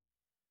and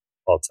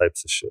all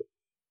types of shit.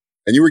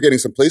 And you were getting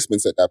some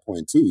placements at that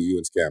point too, you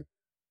and Scam.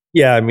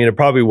 Yeah, I mean, it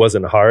probably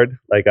wasn't hard.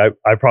 Like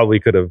I probably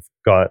could have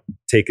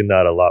taken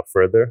that a lot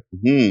further. I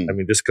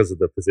mean, just because of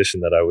the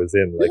position that I was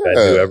in, like I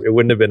knew it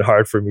wouldn't have been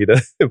hard for me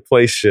to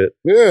play shit.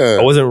 Yeah.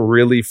 I wasn't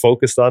really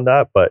focused on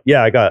that, but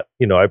yeah, I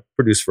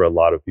produced for a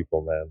lot of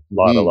people, man.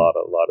 A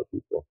lot of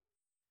people.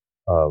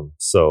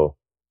 So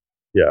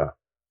yeah,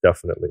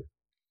 definitely.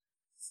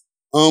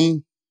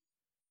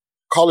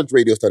 College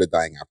radio started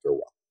dying after a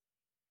while.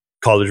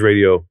 College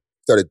radio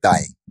started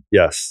dying.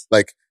 Yes.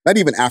 Like not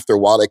even after a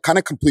while, like kind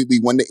of completely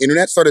when the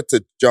internet started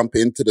to jump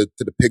into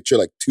the picture,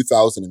 like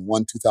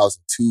 2001,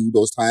 2002,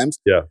 those times.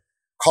 Yeah.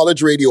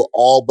 College radio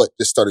all but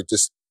just started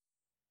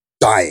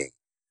dying.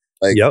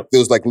 Like there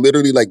was like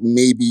literally like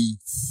maybe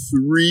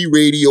 3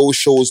 radio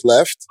shows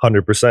left.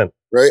 100%.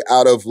 Right?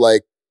 Out of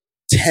like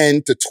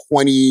 10 to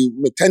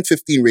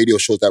 15 radio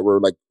shows that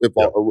were like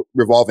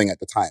revolving at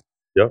the time.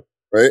 Yeah.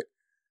 Right?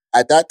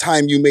 At that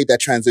time, you made that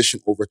transition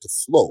over to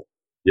Flow.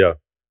 Yeah.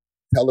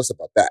 Tell us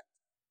about that.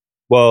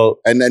 Well,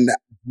 and then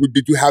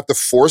did you have the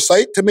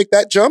foresight to make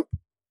that jump?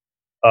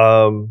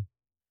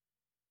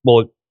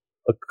 Well,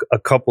 a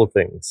couple of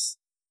things.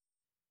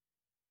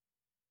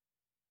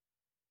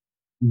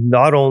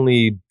 Not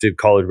only did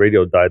college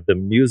radio die, the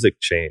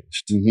music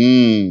changed.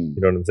 You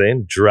know what I'm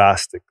saying?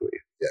 Drastically.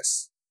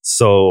 Yes.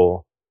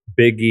 So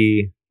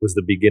Biggie was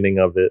the beginning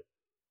of it.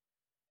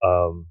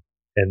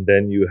 And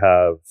then you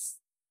have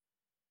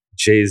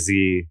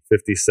Jay-Z,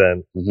 50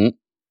 Cent,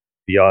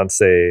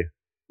 Beyonce.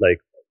 Like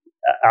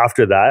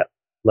after that,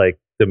 like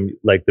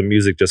the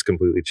music just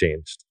completely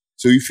changed.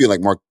 So you feel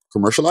like more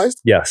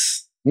commercialized?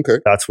 Yes. Okay.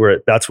 That's where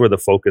the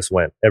focus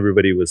went.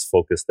 Everybody was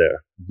focused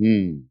there.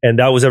 And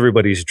that was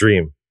everybody's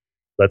dream.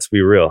 Let's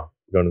be real.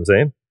 You know what I'm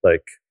saying?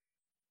 Like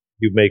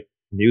you make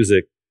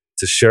music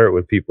to share it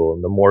with people,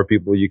 and the more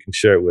people you can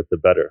share it with, the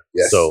better.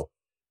 Yes. So,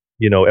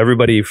 you know,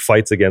 everybody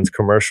fights against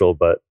commercial,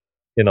 but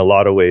in a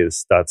lot of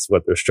ways, that's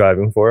what they're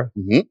striving for.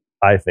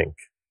 I think.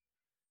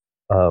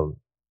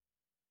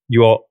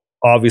 You all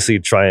obviously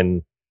try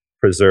and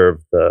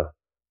preserve the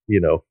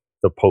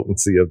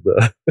potency of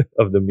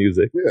the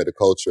music. Yeah, the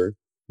culture.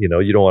 You know,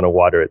 you don't want to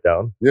water it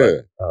down.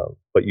 Yeah.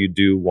 But you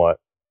do want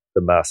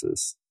the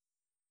masses.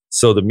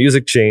 So the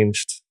music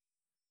changed,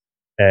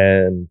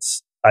 and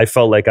I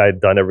felt like I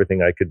had done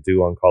everything I could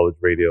do on college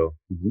radio.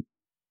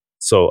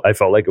 So I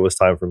felt like it was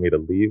time for me to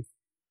leave.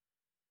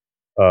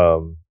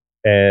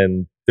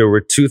 And there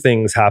were 2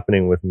 things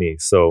happening with me.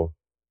 So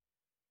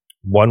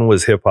one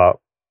was hip hop.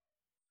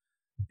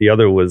 The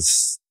other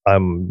was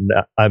I'm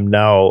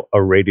now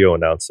a radio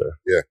announcer.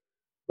 Yeah.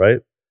 Right?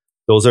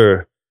 Those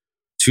are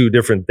 2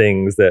 different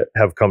things that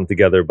have come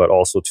together, but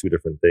also 2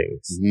 different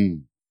things.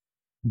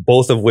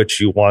 Both of which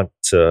you want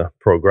to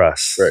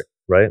progress.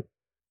 Right?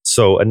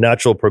 So a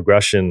natural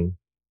progression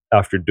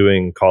after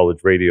doing college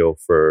radio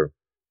for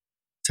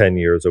 10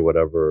 years or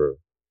whatever,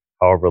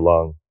 however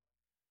long,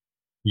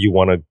 you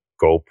want to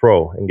go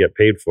pro and get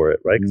paid for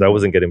it, right? Because I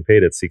wasn't getting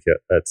paid at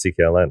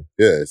CKLN.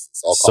 Yeah,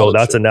 it's all so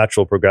that's a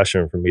natural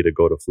progression for me to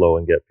go to Flow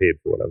and get paid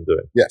for what I'm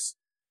doing. Yes.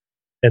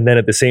 And then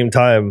at the same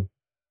time,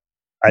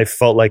 I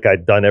felt like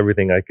I'd done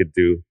everything I could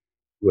do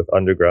with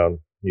underground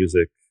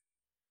music.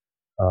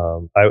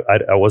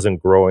 I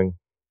wasn't growing,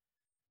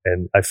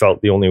 and I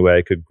felt the only way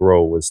I could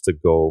grow was to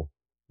go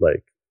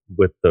like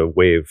with the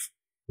wave.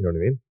 You know what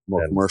I mean?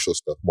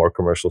 More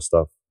commercial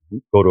stuff.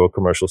 Go to a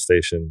commercial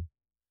station,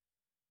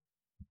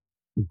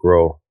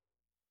 grow.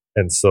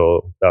 And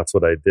so that's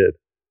what I did.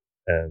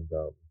 And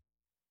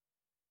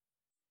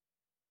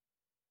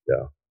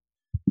yeah.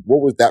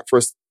 What was that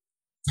first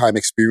time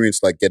experience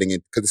like getting in?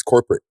 Because it's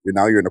corporate.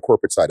 You're in the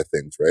corporate side of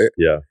things, right?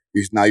 Yeah.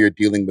 Now you're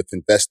dealing with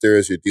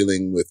investors, you're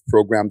dealing with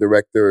program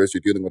directors,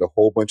 you're dealing with a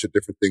whole bunch of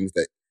different things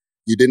that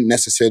you didn't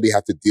necessarily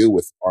have to deal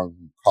with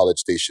on college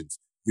stations.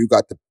 You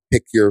got to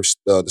pick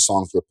the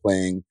songs you're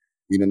playing.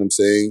 You know what I'm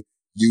saying?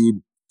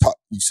 You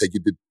said you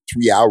did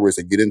 3 hours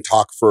and you didn't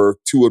talk for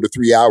 2 of the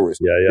 3 hours.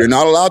 Yeah. You're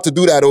not allowed to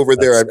do that over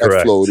there at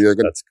Flow.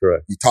 That's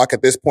correct. You talk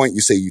at this point,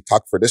 you say you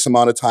talk for this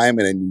amount of time,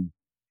 and then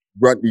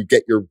you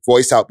get your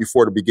voice out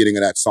before the beginning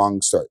of that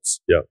song starts.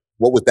 Yeah.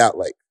 What was that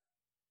like?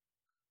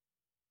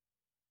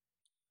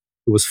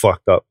 It was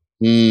fucked up.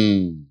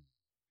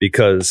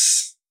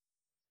 Because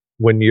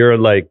when you're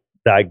like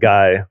that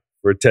guy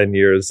for 10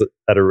 years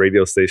at a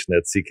radio station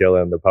at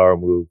CKLM, the Power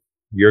Move,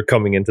 you're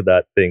coming into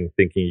that thing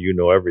thinking you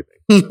know everything,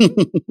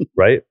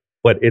 right?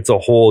 But it's a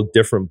whole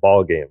different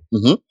ball game,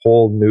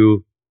 whole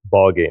new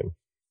ball game.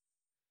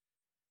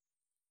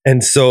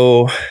 And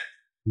so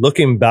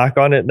looking back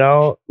on it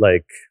now,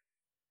 like,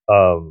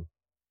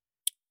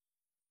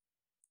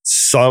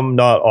 some,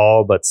 not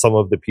all, but some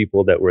of the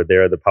people that were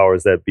there, the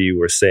powers that be,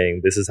 were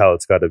saying this is how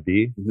it's got to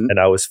be, and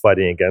I was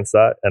fighting against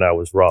that, and I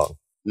was wrong.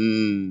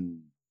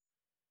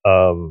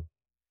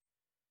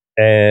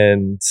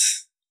 And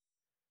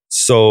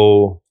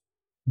so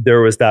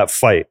there was that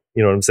fight,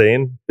 you know what I'm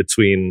saying,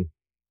 between,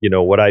 you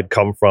know, what I'd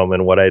come from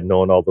and what I'd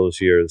known all those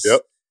years,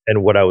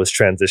 and what I was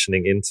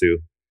transitioning into.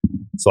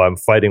 So I'm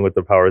fighting with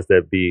the powers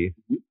that be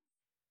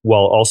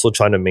while also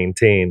trying to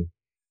maintain.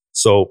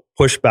 So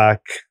pushback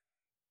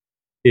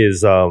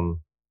is a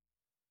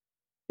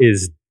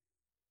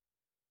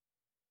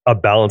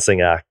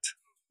balancing act.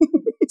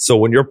 So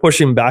when you're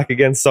pushing back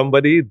against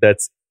somebody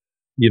that's,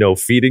 you know,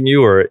 feeding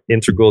you or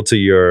integral to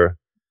your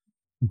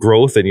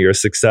growth and your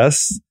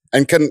success,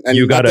 and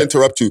you got to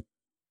interrupt you,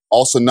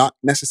 also not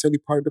necessarily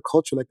part of the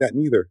culture like that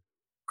neither.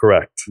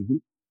 Correct.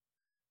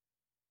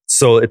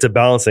 So it's a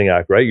balancing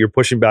act, right? You're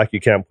pushing back, you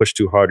can't push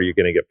too hard or you're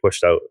going to get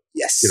pushed out.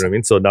 Yes. You know what I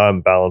mean? So now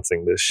I'm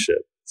balancing this shit.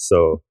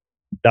 So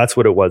that's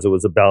what it was. It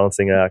was a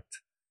balancing act.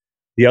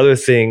 The other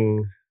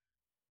thing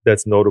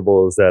that's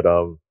notable is that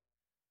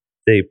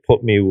they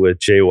put me with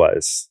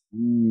J-Wise.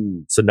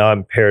 So now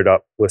I'm paired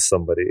up with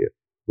somebody,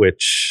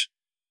 which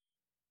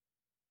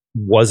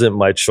wasn't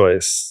my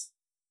choice.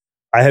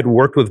 I had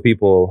worked with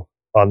people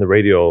on the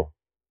radio,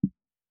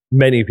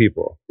 many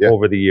people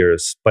over the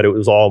years, but it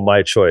was all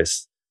my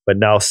choice. But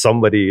now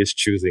somebody is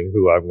choosing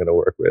who I'm going to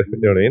work with. You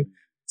know what I mean?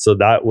 So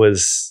that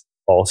was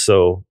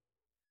also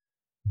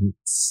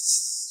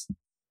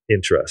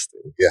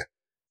interesting,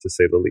 to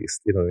say the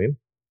least. You know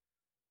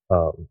what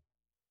I mean?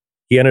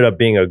 He ended up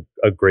being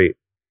a great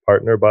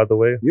partner, by the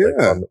way,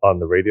 like on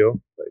the radio.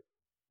 Like,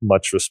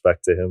 much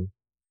respect to him.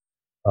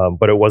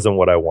 But it wasn't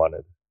what I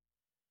wanted.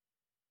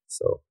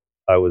 So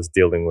I was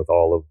dealing with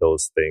all of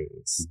those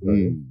things. You know what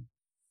I mean?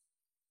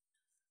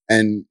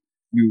 And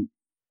you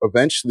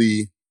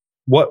eventually...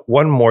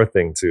 One more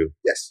thing too,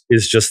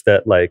 is just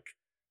that, like,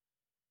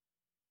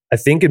 I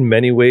think in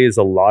many ways,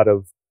 a lot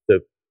of the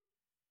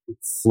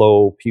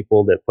Flow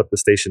people that put the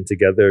station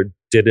together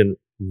didn't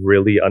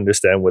really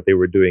understand what they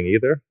were doing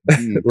either.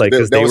 Like,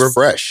 because they were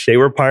fresh. They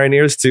were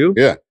pioneers too.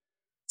 Yeah.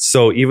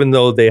 So even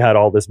though they had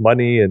all this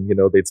money and, you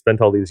know, they'd spent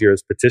all these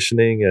years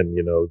petitioning and,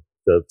 you know,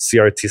 the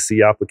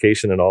CRTC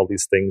application and all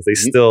these things, they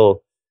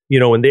still, you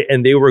know,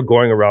 and they were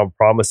going around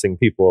promising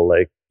people,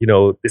 like, you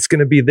know, it's going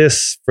to be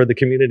this for the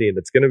community and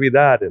it's going to be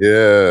that. And, you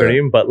know what I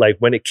mean? But like,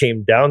 when it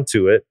came down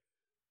to it,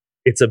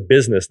 it's a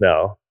business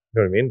now.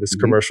 You know what I mean? This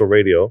commercial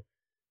radio,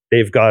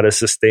 they've got to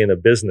sustain a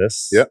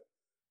business.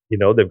 You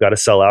know, they've got to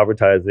sell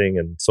advertising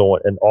and so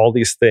on. And all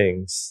these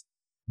things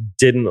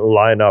didn't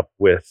line up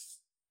with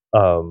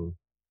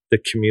the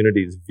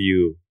community's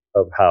view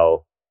of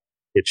how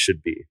it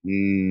should be.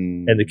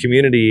 And the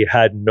community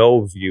had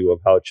no view of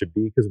how it should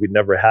be because we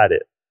never had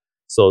it.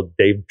 So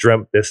they've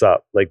dreamt this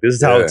up. Like, this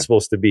is how it's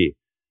supposed to be.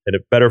 And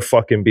it better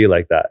fucking be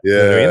like that. You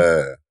know what I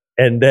mean?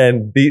 And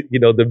then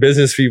the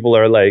business people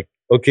are like,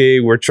 okay,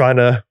 we're trying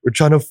to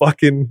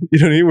fucking, you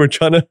know what I mean? We're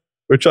trying to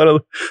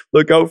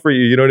look out for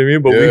you. You know what I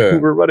mean? But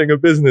we're running a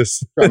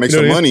business. Trying to make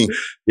some money.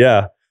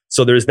 Yeah.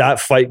 So there's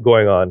that fight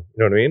going on.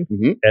 You know what I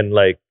mean? And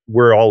like,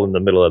 we're all in the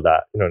middle of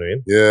that. You know what I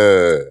mean?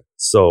 Yeah.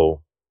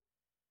 So,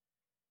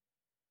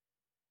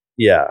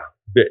 yeah,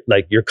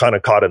 like, you're kind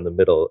of caught in the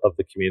middle of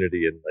the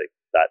community and like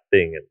that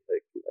thing, and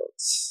like, you know,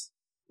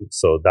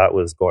 so that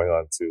was going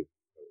on too.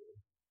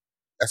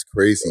 That's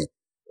crazy.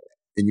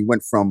 And you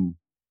went from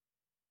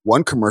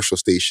one commercial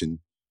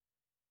station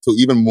to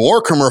even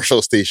more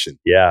commercial station.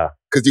 Yeah,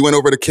 because you went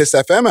over to Kiss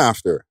FM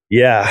after.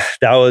 Yeah,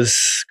 that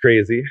was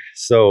crazy.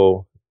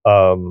 So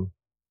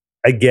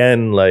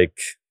again, like,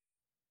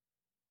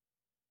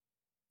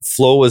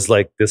 Flow was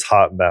like this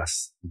hot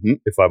mess,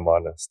 if I'm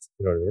honest.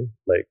 You know what I mean?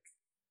 Like,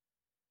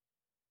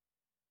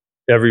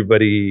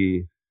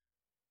 everybody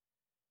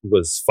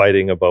was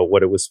fighting about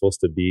what it was supposed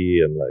to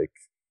be, and like,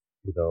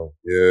 you know,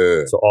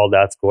 so all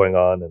that's going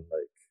on, and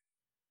like,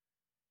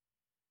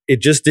 it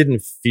just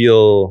didn't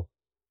feel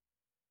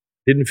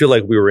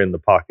like we were in the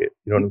pocket.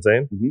 You know what I'm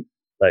saying?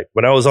 Like,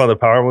 when I was on the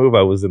Power Move,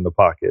 I was in the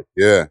pocket.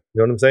 Yeah. You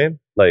know what I'm saying?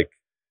 Like,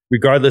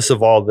 regardless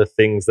of all the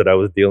things that I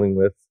was dealing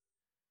with,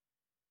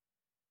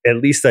 at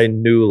least I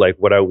knew like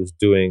what I was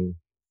doing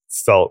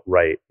felt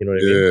right. You know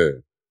what I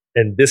mean?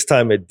 And this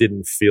time it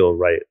didn't feel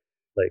right.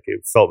 Like,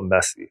 it felt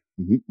messy.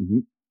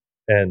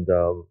 And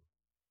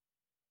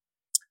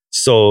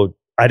so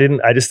I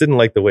just didn't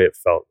like the way it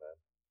felt,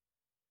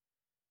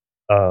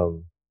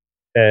 man.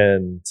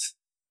 And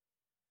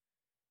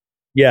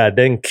yeah,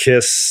 then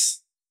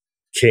Kiss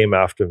came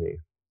after me,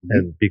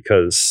 and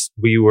because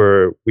we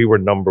were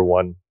number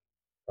one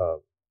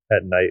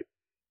at night.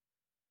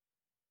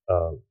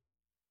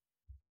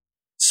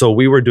 so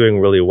we were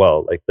doing really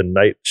well. Like the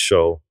night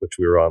show, which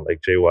we were on,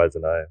 like Jay Wise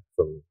and I,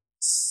 from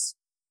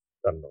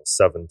I don't know,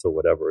 7 to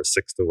whatever, or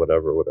 6 to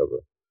whatever,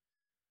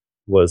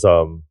 was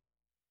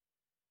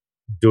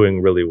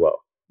doing really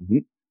well. Mm-hmm.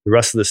 The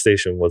rest of the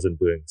station wasn't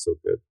doing so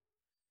good.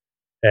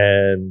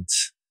 And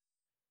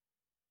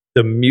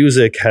the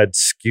music had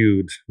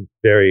skewed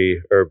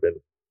very urban,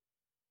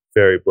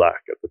 very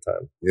black at the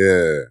time.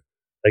 Yeah.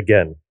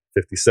 Again,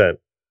 50 Cent,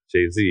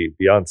 Jay-Z,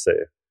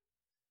 Beyonce.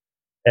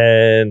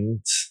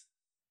 And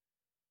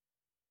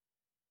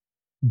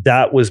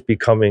that was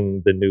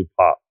becoming the new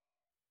pop.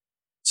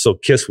 So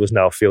Kiss was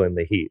now feeling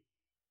the heat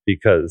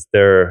because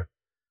their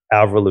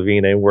Avril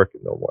Lavigne ain't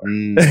working no more.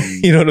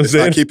 You know what I'm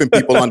saying? Not keeping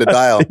people on the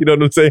dial. You know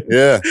what I'm saying?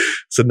 Yeah.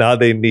 So now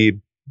they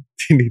need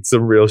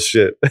some real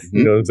shit. Mm-hmm.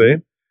 You know what I'm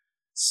saying?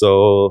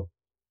 So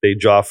they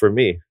draw for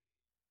me.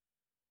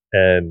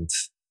 And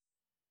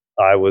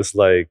I was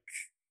like,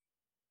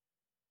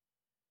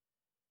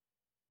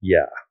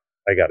 yeah,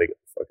 I got to get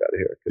the fuck out of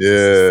here.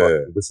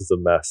 Yeah. This is a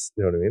mess.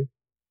 You know what I mean?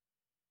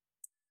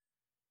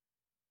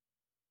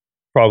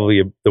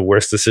 Probably the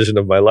worst decision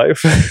of my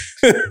life.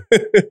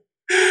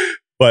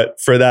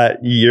 But for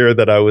that year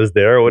that I was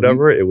there or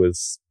whatever, it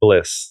was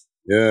bliss.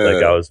 Yeah.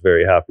 Like I was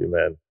very happy,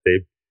 man.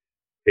 They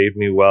paid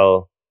me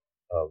well.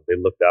 They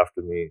looked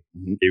after me,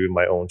 gave me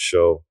my own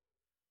show.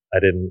 I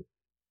didn't,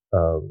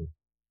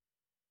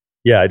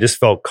 I just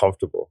felt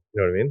comfortable.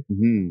 You know what I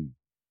mean?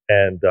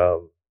 And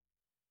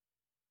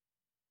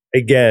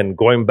again,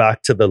 going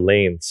back to the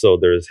lane. So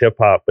there's hip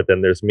hop, but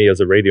then there's me as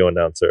a radio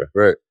announcer.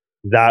 Right.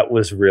 That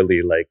was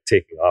really like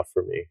taking off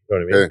for me. You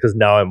know what I mean? Because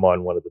now I'm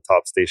on one of the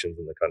top stations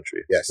in the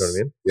country. Yes. You know what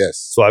I mean?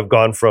 Yes. So I've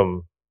gone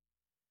from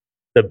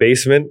the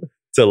basement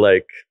to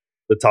like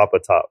the top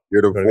of top.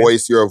 You're the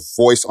voice. You're a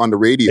voice on the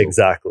radio.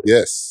 Exactly.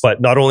 Yes.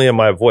 But not only am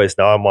I a voice,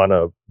 now I'm on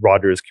a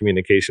Rogers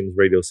Communications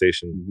radio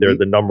station. They're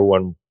the number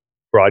one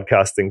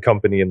broadcasting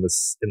company in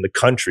the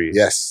country.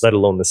 Yes. Let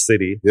alone the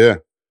city. Yeah.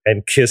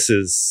 And Kiss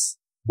is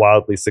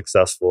wildly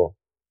successful.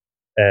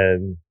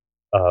 And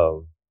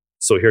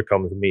so here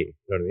comes me. You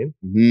know what I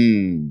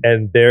mean?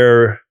 And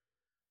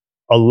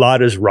a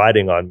lot is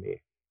riding on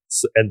me.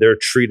 So, and they're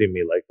treating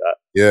me like that.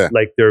 Yeah.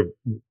 Like they're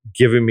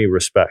giving me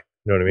respect.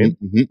 You know what I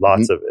mean?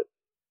 Lots of it.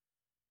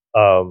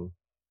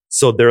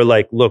 So they're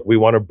like, look, we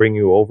want to bring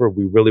you over.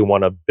 We really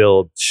want to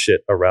build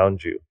shit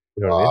around you.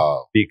 You know what I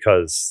mean?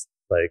 Because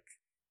like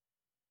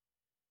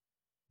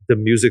the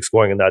music's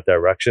going in that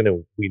direction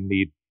and we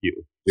need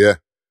you. Yeah.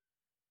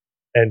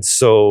 And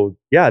so,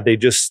 they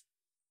just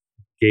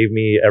gave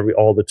me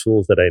all the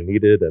tools that I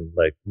needed and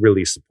like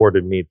really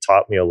supported me,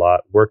 taught me a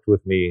lot, worked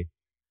with me.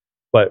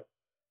 But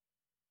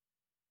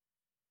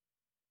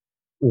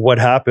what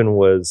happened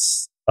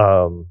was,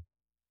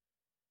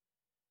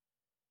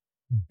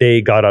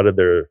 they got out of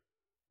their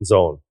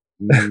zone.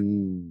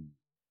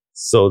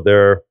 So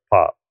they're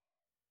pop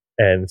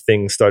and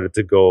things started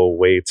to go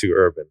way too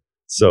urban.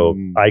 So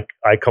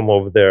I come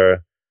over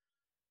there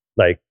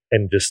like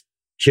and just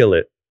kill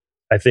it.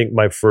 I think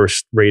my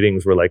first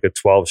ratings were like a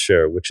 12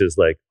 share, which is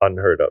like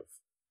unheard of.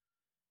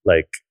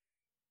 Like,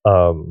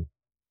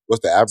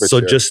 what's the average? So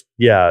share? just,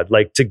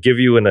 like to give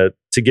you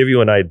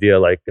an idea,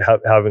 like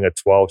having a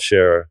 12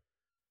 share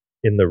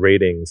in the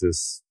ratings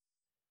is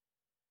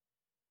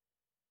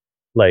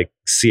like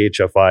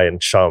CHFI and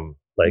Chum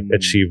like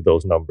achieve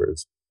those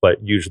numbers, but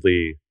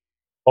usually,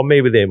 or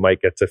maybe they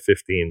might get to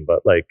 15,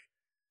 but like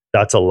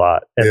that's a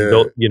lot.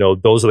 And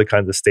those are the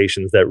kinds of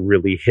stations that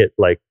really hit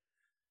like,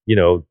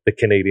 the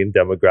Canadian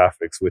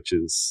demographics, which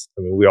is,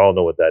 I mean, we all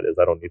know what that is.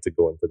 I don't need to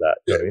go into that.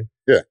 You know what I mean?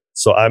 Yeah.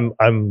 So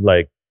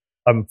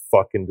I'm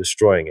fucking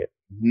destroying it.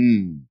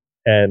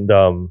 And,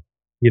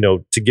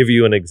 to give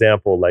you an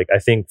example, like I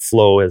think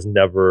Flow has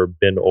never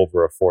been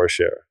over a 4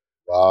 share.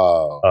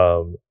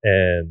 Wow.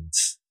 And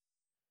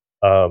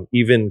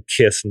even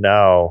Kiss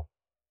now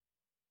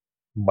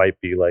might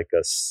be like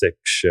a 6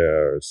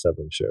 share or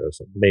 7 share or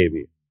something,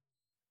 maybe.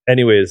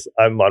 Anyways,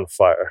 I'm on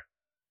fire.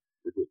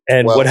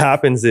 And what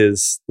happens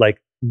is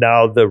like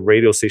now the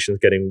radio station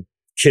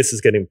Kiss is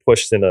getting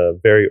pushed in a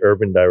very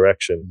urban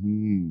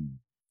direction.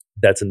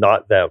 That's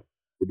not them.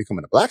 They're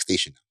becoming a black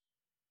station.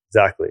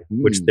 Exactly.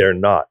 Which they're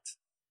not.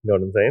 You know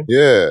what I'm saying?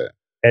 Yeah.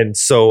 And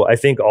so I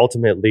think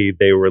ultimately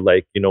they were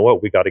like, you know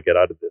what, we got to get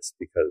out of this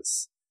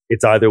because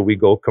it's either we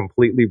go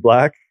completely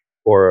black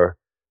or,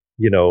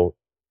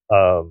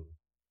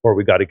 or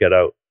we got to get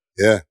out.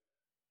 Yeah.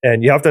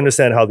 And you have to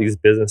understand how these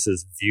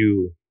businesses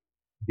view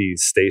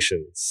these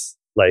stations.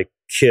 Like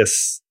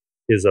Kiss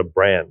is a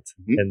brand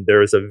and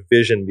there is a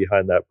vision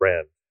behind that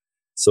brand.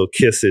 So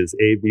Kiss is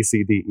A, B,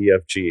 C, D, E,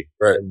 F, G.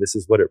 Right. And this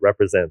is what it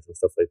represents and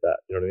stuff like that.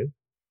 You know what I mean?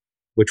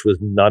 Which was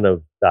none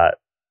of that.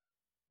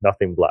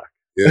 Nothing black.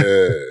 Yeah.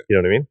 You know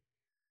what I mean?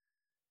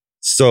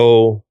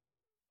 So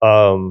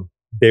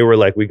they were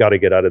like, we got to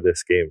get out of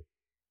this game.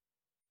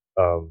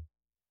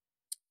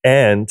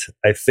 And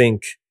I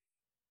think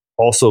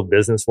also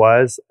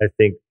business-wise, I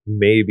think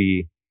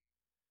maybe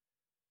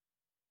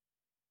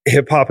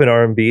hip-hop and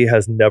R&B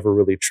has never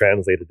really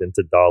translated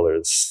into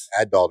dollars.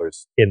 Ad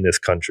dollars. In this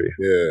country.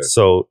 Yeah.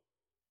 So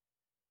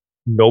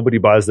nobody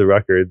buys the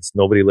records,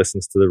 nobody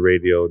listens to the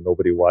radio,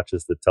 nobody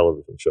watches the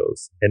television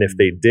shows. And if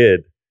they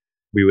did,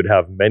 we would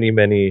have many,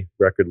 many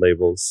record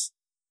labels,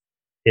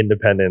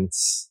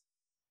 independents.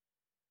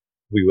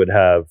 We would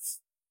have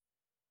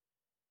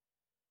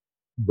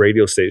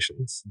radio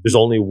stations. There's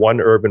only one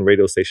urban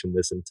radio station in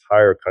this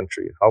entire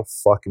country. How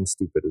fucking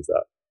stupid is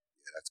that?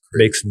 Yeah, that's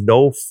crazy. Makes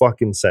no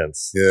fucking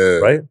sense. Yeah.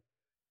 Right?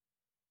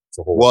 It's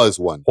a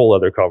whole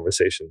other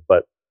conversation.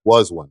 But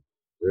was one.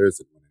 There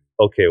isn't one.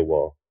 Okay,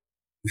 well.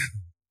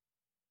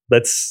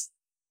 let's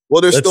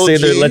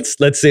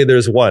say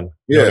there's one.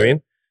 You know what I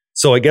mean?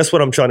 So I guess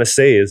what I'm trying to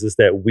say is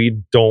that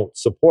we don't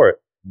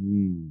support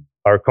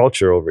our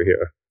culture over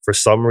here for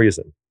some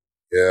reason.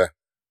 Yeah.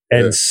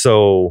 And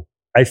so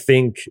I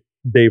think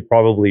they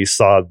probably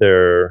saw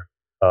their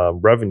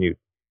revenue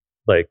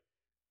like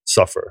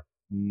suffer.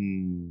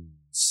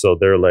 So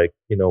they're like,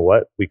 you know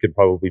what? We could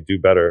probably do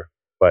better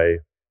by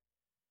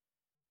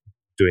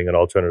doing an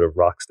alternative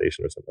rock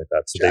station or something like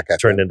that. So Jack they FM.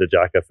 turned into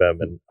Jack FM,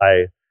 and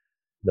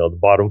the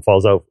bottom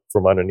falls out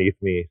from underneath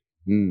me,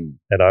 and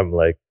I'm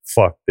like,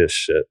 fuck this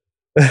shit.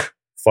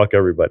 Fuck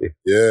everybody.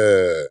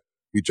 Yeah.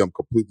 You jump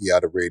completely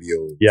out of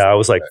radio. Yeah, I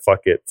was like, fuck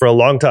it. For a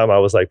long time, I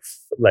was like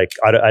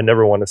I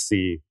never want to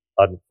see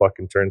a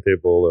fucking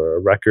turntable or a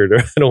record, or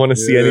I don't want to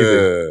see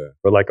anything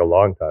for like a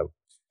long time.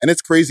 And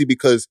it's crazy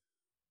because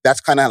that's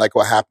kind of like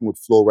what happened with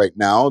Flow right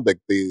now. Like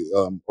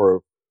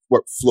or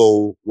what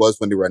Flow was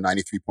when they were at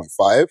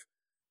 93.5.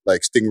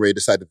 Like Stingray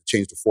decided to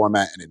change the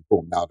format, and then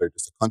boom, now they're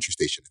just a country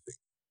station, I think.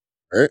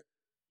 Right?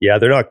 Yeah,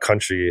 they're not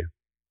country.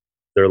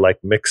 They're like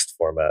mixed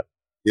format.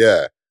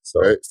 Yeah. So,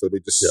 right. So they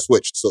just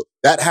switched. So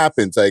that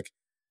happens. Like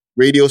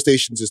radio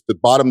stations is the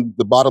bottom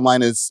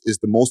line is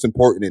the most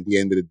important at the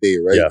end of the day,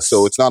 right? Yes.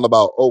 So it's not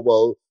about, oh,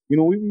 well,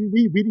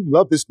 we really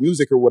love this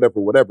music or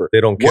whatever.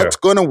 They don't care. What's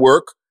going to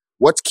work?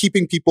 What's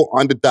keeping people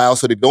on the dial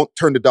so they don't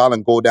turn the dial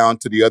and go down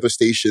to the other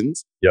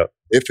stations? Yeah.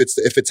 If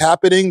it's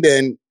happening,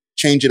 then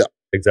change it up.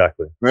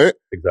 Exactly. Right?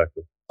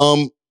 Exactly.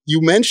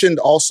 You mentioned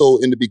also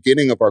in the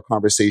beginning of our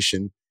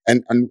conversation,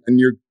 and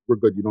we're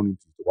good. You don't need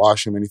to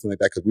wash him or anything like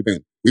that because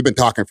we've been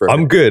talking for.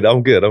 I'm good.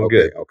 Okay. Yeah,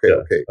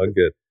 I'm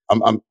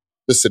good.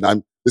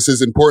 Listen. This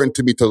is important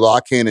to me to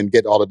lock in and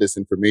get all of this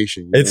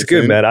information. It's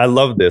good, man. I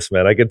love this,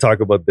 man. I could talk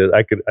about this.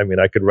 I could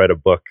write a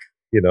book.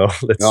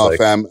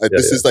 Fam.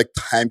 This is like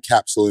time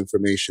capsule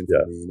information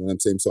for me. You know what I'm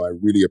saying? So I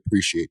really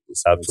appreciate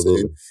this.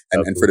 Absolutely.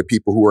 And for the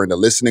people who are in the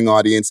listening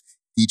audience,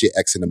 DJ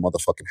X in the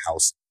motherfucking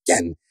house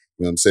again.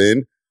 You know what I'm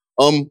saying?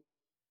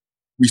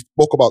 We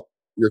spoke about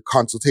your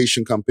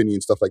consultation company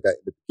and stuff like that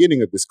at the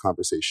beginning of this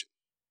conversation.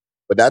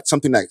 But that's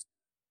something that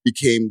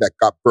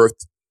got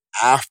birthed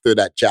after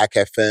that Jack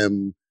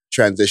FM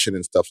transition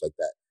and stuff like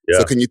that. Yeah.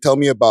 So can you tell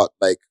me about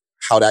like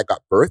how that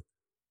got birthed?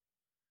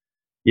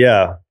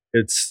 Yeah,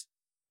 it's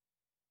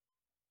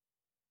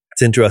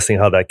interesting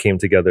how that came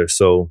together.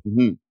 So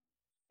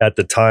at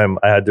the time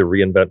I had to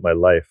reinvent my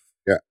life.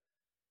 Yeah.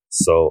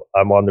 So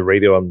I'm on the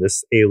radio. I'm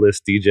this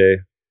A-list DJ,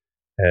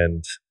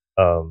 and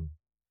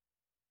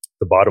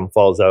the bottom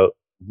falls out.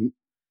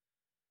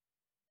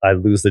 I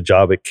lose the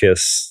job at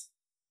KISS.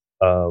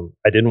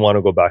 I didn't want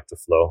to go back to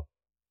Flow,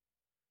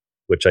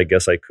 which I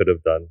guess I could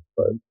have done,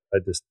 but I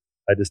just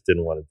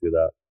didn't want to do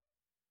that.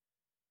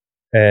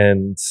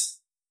 And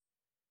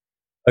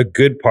a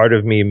good part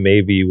of me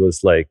maybe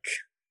was like,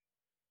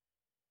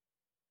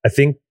 I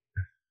think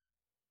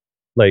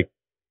like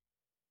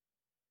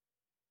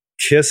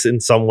KISS in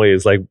some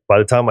ways, like by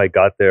the time I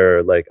got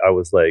there, like I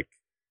was like,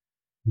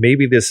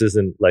 maybe this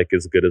isn't like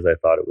as good as I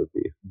thought it would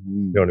be.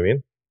 You know what I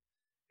mean?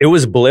 It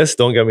was bliss,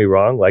 don't get me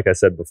wrong, like I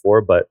said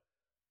before, but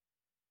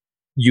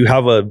you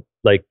have a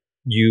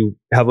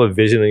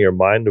vision in your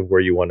mind of where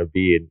you want to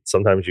be, and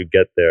sometimes you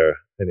get there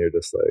and you're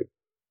just like,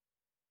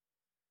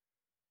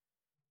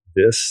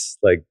 this,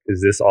 like,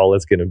 is this all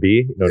it's gonna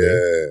be? You know what I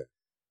mean?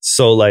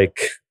 So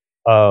like,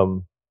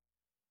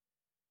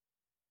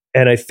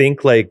 and I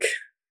think like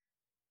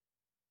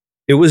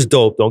it was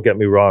dope, don't get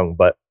me wrong,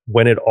 but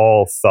when it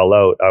all fell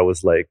out, I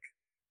was like,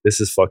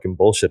 this is fucking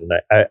bullshit, and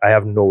I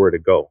have nowhere to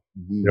go.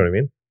 You know what I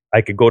mean? I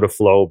could go to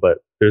Flow, but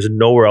there's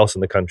nowhere else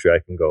in the country I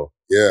can go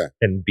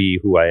and be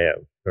who I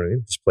am. You know what I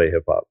mean? Just play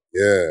hip hop.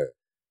 Yeah.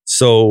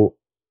 So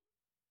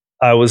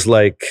I was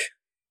like,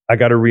 I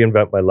got to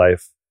reinvent my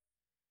life.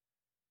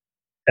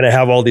 And I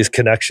have all these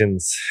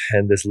connections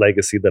and this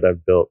legacy that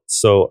I've built.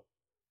 So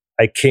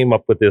I came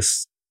up with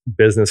this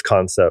business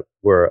concept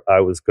where I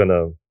was going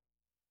to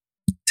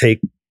take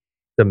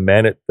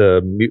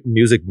the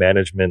music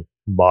management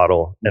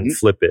model and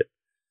flip it.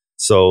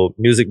 So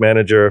music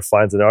manager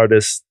finds an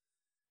artist,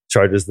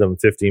 charges them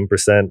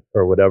 15%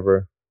 or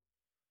whatever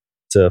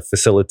to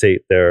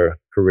facilitate their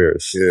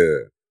careers.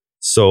 Yeah.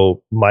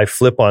 So my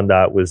flip on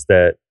that was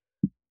that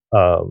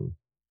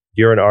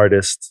you're an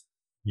artist,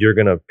 you're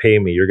going to pay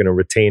me, you're going to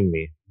retain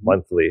me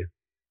monthly,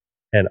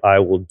 and I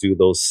will do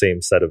those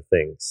same set of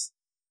things.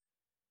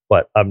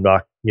 But I'm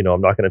not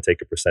going to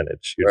take a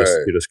percentage. You're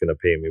just going to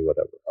pay me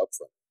whatever.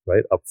 Upfront.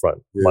 Right?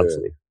 Upfront,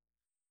 monthly.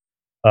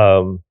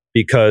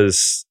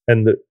 Because,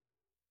 and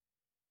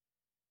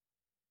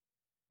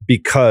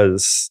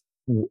because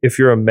if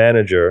you're a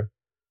manager,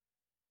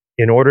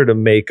 in order to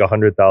make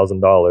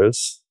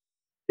 $100,000,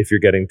 if you're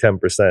getting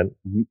 10%,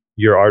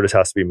 your artist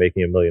has to be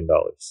making $1 million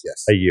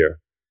a year.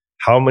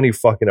 How many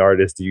fucking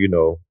artists do you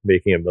know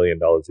making $1 million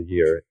a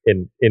year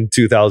in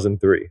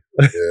 2003?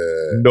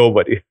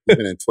 Nobody.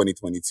 Even in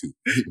 2022.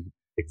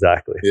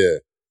 Exactly. Yeah.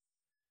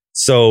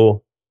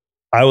 So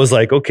I was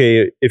like,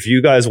 okay, if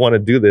you guys want to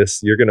do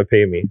this, you're going to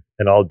pay me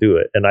and I'll do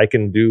it. And I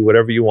can do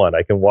whatever you want.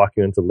 I can walk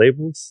you into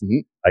labels.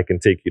 I can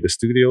take you to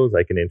studios.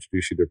 I can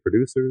introduce you to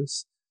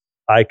producers.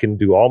 I can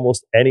do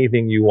almost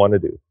anything you want to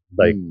do,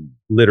 like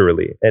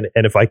literally. And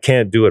if I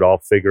can't do it, I'll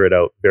figure it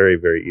out very,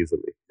 very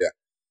easily. Yeah.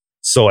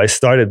 So I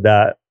started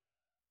that.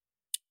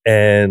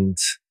 And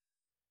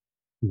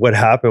what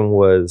happened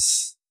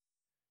was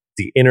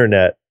the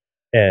internet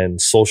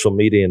and social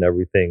media and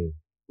everything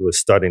was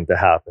starting to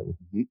happen.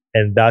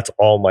 And that's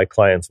all my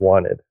clients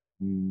wanted.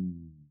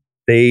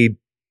 They,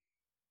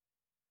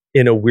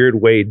 in a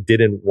weird way,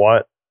 didn't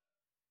want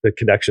the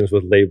connections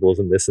with labels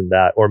and this and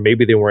that, or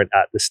maybe they weren't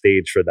at the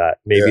stage for that.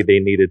 Maybe they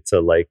needed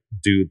to like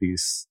do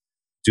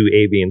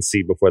A, B, and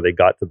C before they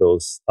got to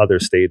those other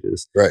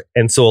stages. Right.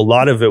 And so a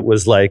lot of it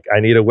was like, I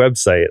need a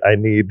website. I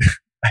need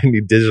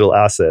digital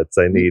assets.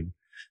 I need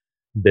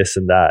this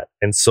and that.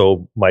 And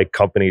so my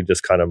company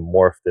just kind of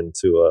morphed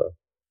into a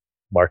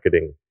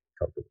marketing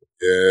company.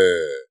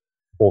 Yeah.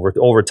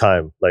 Over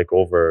time, like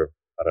over,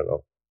 I don't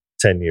know,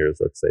 10 years,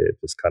 let's say, it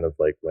just kind of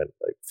like went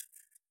like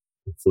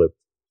flipped.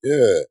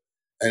 Yeah.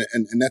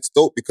 And that's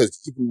dope, because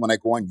even when I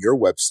go on your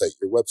website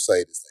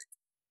is like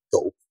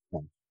dope.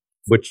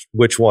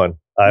 Which one?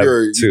 I have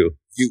two.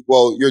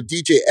 Your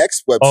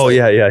DJX website. Oh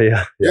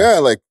yeah.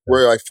 Like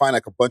where I find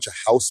like a bunch of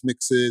house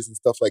mixes and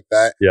stuff like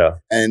that. Yeah.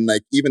 And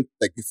like even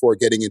like before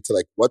getting into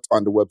like what's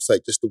on the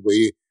website, just the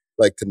way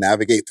like to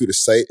navigate through the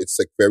site, it's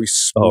like very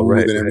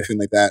smooth and everything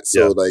like that.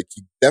 So like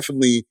you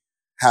definitely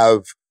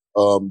have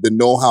the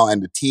know-how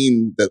and the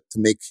team to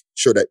make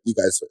sure that you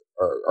guys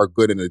are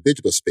good in the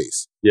digital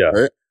space. Yeah.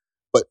 Right.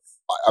 But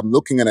I'm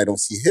looking and I don't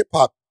see hip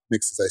hop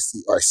mixes.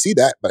 I see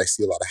that, but I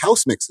see a lot of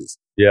house mixes.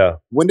 Yeah.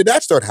 When did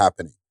that start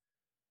happening?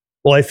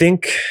 Well, I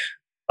think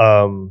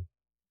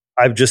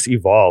I've just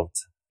evolved,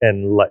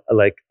 and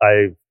like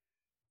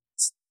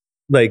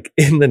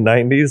in the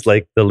 90s,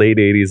 like the late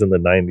 80s and the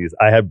 90s,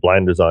 I had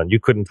blinders on. You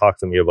couldn't talk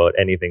to me about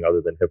anything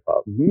other than hip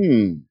hop.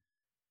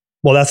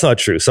 Well, that's not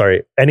true.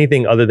 Sorry.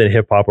 Anything other than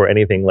hip hop or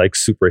anything like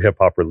super hip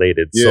hop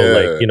related. So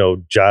like,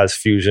 jazz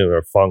fusion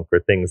or funk or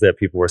things that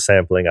people were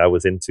sampling, I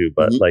was into,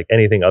 but like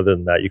anything other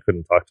than that, you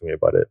couldn't talk to me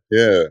about it.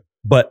 Yeah.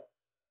 But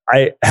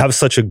I have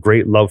such a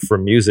great love for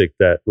music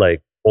that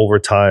like over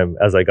time,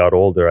 as I got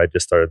older, I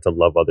just started to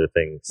love other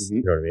things.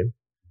 You know what I mean?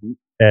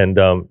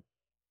 And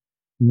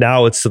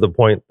now it's to the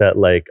point that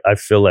like, I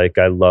feel like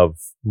I love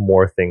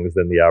more things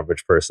than the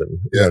average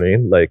person. You know what I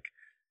mean? Like,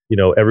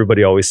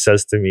 everybody always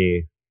says to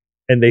me,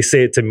 and they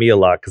say it to me a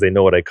lot because they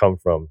know what I come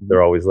from.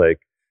 They're always like,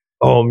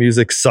 oh,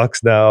 music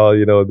sucks now,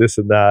 this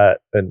and that.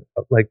 And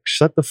I'm like,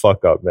 shut the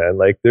fuck up, man.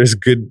 Like there's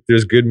good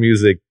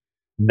music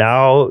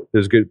now.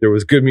 There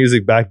was good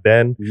music back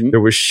then. There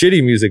was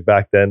shitty music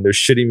back then. There's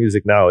shitty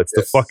music now. It's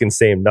the fucking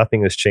same.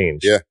 Nothing has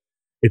changed. Yeah.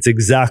 It's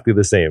exactly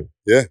the same.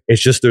 Yeah.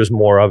 It's just there's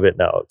more of it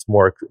now. It's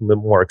more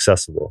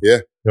accessible. Yeah.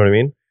 You know what I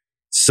mean?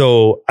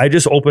 So I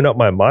just opened up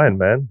my mind,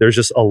 man. There's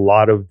just a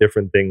lot of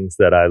different things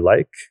that I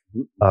like.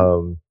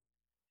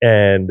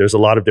 And there's a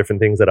lot of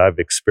different things that I've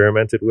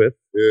experimented with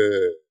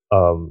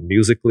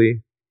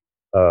musically.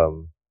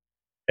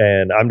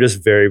 And I'm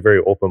just very, very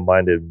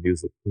open-minded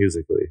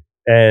musically.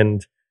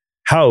 And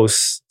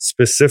house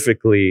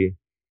specifically,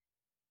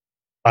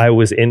 I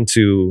was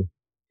into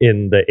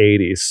in the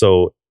 80s.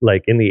 So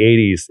like in the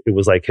 80s, it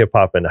was like hip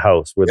hop and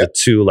house were the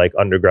two like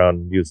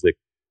underground music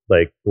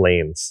like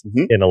lanes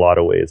in a lot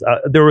of ways.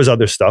 There was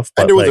other stuff.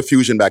 But and there was a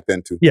fusion back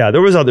then too. Yeah,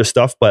 there was other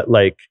stuff, but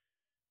like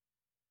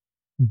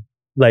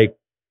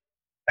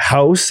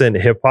house and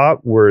hip hop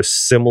were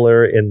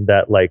similar in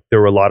that like there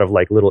were a lot of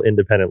like little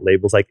independent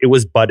labels. Like it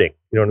was budding.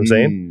 You know what I'm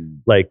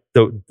saying?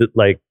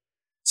 Like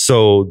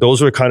so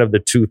those were kind of the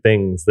two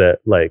things that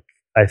like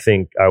I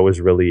think I was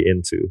really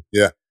into.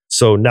 Yeah.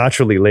 So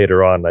naturally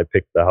later on I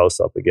picked the house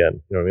up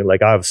again. You know what I mean?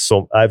 Like I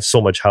have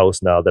so much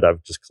house now that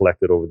I've just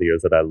collected over the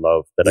years that I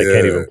love that I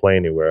can't even play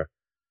anywhere.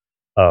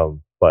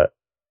 But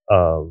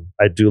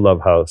I do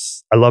love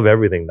house. I love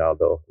everything now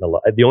though.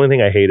 The only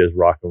thing I hate is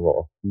rock and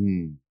roll.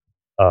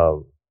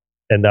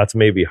 And that's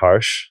maybe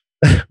harsh,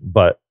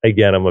 but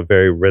again, I'm a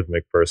very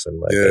rhythmic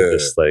person. Like I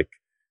just like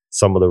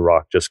some of the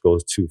rock just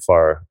goes too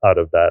far out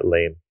of that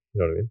lane.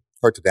 You know what I mean?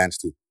 Hard to dance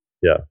to.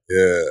 Yeah.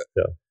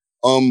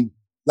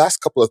 Last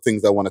couple of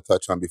things I want to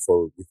touch on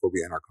before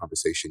we end our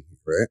conversation here,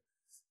 right?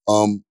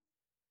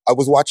 I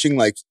was watching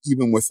like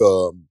even with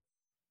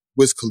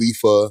Wiz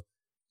Khalifa,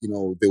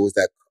 there was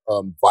that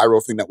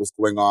viral thing that was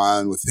going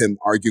on with him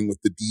arguing with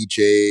the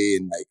DJ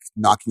and like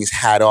knocking his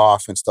hat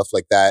off and stuff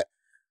like that.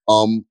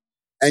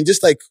 And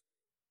just like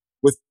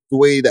with the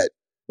way that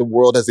the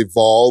world has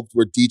evolved,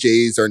 where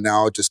DJs are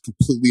now just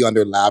completely on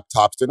their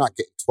laptops, they're not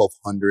getting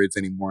 1200s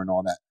anymore and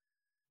all that.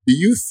 Do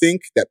you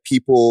think that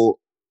people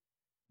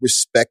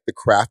respect the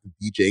craft of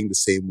DJing the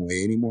same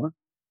way anymore?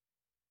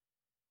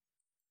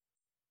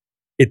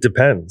 It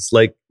depends.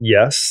 Like,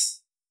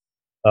 yes,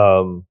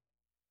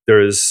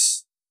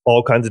 there's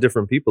all kinds of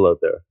different people out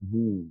there. Mm-hmm.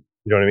 You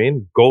know what I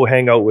mean? Go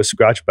hang out with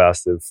Scratch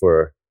Bastard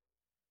for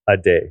a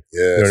day.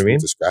 Yeah, you know what I mean?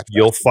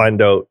 You'll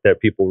find out that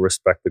people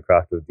respect the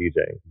craft of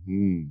DJing.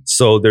 Mm-hmm.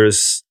 So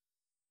there's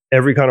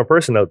every kind of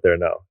person out there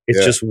now.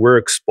 It's just we're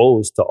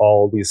exposed to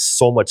all these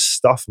so much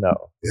stuff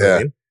now. You know what I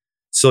mean?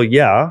 So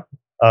yeah,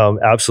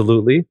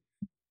 absolutely.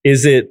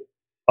 Is it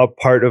a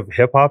part of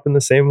hip hop in the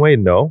same way?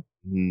 No.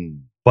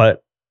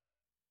 But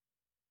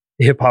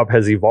hip hop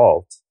has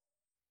evolved.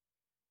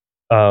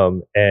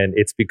 And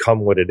it's become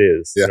what it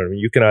is. You know what I mean?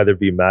 You can either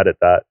be mad at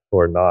that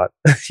or not.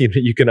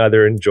 You can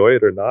either enjoy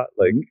it or not.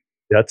 Like,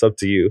 that's up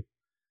to you.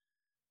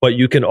 But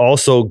you can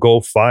also go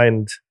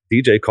find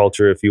DJ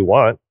culture if you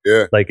want.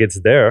 Yeah. Like,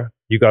 it's there.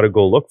 You got to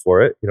go look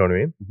for it. You know what I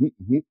mean?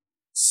 Mm-hmm.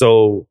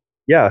 So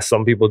yeah,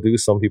 some people do,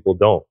 some people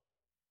don't.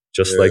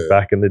 Just like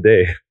back in the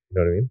day. You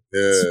know what I mean?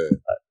 Yeah.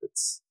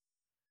 It's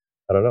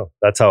I don't know.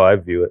 That's how I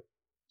view it.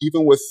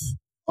 Even with,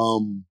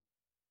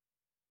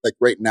 like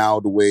right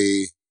now, the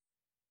way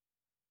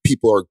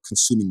people are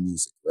consuming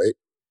music, right?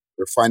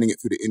 They're finding it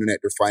through the internet.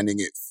 They're finding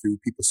it through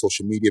people's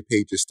social media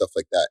pages, stuff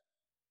like that.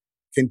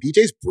 Can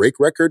DJs break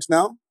records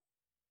now?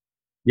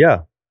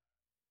 Yeah.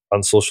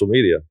 On social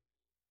media.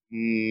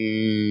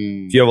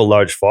 If you have a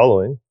large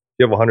following, if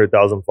you have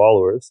 100,000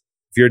 followers,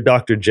 if you're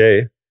Dr.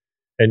 J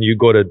and you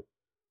go to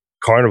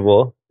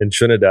Carnival in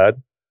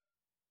Trinidad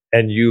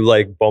and you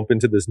like bump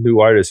into this new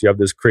artist, you have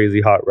this crazy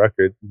hot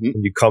record,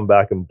 and you come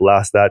back and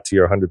blast that to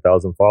your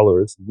 100,000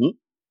 followers,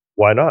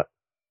 why not?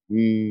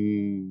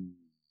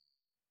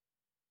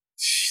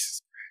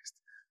 Jesus Christ.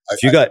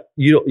 If you got,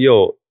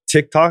 yo,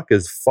 TikTok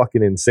is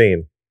fucking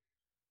insane.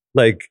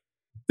 Like,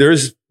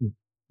 there's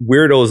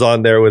weirdos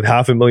on there with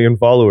 500,000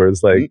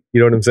 followers. Like,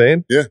 you know what I'm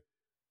saying? Yeah.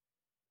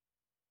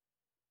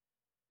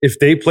 If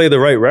they play the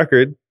right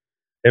record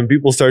and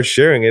people start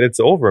sharing it, it's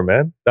over,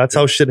 man. That's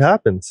how shit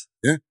happens.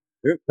 Yeah.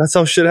 That's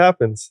how shit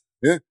happens.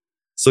 Yeah.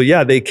 So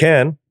yeah, they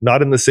can.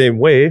 Not in the same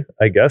way,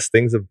 I guess.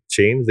 Things have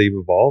changed. They've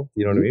evolved.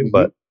 You know what I mean?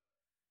 But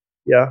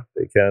yeah,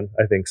 they can.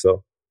 I think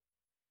so.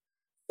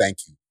 Thank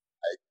you.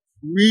 I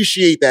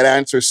appreciate that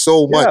answer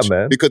so much,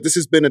 man. Because this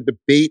has been a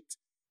debate.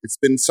 It's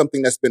been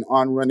something that's been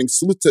on running.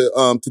 Salute to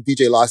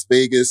DJ Las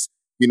Vegas.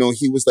 You know,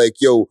 he was like,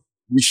 yo,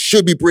 we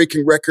should be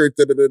breaking records,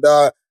 da da da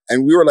da.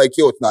 And we were like,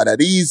 yo, it's not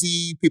that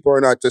easy. People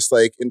are not just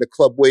like in the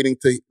club waiting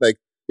to, like,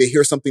 they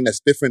hear something that's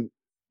different.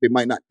 They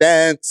might not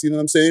dance. You know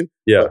what I'm saying?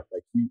 Yeah. But,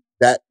 like,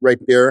 that right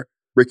there,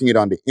 breaking it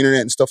on the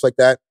internet and stuff like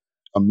that.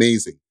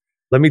 Amazing.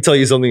 Let me tell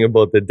you something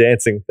about the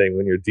dancing thing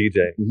when you're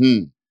DJing.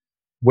 Mm-hmm.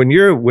 When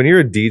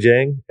you're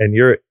DJing and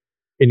you're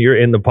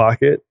in the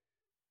pocket,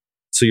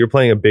 so you're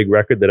playing a big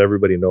record that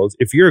everybody knows.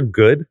 If you're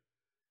good,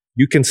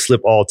 you can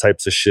slip all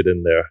types of shit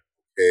in there,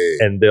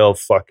 and they'll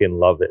fucking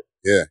love it.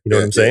 Yeah, you know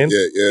what I'm saying?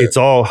 Yeah. It's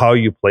all how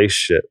you place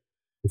shit.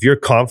 If you're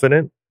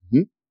confident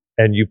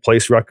and you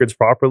place records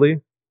properly,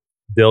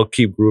 they'll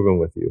keep grooving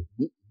with you.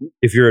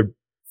 If you're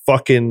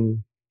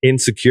fucking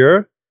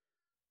insecure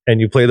and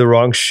you play the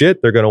wrong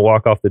shit, they're gonna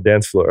walk off the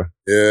dance floor.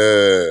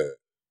 Yeah.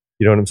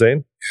 You know what I'm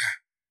saying?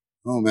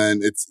 Oh man,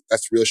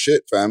 that's real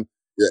shit, fam.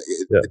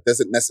 It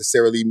doesn't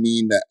necessarily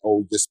mean that,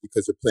 oh, just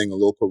because you're playing a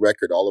local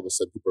record, all of a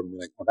sudden people are gonna be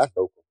like, oh, that's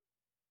local.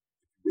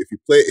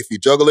 If you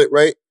juggle it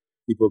right,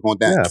 people are going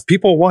to dance. Yeah,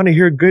 people want to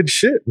hear good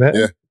shit, man.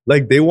 Yeah.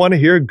 Like, they want to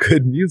hear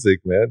good music,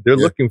 man. They're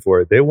looking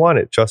for it. They want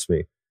it. Trust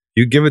me.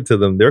 You give it to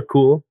them, they're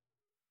cool.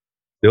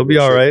 They'll be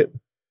all right.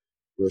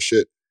 Real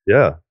shit.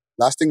 Yeah.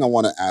 Last thing I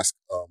want to ask,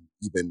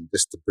 even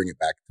just to bring it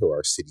back to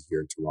our city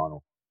here in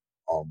Toronto,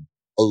 a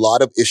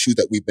lot of issues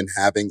that we've been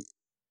having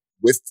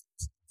with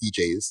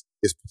DJs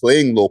is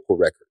playing local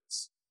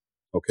records,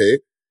 okay?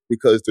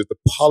 Because there's the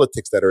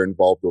politics that are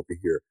involved over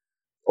here.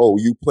 Oh,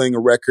 you playing a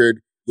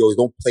record, yo,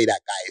 don't play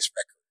that guy's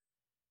record.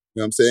 You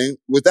know what I'm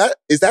saying?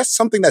 Is that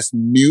something that's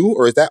new,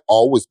 or has that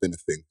always been a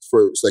thing?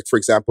 For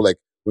example, like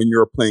when you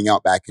were playing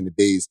out back in the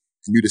days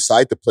and you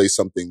decide to play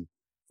something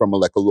from a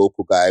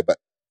local guy, but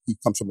he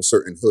comes from a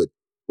certain hood.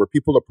 Were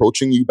people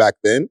approaching you back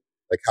then,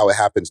 like how it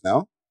happens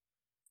now?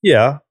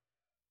 Yeah.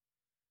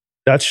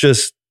 That's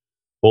just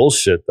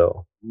bullshit,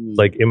 though.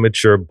 Like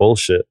immature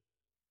bullshit.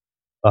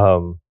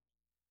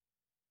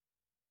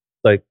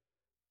 Like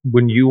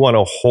when you want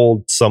to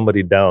hold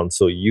somebody down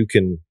so you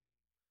can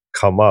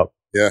come up.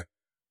 Yeah.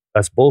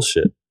 That's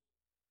bullshit.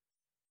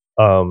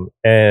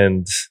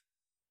 And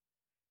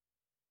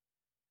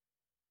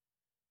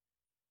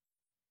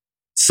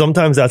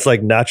sometimes that's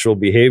like natural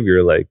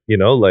behavior. Like, you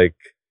know, like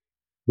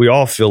we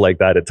all feel like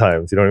that at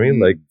times. You know what I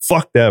mean? Like,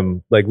 fuck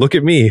them. Like, look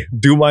at me.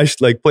 Do my,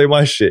 play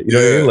my shit. You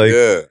know what I mean?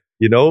 Like,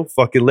 you know,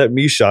 fucking let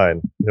me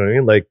shine. You know what I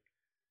mean? Like,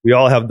 we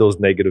all have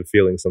those negative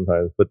feelings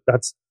sometimes, but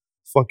that's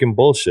fucking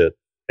bullshit.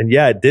 And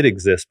yeah, it did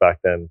exist back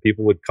then.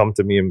 People would come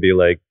to me and be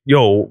like,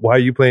 yo, why are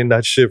you playing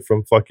that shit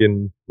from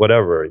fucking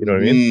whatever? You know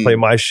what I mean? Play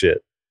my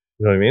shit.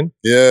 You know what I mean?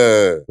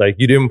 Yeah. Like,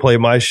 you didn't play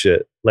my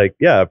shit. Like,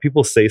 yeah,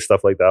 people say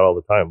stuff like that all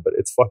the time, but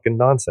it's fucking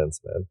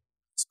nonsense, man.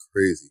 It's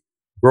crazy.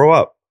 Grow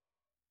up.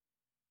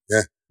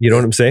 Yeah. You know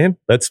what I'm saying?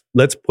 Let's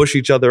push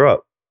each other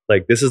up.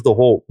 Like, this is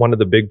one of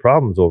the big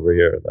problems over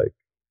here. Like,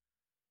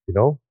 you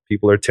know,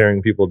 people are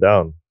tearing people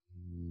down.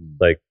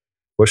 Like,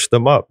 push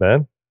them up,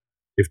 man.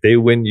 If they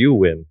win, you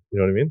win. You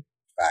know what I mean?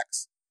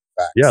 Facts.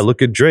 Yeah,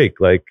 look at Drake.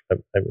 Like, I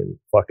mean,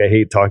 fuck, I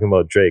hate talking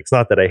about Drake. It's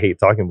not that I hate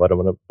talking about him,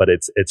 but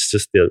it's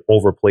just the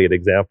overplayed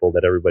example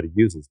that everybody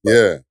uses. But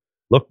yeah.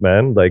 Look,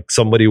 man, like,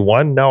 somebody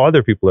won, now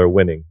other people are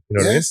winning. You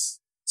know what I mean?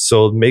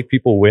 So make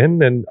people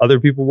win, and other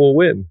people will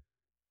win.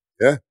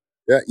 Yeah.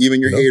 Yeah. Even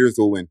your haters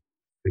will win.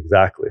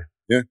 Exactly.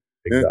 Yeah.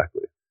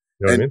 Exactly.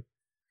 You know what I mean?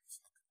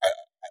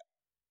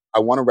 I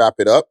want to wrap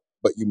it up,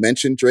 but you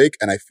mentioned Drake,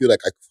 and I feel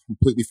like I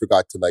completely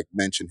forgot to like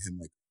mention him.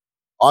 Like,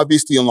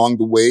 obviously, along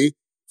the way,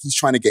 he's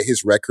trying to get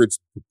his records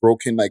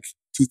broken like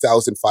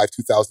 2005,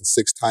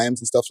 2006 times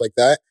and stuff like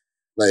that.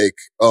 Like,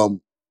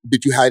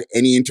 did you had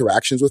any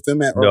interactions with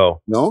him?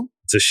 No.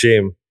 It's a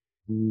shame.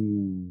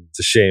 It's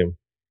a shame.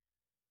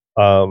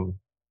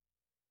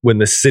 When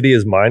The City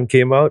Is Mine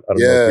came out, I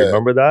don't know if you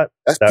remember that.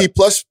 That's P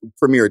Plus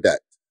premiere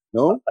that.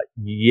 No?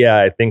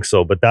 Yeah, I think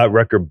so. But that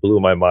record blew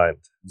my mind.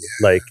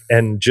 Yeah. Like,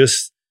 and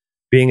just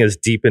being as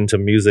deep into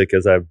music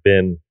as I've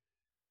been,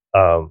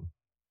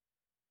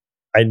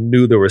 I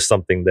knew there was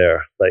something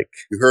there. Like,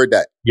 you heard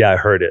that? Yeah, I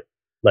heard it.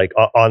 Like,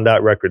 on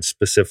that record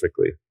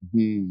specifically.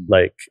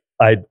 Like,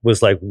 I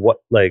was like, what?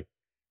 Like,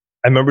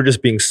 I remember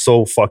just being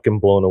so fucking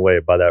blown away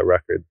by that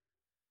record.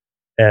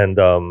 And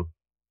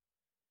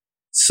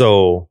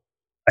so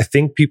I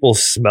think people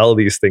smell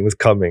these things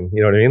coming.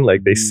 You know what I mean?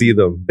 Like, they see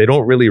them. They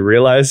don't really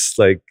realize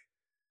like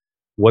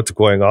what's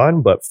going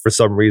on, but for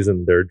some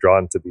reason they're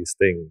drawn to these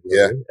things. You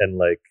know what I mean? And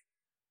like,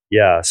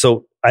 yeah.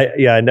 So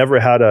I never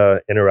had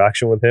a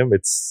interaction with him.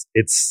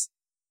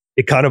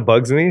 It kind of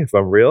bugs me, if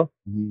I'm real.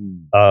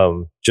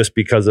 Just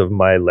because of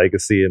my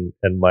legacy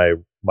and my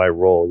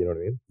role, you know what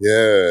I mean?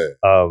 Yeah.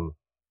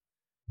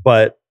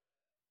 But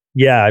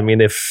yeah, I mean,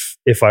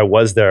 if I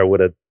was there, I would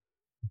have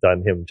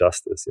done him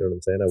justice. You know what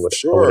I'm saying? I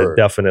would have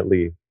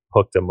definitely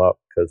hooked him up,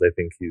 because I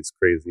think he's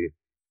crazy.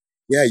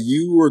 Yeah,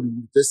 you were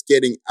just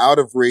getting out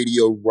of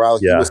radio while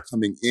he was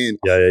coming in.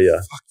 Yeah.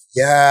 Fuck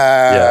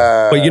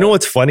yeah. But you know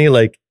what's funny?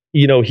 Like,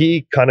 you know,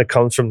 he kind of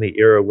comes from the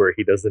era where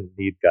he doesn't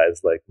need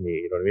guys like me.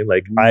 You know what I mean?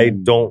 Like, I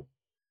don't,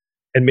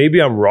 and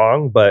maybe I'm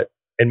wrong,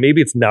 and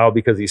maybe it's now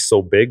because he's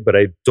so big, but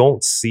I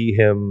don't see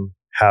him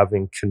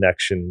having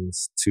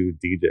connections to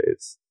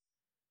DJs.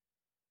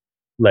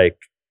 Like,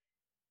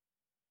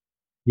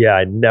 yeah,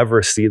 I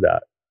never see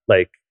that.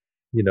 Like,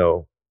 you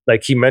know,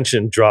 like he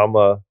mentioned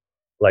Drama,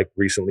 like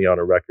recently on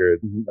a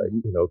record, like,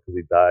 you know, because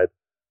he died.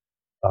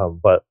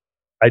 But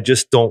I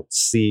just don't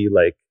see,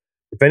 like,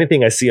 if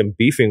anything, I see him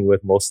beefing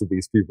with most of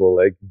these people,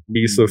 like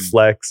beefs with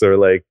Flex, or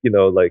like, you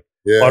know, like,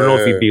 I don't know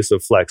if he beefs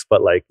with Flex,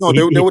 but like, no,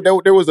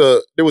 there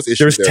was issues.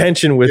 There's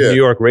tension with New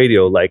York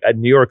radio. Like,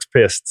 New York's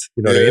pissed,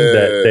 you know what I mean?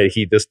 That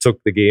he just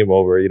took the game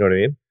over, you know what I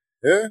mean?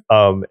 Yeah.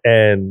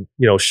 And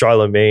you know,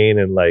 Charlemagne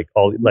and like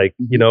all, like,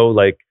 you know,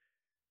 like,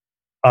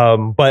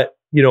 but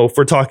you know, if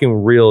we're talking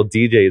real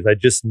DJs, I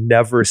just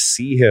never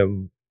see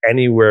him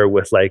anywhere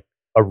with like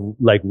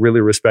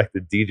really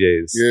respected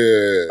DJs.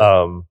 Yeah.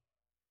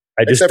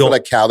 I just Except don't for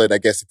like Khaled, I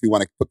guess, if you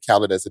want to put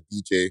Khaled as a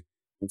DJ. You know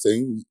what I'm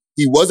saying,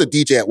 he was a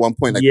DJ at one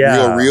point, like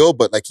real,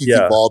 but like he's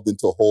evolved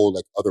into a whole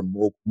like other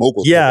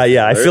mogul. Yeah. Right?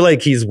 I feel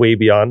like he's way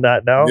beyond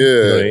that now. Yeah.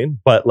 You know what I mean?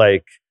 But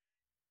like,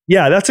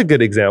 yeah, that's a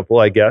good example,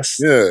 I guess.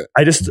 Yeah.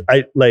 I just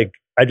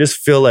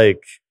feel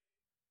like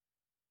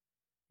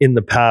in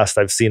the past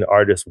I've seen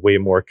artists way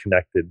more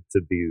connected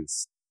to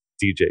these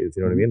DJs.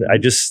 You know what I mean?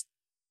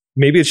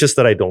 Maybe it's just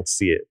that I don't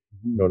see it.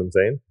 You know what I'm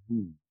saying?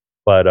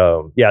 But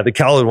yeah, the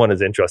Khaled one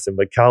is interesting.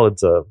 But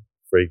Khaled's a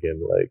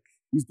freaking like,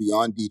 he's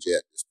beyond DJ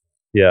at this point.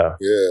 Yeah.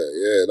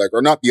 Like,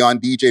 or not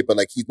beyond DJ, but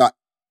like he's not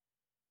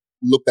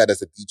looked at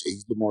as a DJ.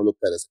 He's more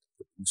looked at as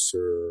a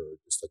producer,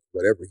 just like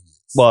whatever he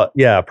is. Well,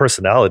 yeah,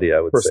 personality, I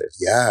would say.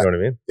 Yeah. You know what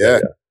I mean? Yeah.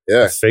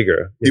 A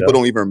figure. People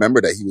don't even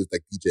remember that he was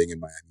like DJing in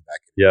Miami back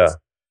in the days.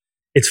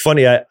 It's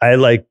funny. I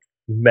like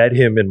met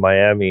him in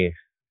Miami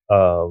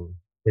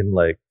in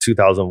like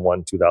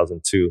 2001,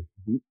 2002.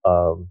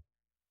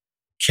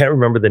 Can't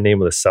remember the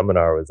name of the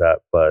seminar I was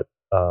at, but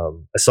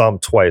I saw him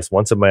twice,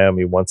 once in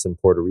Miami, once in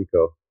Puerto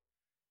Rico.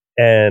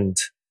 And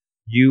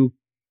you,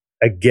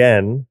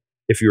 again,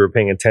 if you were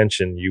paying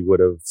attention, you would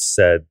have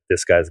said,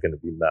 this guy's going to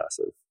be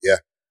massive. Yeah.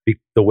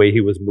 The way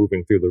he was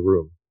moving through the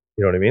room.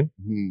 You know what I mean?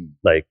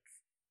 Like,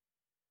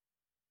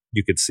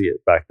 you could see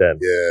it back then.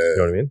 Yeah. You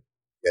know what I mean?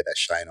 Yeah, that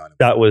shine on him.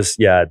 That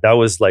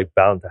was like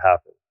bound to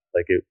happen.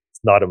 Like, it's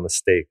not a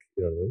mistake.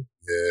 You know what I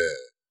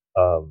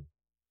mean?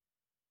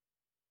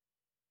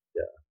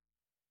 Yeah.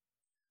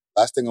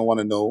 Last thing I want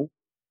to know,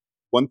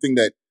 one thing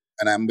that,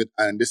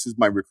 and this is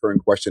my recurring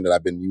question that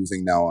I've been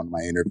using now on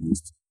my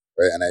interviews,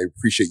 right? And I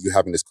appreciate you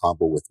having this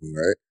convo with me,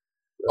 right?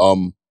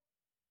 Yeah.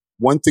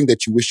 One thing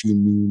that you wish you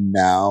knew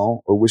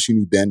now, or wish you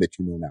knew then that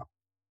you know now.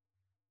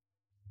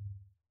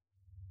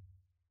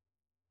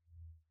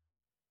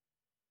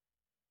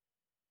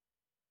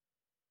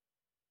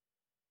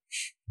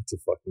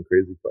 It's a fucking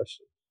crazy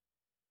question.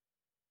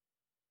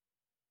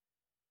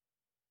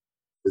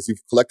 Because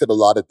you've collected a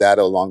lot of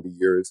data along the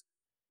years.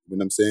 You know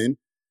what I'm saying?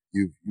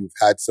 You've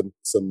had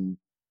some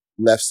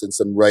lefts and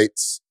some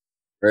rights,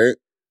 right?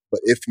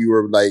 But if you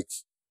were like,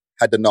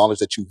 had the knowledge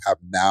that you have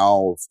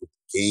now of the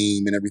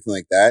game and everything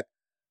like that,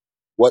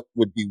 what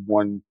would be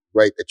one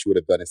right that you would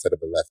have done instead of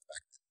a left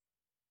back?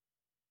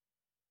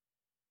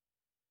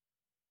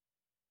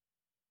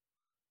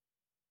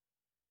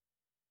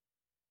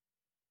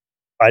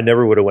 I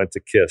never would have went to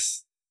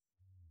KISS.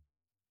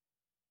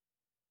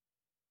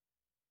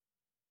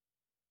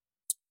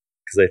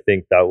 Because I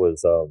think that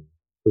was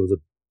it was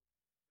a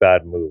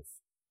bad move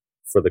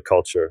for the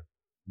culture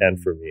and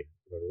for me.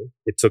 You know,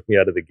 it took me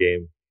out of the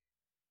game,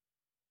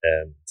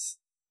 and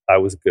I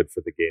was good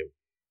for the game.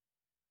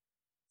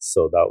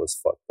 So that was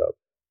fucked up.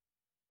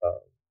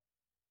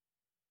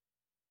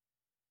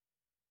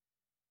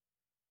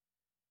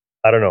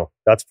 I don't know.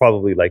 That's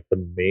probably like the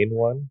main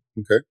one.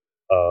 Okay.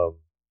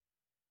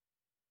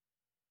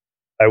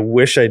 I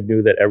wish I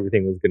knew that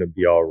everything was going to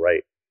be all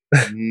right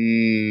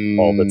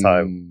all the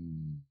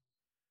time.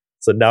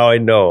 So now I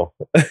know,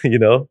 you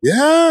know?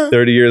 Yeah.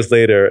 30 years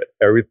later,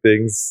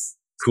 everything's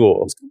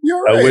cool. It's gonna be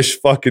all right. I wish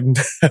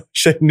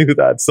I knew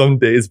that some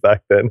days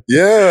back then.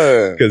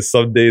 Yeah. Because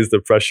some days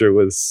the pressure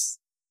was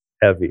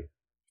heavy.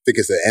 I think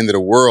it's the end of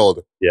the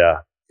world. Yeah.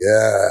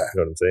 Yeah. You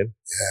know what I'm saying?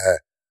 Yeah.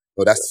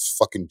 No, that's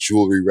fucking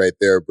jewelry right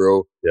there,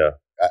 bro. Yeah.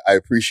 I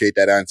appreciate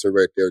that answer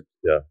right there.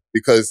 Yeah.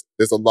 Because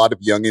there's a lot of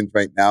youngins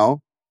right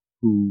now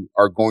who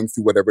are going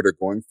through whatever they're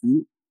going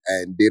through,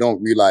 and they don't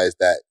realize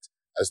that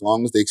as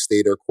long as they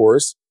stay their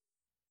course,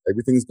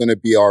 everything's going to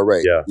be all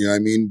right. Yeah. You know what I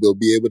mean? They'll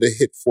be able to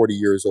hit 40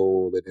 years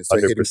old and then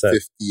start 100%. hitting 50,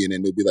 and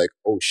then they'll be like,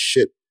 oh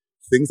shit,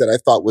 things that I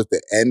thought was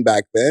the end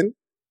back then,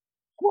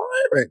 I'm all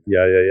right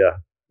now.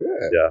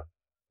 Yeah.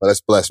 Well, that's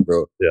blessed,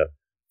 bro. Yeah.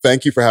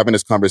 Thank you for having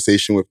this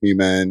conversation with me,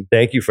 man.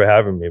 Thank you for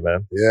having me,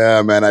 man.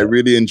 Yeah, man. I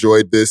really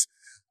enjoyed this.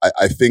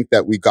 I think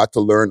that we got to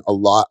learn a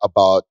lot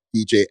about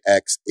DJ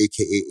X,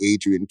 aka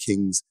Adrian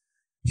King's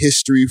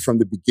history from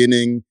the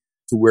beginning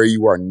to where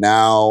you are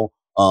now,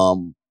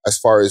 as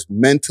far as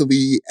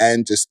mentally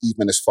and just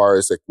even as far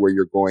as like where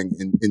you're going.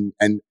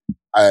 And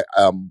I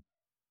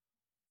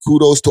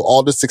kudos to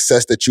all the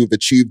success that you've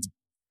achieved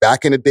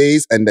back in the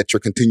days and that you're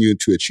continuing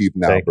to achieve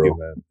now, Thank bro. you,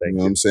 man. Thank you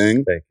know what I'm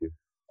saying? Thank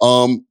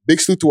you. Big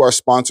salute to our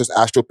sponsors,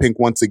 Astro Pink,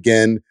 once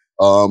again.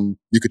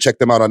 You can check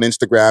them out on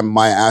Instagram,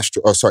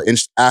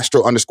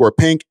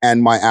 Astro_Pink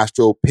and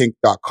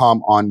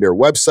myastropink.com on their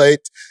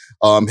website.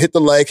 Hit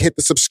the like, hit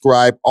the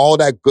subscribe, all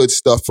that good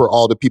stuff for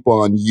all the people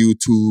on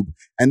YouTube,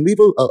 and leave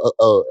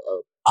a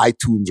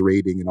iTunes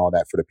rating and all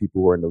that for the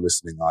people who are in the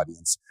listening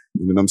audience.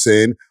 You know what I'm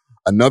saying?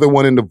 Another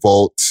one in the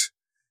vault.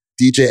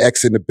 DJ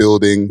X in the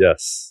building.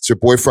 Yes. It's your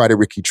boy Friday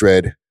Ricky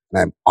Dread,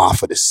 and I'm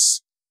off of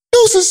this.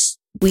 Deuces.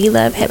 We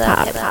love hip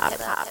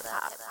hop.